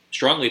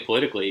strongly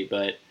politically,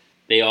 but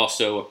they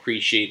also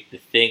appreciate the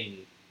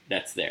thing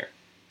that's there.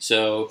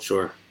 So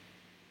sure,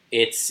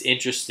 it's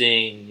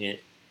interesting.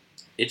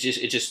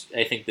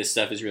 I think this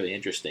stuff is really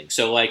interesting.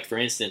 So, for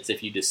instance,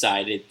 if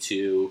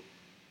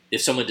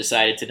someone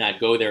decided to not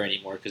go there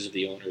anymore because of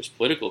the owner's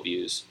political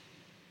views,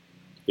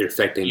 you're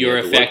affecting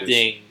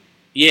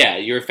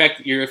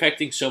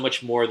so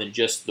much more than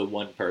just the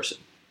one person.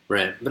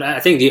 Right, but I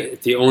think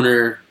if the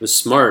owner was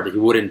smart, he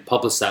wouldn't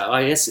publicize.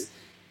 I guess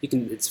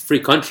it's a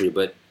free country,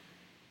 but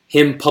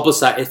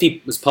if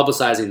he was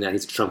publicizing that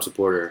he's a Trump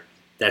supporter,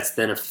 that's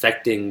then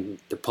affecting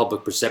the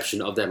public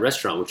perception of that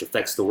restaurant, which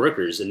affects the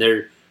workers, and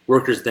their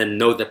workers then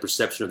know that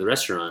perception of the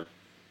restaurant.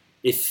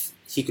 If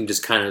he can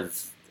just kind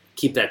of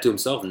keep that to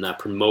himself and not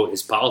promote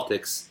his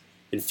politics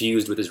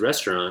infused with his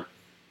restaurant,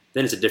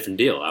 then it's a different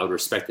deal. I would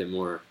respect it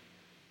more.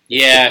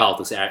 Yeah,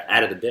 politics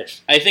out of the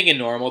dish. I think in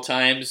normal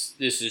times,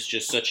 this is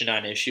just such a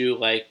non-issue.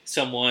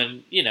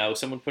 Someone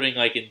putting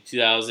in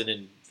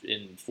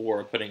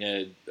 2004 putting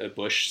a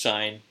Bush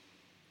sign.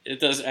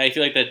 I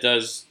feel like that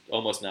does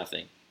almost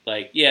nothing.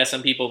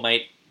 Some people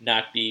might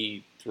not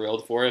be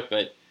thrilled for it,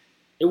 but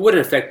it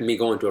wouldn't affect me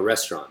going to a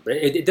restaurant. But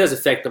it does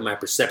affect my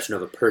perception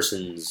of a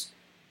person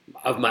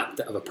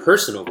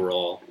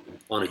overall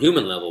on a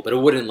human level. But it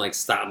wouldn't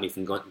stop me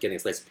from getting a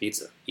slice of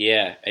pizza.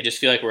 Yeah, I just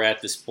feel like we're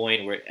at this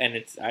point where, and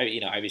it's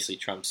obviously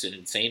Trump's an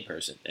insane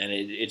person, and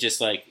it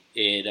just I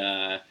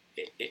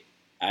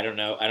don't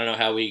know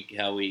how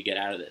we get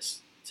out of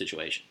this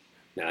situation.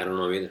 No, I don't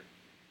know either.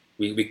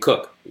 We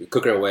cook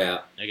our way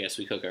out. I guess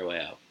we cook our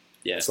way out.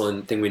 Yeah, it's the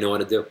only thing we know how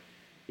to do.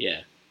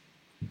 Yeah.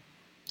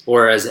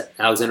 Or as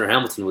Alexander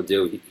Hamilton would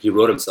do, he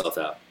wrote himself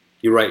out.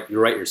 You write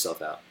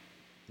yourself out.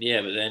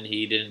 Yeah, but then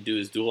he didn't do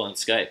his duel on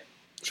Skype.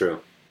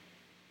 True.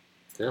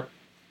 Yeah.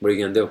 What are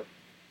you gonna do?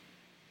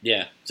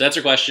 Yeah. So that's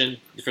our question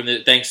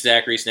thanks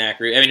Zachary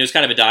Snackery. It was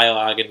kind of a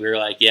dialogue, and we were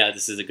like, yeah,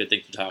 this is a good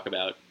thing to talk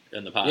about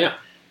in the pod. Yeah.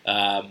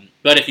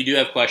 But if you do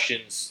have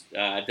questions,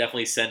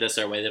 definitely send us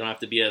our way. They don't have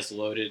to be as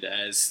loaded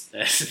as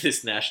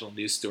this national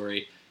news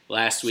story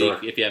last week. Sure.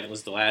 If you haven't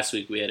listened to last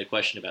week, we had a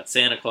question about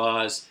Santa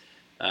Claus.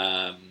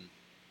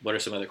 What are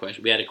some other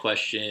questions? We had a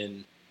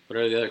question. What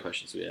are the other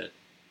questions we had?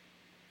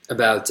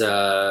 About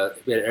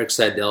we had Eric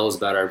Seidel's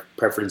about our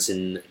preference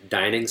in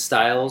dining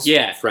styles.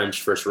 Yeah,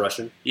 French versus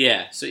Russian.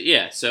 Yeah. So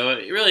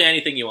really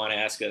anything you want to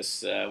ask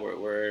us,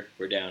 we're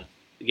down.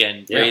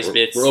 Again, yeah, Braised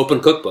Bits. We're open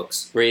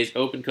cookbooks.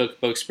 Open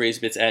cookbooks,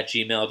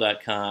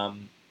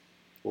 braisedbits@gmail.com,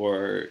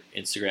 or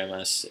Instagram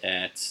us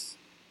at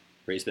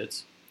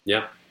braisedbits.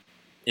 Yeah.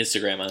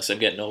 Instagram us. I'm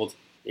getting old.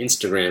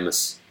 Instagram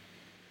us.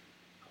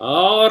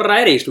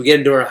 Alrighty, should we get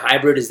into our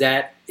hybrid? Is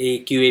that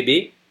a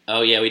QAB?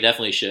 Oh yeah, we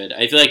definitely should.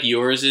 I feel like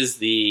yours is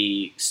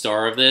the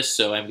star of this,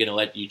 so I'm going to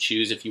let you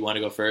choose if you want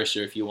to go first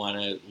or if you want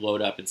to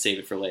load up and save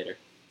it for later.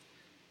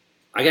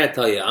 I gotta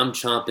tell you, I'm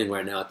chomping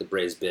right now at the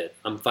Braised Bit.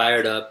 I'm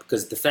fired up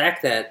because the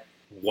fact that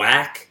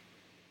Whack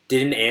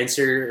didn't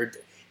answer.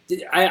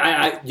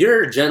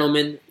 You're a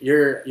gentleman.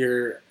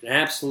 You're an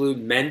absolute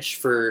mensch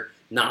for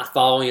not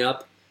following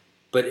up,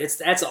 but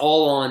that's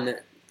all on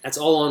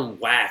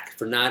Whack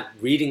for not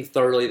reading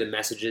thoroughly the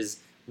messages.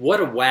 What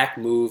a Whack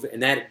move,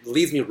 and that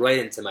leads me right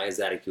into my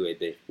Zadig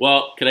QAB.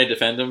 Well, can I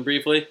defend him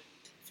briefly?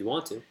 If you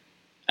want to.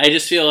 I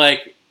just feel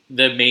like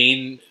the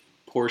main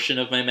portion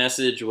of my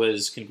message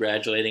was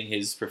congratulating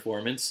his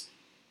performance,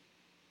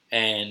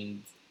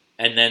 and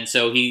then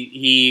so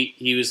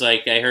he was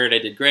like, I heard I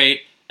did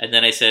great, and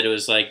then I said it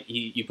was like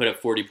you put up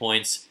 40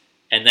 points,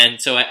 and then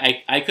so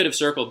I could have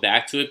circled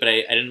back to it, but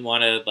I didn't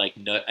want to like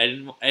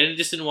didn't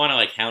want to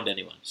like hound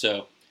anyone.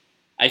 So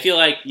I feel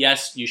like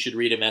yes, you should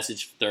read a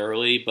message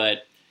thoroughly,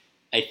 but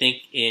I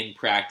think in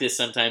practice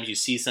sometimes you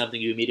see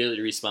something, you immediately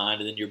respond,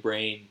 and then your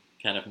brain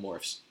kind of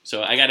morphs.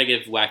 So I got to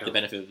give Wack the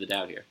benefit of the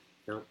doubt here.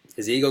 No.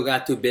 His ego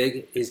got too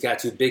big. He's got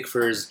too big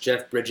for his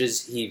Jeff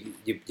Bridges. You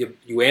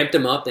amped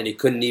him up, and he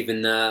couldn't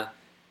even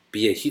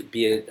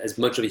be as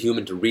much of a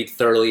human to read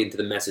thoroughly into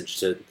the message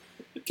to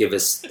give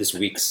us this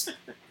week's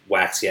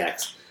Wax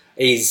Yaks.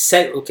 He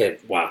said, okay,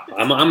 wow,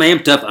 I'm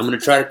amped up. I'm going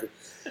to try to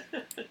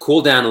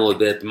cool down a little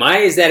bit. My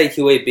is that a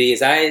QAB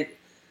is I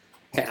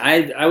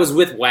was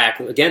with Wack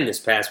again this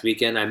past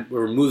weekend.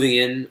 We're moving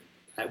in.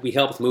 We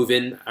helped move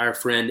in our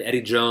friend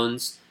Eddie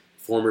Jones,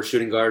 former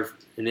shooting guard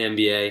in the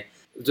NBA.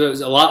 There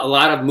was a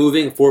lot of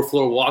moving,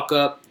 4-floor walk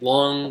up,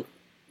 long.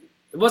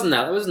 It wasn't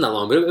that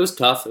long, but it was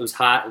tough. It was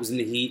hot. It was in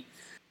the heat.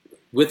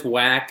 With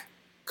Wack,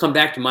 come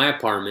back to my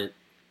apartment,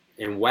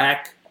 and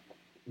Wack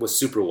was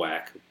super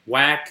Wack.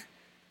 Wack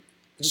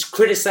just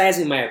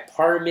criticizing my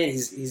apartment.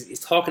 He's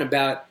talking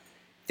about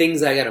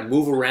things I got to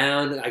move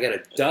around. I got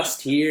to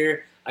dust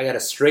here. I got to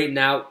straighten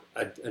out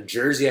a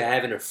jersey I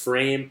have in a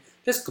frame.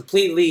 Just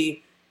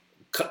completely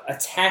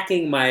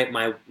attacking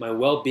my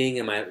well-being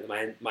and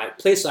my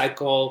place I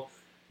call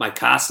my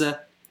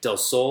Casa del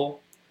Sol.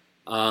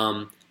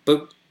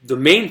 But the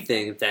main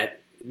thing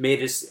that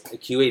made us a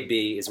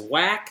QAB is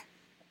Wack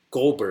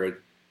Goldberg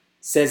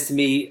says to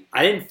me,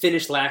 I didn't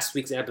finish last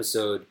week's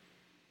episode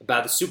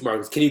about the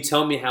supermarkets. Can you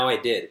tell me how I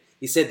did?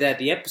 He said that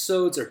the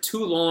episodes are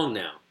too long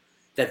now.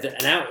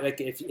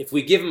 If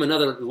we give him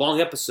another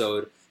long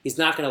episode, he's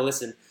not going to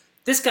listen.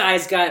 This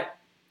guy's got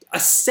a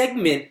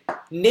segment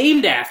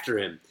named after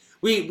him.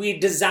 We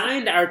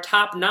designed our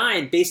top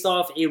 9 based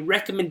off a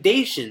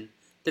recommendation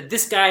that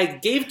this guy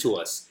gave to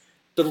us.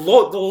 The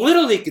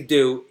little he could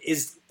do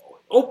is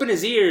open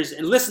his ears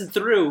and listen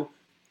through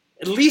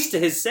at least to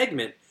his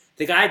segment.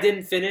 The guy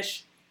didn't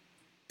finish.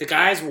 The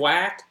guy's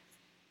Wack.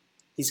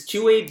 He's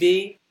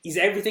QAB. He's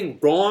everything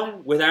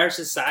wrong with our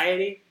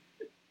society.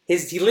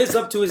 He lives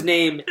up to his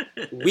name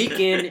week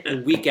in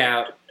and week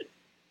out.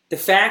 The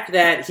fact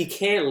that he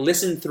can't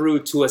listen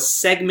through to a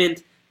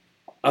segment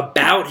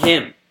about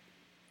him,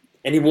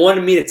 and he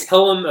wanted me to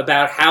tell him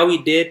about how he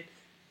did.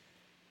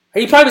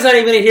 He probably's not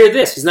even going to hear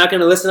this. He's not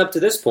going to listen up to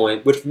this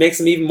point, which makes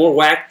him even more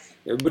Wack,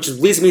 which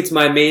leads me to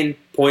my main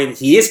point.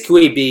 He is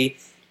QAB,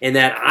 and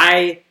that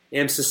I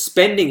am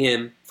suspending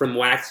him from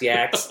Wax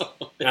Yaks.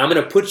 And I'm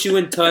going to put you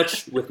in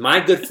touch with my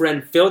good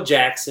friend Phil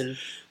Jackson,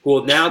 who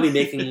will now be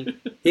making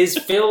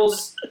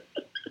Phil's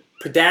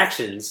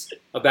predictions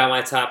about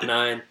my top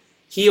 9.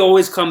 He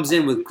always comes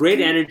in with great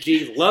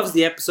energy, loves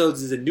the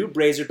episodes, is a new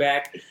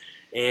Razorback,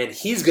 and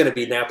he's going to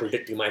be now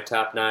predicting my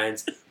top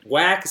 9s.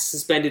 Wack is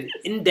suspended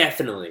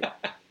indefinitely.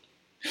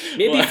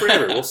 Maybe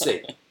forever. We'll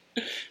see.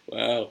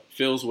 Wow.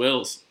 Phil's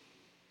wills.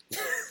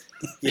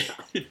 Yeah.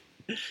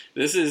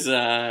 This is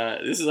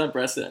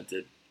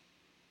unprecedented.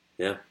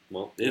 Yeah.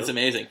 Well, it's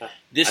amazing.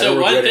 So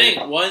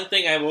one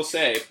thing I will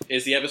say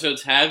is the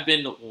episodes have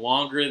been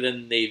longer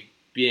than they've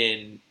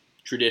been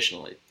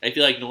traditionally. I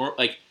feel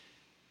like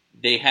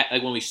they had,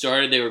 like when we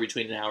started, they were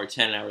between an hour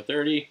 10 and an hour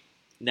 30.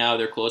 Now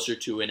they're closer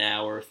to an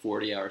hour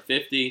 40, hour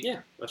 50. Yeah,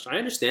 I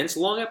understand. It's a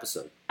long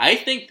episode. I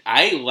think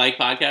I like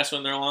podcasts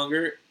when they're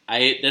longer.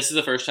 This is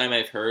the first time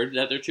I've heard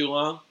that they're too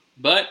long.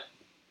 But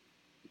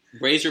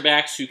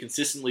Razorbacks who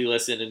consistently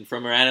listen, and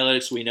from our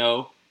analytics we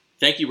know,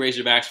 thank you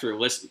Razorbacks for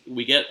listening.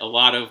 We get a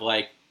lot of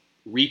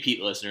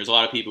repeat listeners, a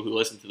lot of people who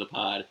listen to the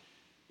pod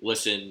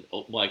listen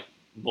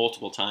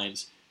multiple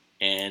times,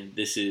 and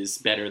this is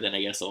better than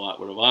I guess a lot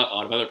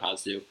of other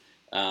pods do.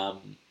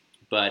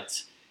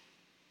 But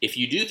if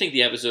you do think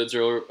the episodes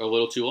are a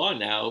little too long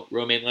now,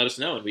 Romaine, let us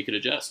know and we could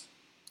adjust.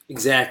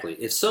 Exactly.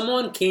 If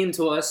someone came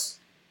to us,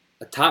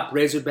 a top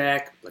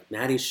Razorback like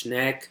Matty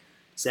Schneck,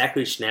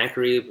 Zachary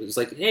Schnackery, was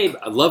like, hey,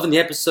 I'm loving the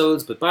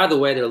episodes, but by the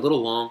way, they're a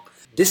little long.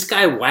 This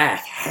guy Wack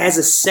has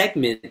a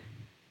segment,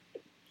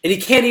 and he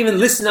can't even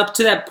listen up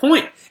to that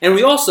point. And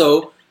we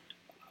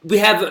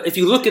have, if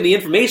you look at the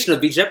information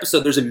of each episode,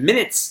 there's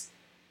minutes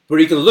where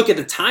you can look at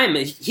the time,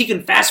 and he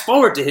can fast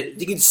forward to it.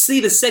 You can see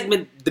the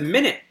segment,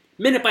 minute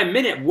by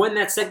minute, when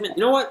that segment.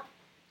 You know what?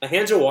 My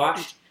hands are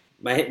washed.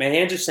 My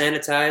hands are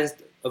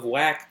sanitized of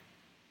Wack.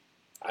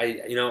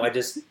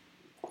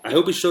 I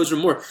hope he shows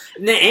remorse.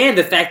 And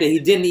the fact that he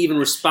didn't even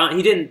respond,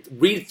 he didn't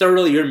read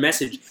thoroughly your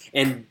message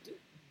and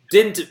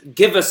didn't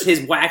give us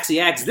his waxy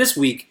axe this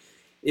week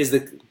is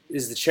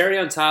the cherry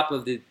on top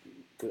of the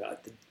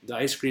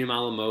ice cream a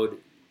la mode.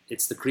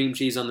 It's the cream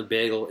cheese on the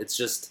bagel. It's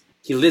just,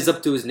 he lives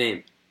up to his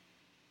name.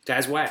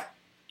 Guy's Wack.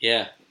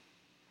 Yeah.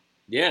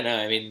 Yeah, no,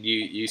 I mean,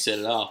 you said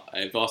it all.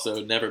 I've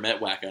also never met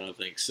Wack, I don't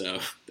think, so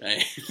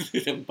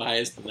I'm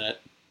biased in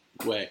that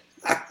way.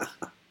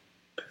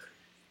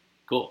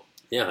 Cool.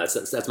 Yeah,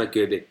 that's my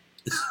good.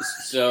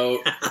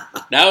 So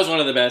that was one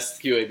of the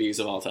best QABs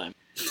of all time.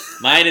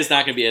 Mine is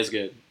not going to be as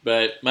good,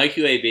 but my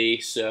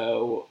QAB.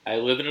 So I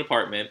live in an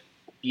apartment.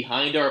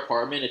 Behind our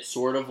apartment, it's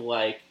sort of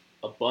like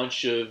a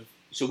bunch of.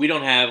 So we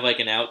don't have like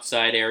an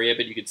outside area,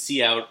 but you could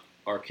see out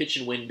our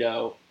kitchen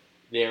window.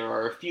 There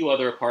are a few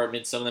other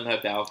apartments. Some of them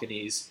have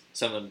balconies.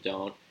 Some of them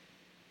don't.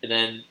 And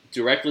then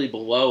directly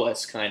below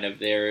us, kind of,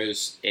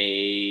 there's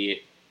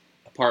a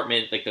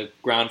apartment, like the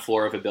ground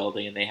floor of a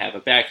building, and they have a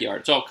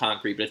backyard. It's all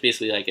concrete, but it's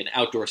basically like an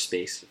outdoor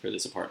space for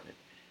this apartment.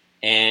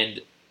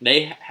 And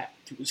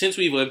since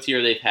we've lived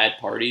here, they've had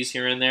parties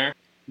here and there,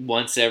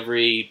 once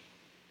every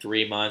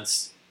 3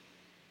 months.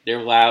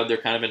 They're loud, they're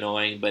kind of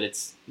annoying, but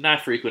it's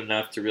not frequent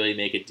enough to really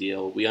make a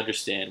deal. We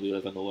understand we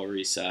live on the Lower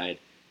East Side.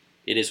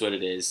 It is what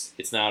it is.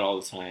 It's not all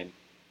the time.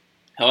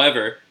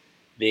 However,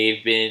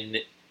 they've been,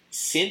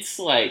 since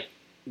like,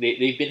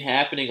 they've been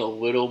happening a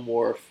little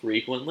more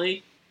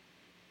frequently.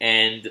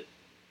 And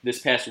this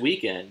past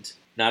weekend,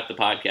 not the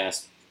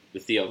podcast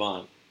with Theo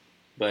Vaughn,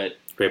 but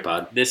Great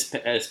pod. This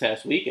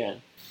past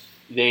weekend,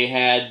 they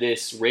had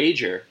this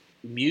rager.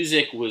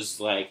 Music was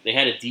like, they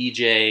had a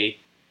DJ.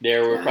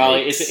 There were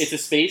probably, it's a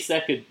space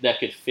that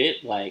could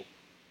fit like,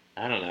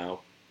 I don't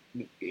know,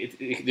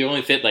 they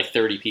only fit like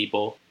 30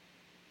 people,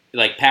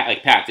 like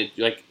packed.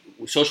 Like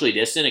socially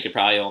distant, it could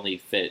probably only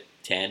fit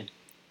 10.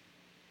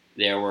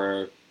 There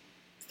were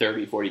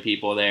 30, 40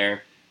 people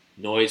there.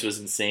 Noise was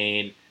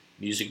insane.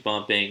 Music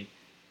bumping.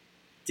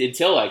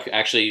 Until like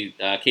actually,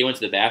 Kay went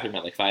to the bathroom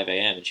at like 5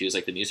 a.m. and she was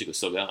like, the music was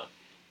still going.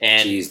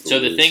 And Jeez so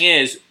Louise. the thing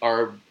is,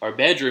 our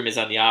bedroom is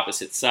on the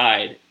opposite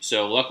side.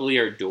 So luckily,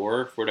 our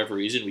door, for whatever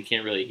reason, we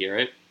can't really hear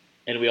it.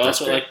 And we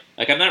also great.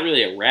 like I'm not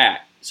really a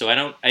rat, so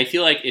I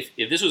feel like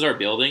if this was our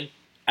building,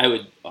 I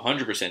would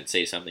 100%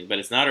 say something. But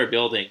it's not our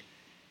building.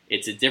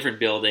 It's a different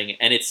building,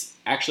 and it's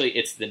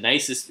the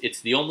nicest.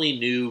 It's the only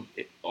new.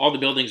 All the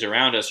buildings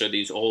around us are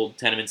these old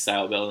tenement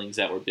style buildings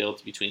that were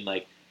built between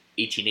like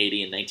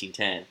 1880 and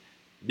 1910.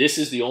 This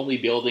is the only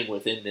building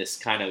within this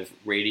kind of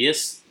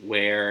radius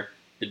where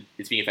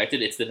it's being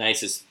affected. It's the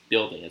nicest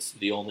building. It's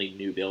the only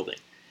new building,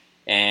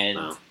 and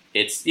Wow.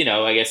 It's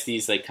I guess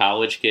these like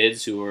college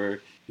kids who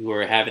are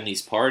having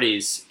these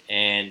parties,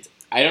 and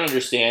I don't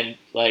understand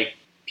like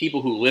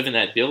people who live in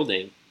that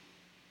building.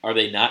 Are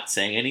they not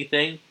saying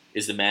anything?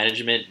 Is the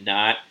management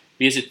not,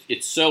 because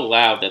it's so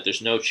loud that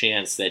there's no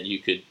chance that you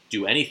could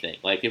do anything.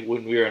 Like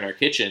when we were in our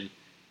kitchen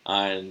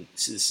on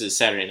this is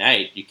Saturday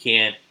night, you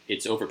can't.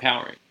 It's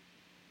overpowering.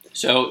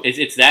 So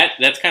it's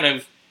that's kind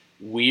of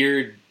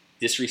weird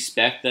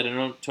disrespect that I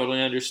don't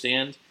totally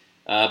understand.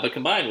 But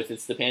combined with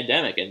it's the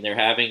pandemic and they're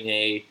having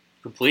a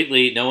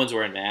completely no one's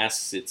wearing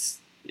masks. It's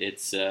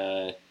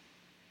QAB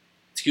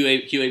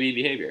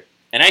behavior,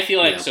 and I feel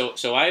like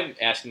so I'm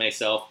asking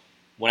myself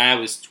when I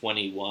was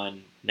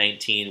 21,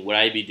 19, would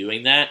I be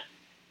doing that?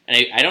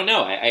 And I don't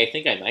know. I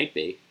think I might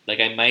be. Like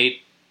I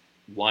might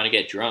want to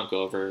get drunk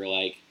over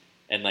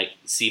and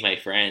see my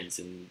friends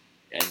and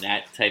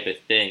that type of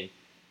thing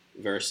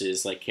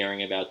versus like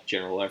caring about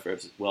general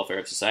welfare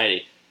of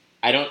society.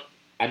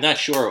 I'm not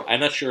sure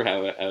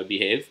how I would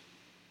behave,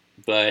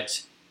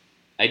 but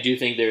I do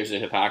think there's a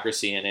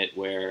hypocrisy in it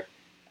where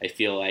I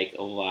feel like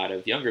a lot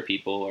of younger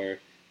people are,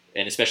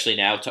 and especially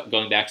now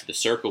going back to the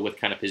circle with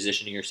kind of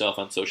positioning yourself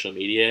on social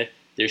media,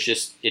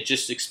 it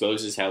just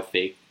exposes how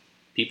fake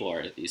people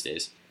are these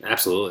days.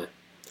 Absolutely.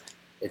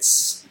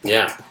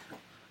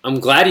 I'm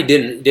glad he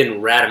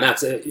didn't rat him out.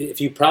 So if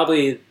you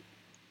probably,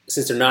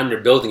 since they're not in their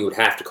building, you would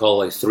have to call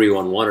like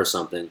 311 or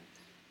something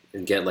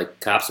and get like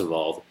cops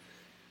involved.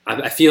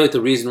 I feel like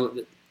the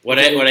reason what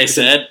I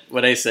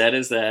said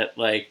is that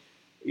like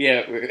we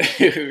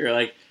were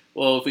like,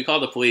 well, if we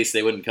called the police,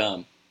 they wouldn't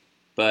come,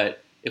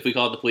 but if we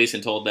called the police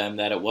and told them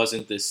that it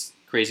wasn't this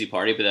crazy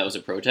party, but that was a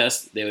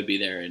protest, they would be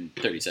there in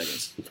 30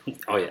 seconds.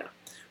 Oh yeah,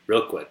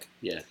 real quick.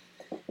 Yeah.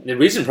 The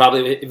reason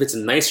probably, if it's a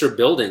nicer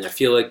building, I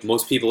feel like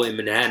most people in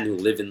Manhattan who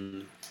live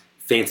in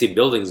fancy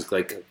buildings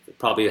like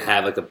probably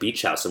have like a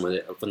beach house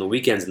somewhere. On the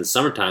weekends in the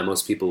summertime,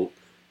 most people,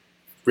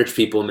 rich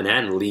people in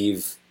Manhattan,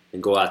 leave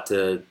and go out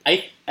to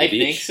I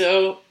think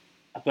so,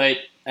 but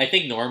I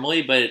think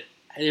normally, but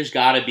there's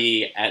got to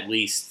be at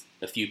least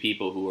a few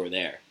people who are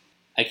there.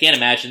 I can't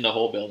imagine the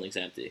whole building's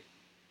empty.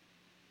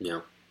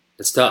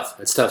 It's tough.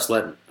 It's tough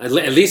sledding. At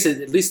least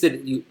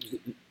that you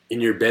in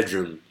your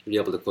bedroom you'd be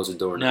able to close the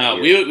door. No,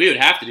 we would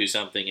have to do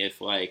something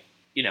if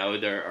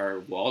our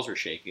walls were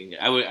shaking.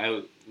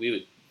 We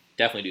would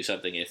definitely do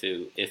something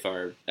if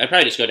I'd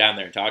probably just go down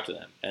there and talk to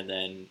them, and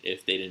then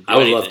if they didn't do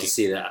anything. Love to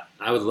see that.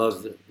 I would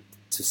love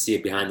to see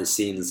it behind the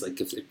scenes, like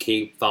if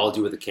Kate followed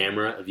you with a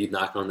camera, of you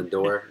knocking on the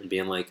door and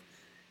being like,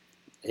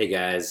 "Hey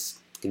guys,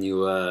 can you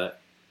not?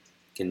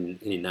 Can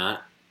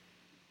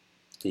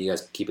you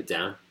guys keep it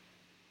down?"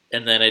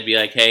 And then I'd be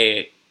like,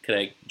 "Hey, could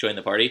I join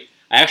the party?"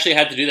 I actually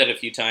had to do that a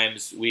few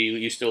times. We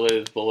used to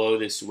live below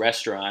this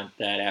restaurant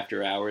that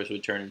after hours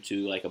would turn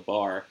into like a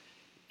bar,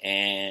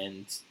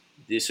 and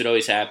this would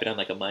always happen on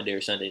like a Monday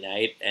or Sunday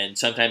night. And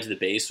sometimes the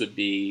bass would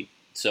be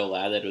so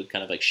loud that it would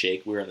kind of like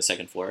shake. We were on the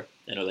second floor,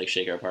 and it would like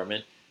shake our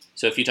apartment.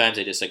 So a few times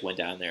I just like went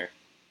down there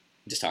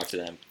just talk to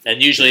them.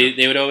 And usually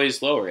they would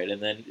always lower it,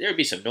 and then there would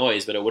be some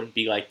noise, but it wouldn't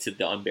be like to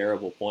the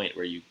unbearable point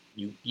where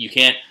you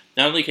can't.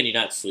 Not only can you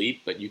not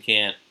sleep, but you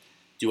can't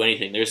do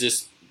anything. There's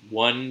this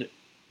one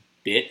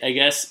bit, I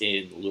guess,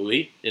 in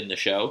Louis in the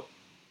show.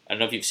 I don't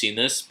know if you've seen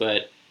this,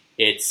 but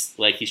it's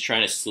like he's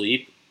trying to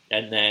sleep,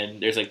 and then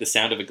there's like the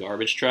sound of a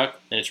garbage truck,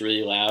 and it's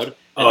really loud.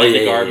 And then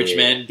the garbage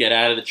men get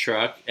out of the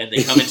truck, and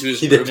they come into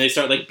his room, and they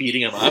start like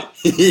beating him up.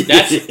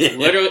 That's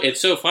literally.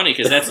 It's so funny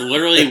because that's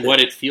literally what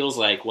it feels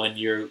like when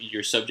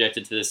you're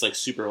subjected to this like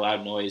super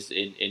loud noise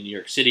in New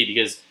York City,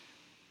 because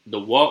the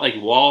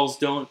walls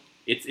don't.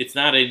 It's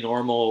not a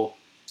normal.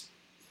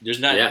 There's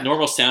not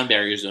normal sound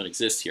barriers don't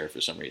exist here for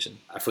some reason.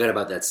 I forgot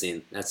about that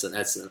scene. That's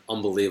an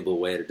unbelievable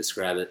way to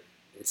describe it.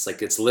 It's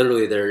like it's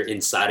literally they're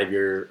inside of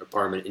your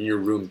apartment in your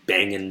room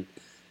banging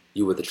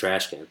you with a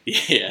trash can.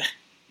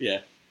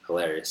 Yeah.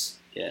 Hilarious.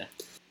 Yeah.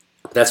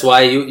 That's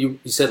why you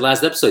said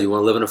last episode you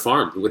want to live on a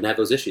farm. You wouldn't have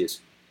those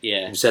issues.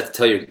 Yeah. You just have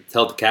to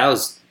tell the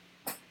cows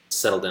to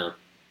settle down.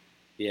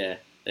 Yeah.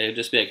 They would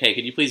just be like, hey,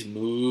 can you please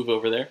move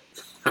over there?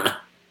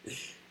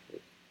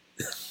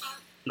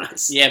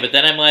 Nice. Yeah, but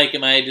then I'm like,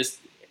 am I just...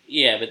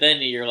 Yeah, but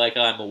then you're like,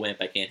 oh, I'm a wimp.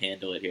 I can't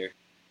handle it here.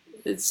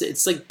 It's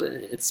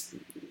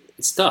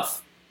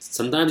tough.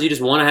 Sometimes you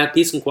just want to have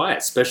peace and quiet,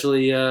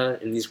 especially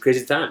in these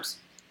crazy times.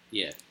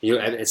 Yeah.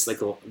 It's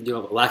like a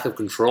lack of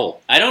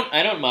control. I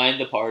don't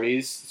mind the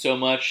parties so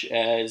much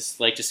as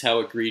like just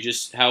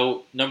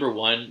how number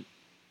one,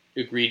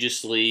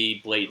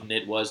 egregiously blatant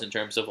it was in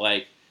terms of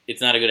like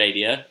it's not a good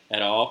idea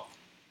at all,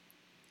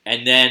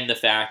 and then the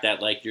fact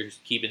that like you're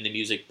keeping the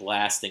music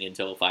blasting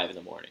until 5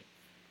 a.m.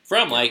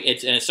 from like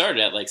it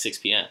started at like 6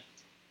 p.m.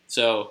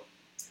 So,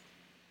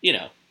 you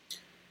know,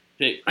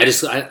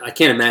 I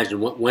can't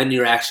imagine when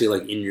you're actually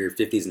like in your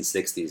 50s and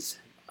 60s,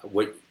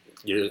 what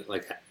you're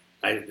like.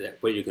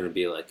 What you're going to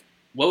be like.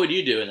 What would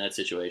you do in that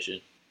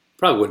situation?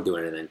 Probably wouldn't do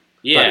anything.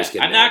 Yeah,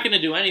 I'm not going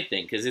to do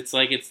anything because it's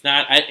like it's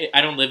not.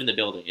 I don't live in the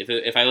building.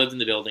 If I lived in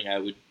the building, I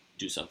would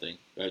do something.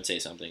 I would say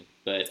something.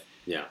 But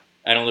yeah,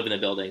 I don't live in the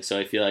building, so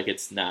I feel like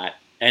it's not.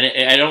 And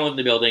I don't live in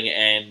the building,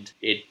 and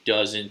it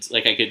doesn't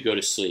like I could go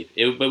to sleep.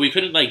 But we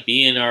couldn't like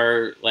be in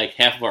our like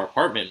half of our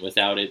apartment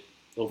without it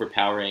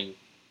overpowering.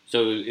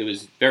 So it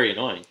was very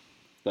annoying.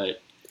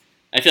 But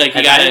I feel like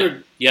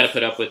you gotta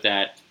put up with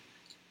that.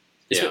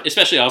 Yeah.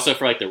 Especially also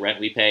for like the rent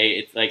we pay.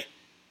 It's like,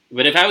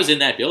 but if I was in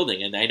that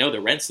building and I know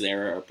the rents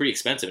there are pretty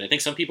expensive, and I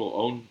think some people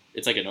own.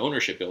 It's like an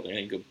ownership building. I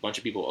think a bunch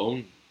of people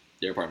own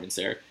their apartments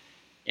there,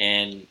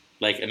 and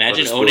like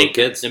imagine owning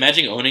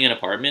an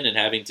apartment and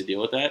having to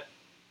deal with that.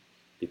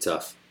 Be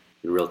tough.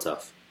 Be real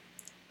tough.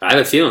 I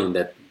have a feeling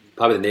that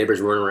probably the neighbors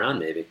weren't around.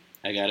 Maybe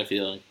I got a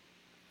feeling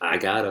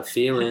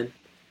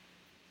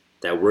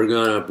that we're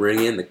gonna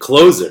bring in the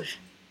closer.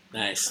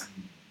 Nice.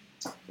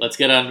 Let's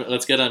get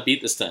on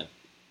beat this time.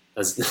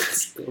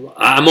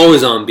 I'm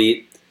always on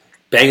beat.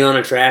 Banging on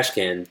a trash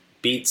can.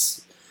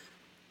 Beats.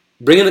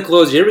 Bringing the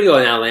clothes. Here we go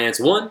now, Lance.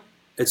 1,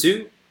 a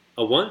 2,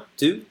 a 1,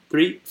 2,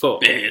 3, 4.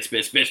 Bits,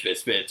 bits, bits,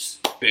 bits, bits.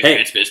 Hey.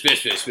 Bits, bits,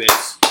 bits, bits,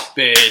 bits.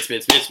 Bits,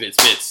 bits, bits, bits,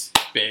 bits.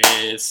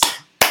 Bits.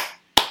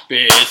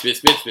 Bits,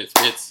 bits, bits, bits,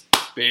 bits.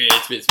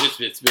 Bits, bits, bits,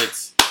 bits,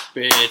 bits.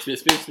 Bits,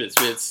 bits, bits, bits,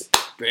 bits.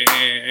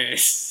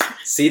 Bits.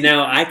 See,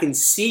 now I can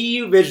see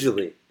you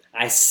visually.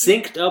 I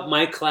synced up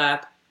my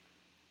clap.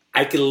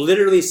 I could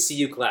literally see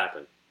you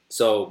clapping.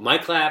 So my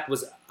clap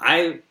was,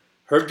 I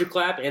heard your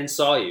clap and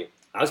saw you.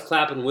 I was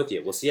clapping with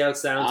you. We'll see how it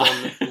sounds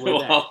on the way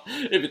back. Well,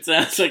 if it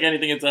sounds like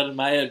anything that's out of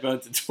my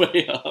headphones, it's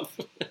way up.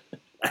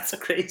 That's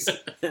crazy.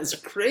 That's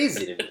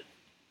crazy to me.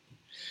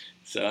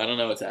 So I don't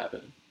know what's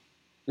happening.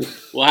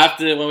 We'll have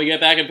to, when we get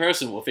back in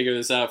person, we'll figure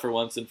this out for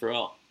once and for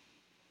all.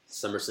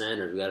 Summer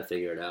Sanders, we got to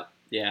figure it out.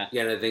 Yeah.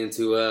 You got anything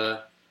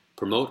to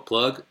promote,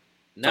 plug,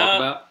 No, talk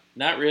about?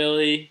 Not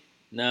really.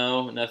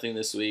 No, nothing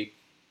this week.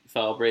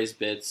 Follow Braised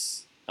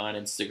Bits on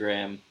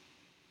Instagram.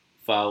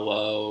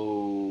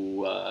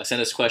 Follow,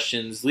 send us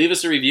questions. Leave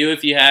us a review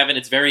if you haven't.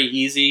 It's very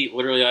easy.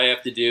 Literally all you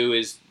have to do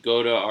is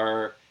go to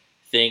our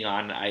thing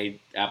on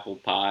Apple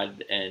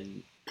Pod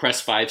and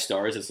press 5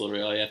 stars. That's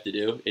literally all you have to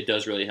do. It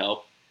does really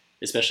help,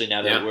 especially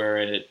now that we're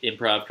an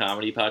improv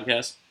comedy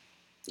podcast.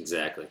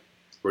 Exactly.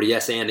 We're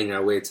yes-anding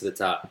our way to the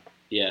top.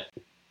 Yeah.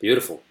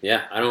 Beautiful.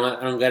 Yeah, I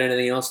don't got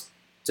anything else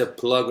to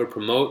plug or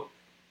promote.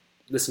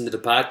 Listen to the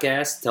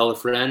podcast. Tell a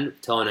friend.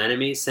 Tell an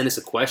enemy. Send us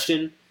a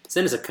question.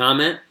 Send us a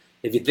comment.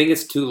 If you think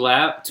it's too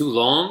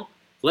long,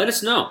 let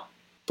us know.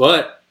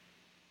 But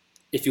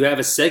if you have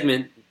a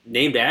segment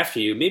named after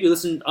you, maybe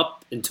listen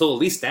up until at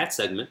least that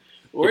segment.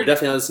 Or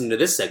definitely listen to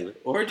this segment.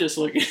 Or just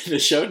look at the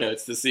show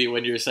notes to see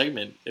when your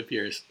segment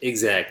appears.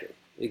 Exactly.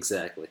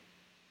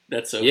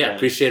 That's so yeah, funny.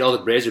 Appreciate all the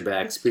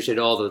Razorbacks. Appreciate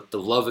all the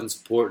love and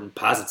support and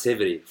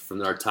positivity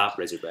from our top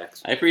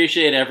Razorbacks. I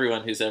appreciate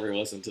everyone who's ever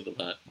listened to the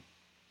pod.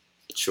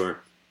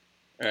 Sure.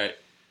 All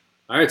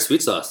right,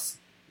 Sweet Sauce.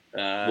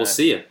 We'll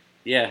see you.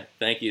 Yeah,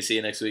 thank you. See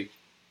you next week.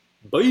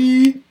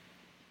 Bye.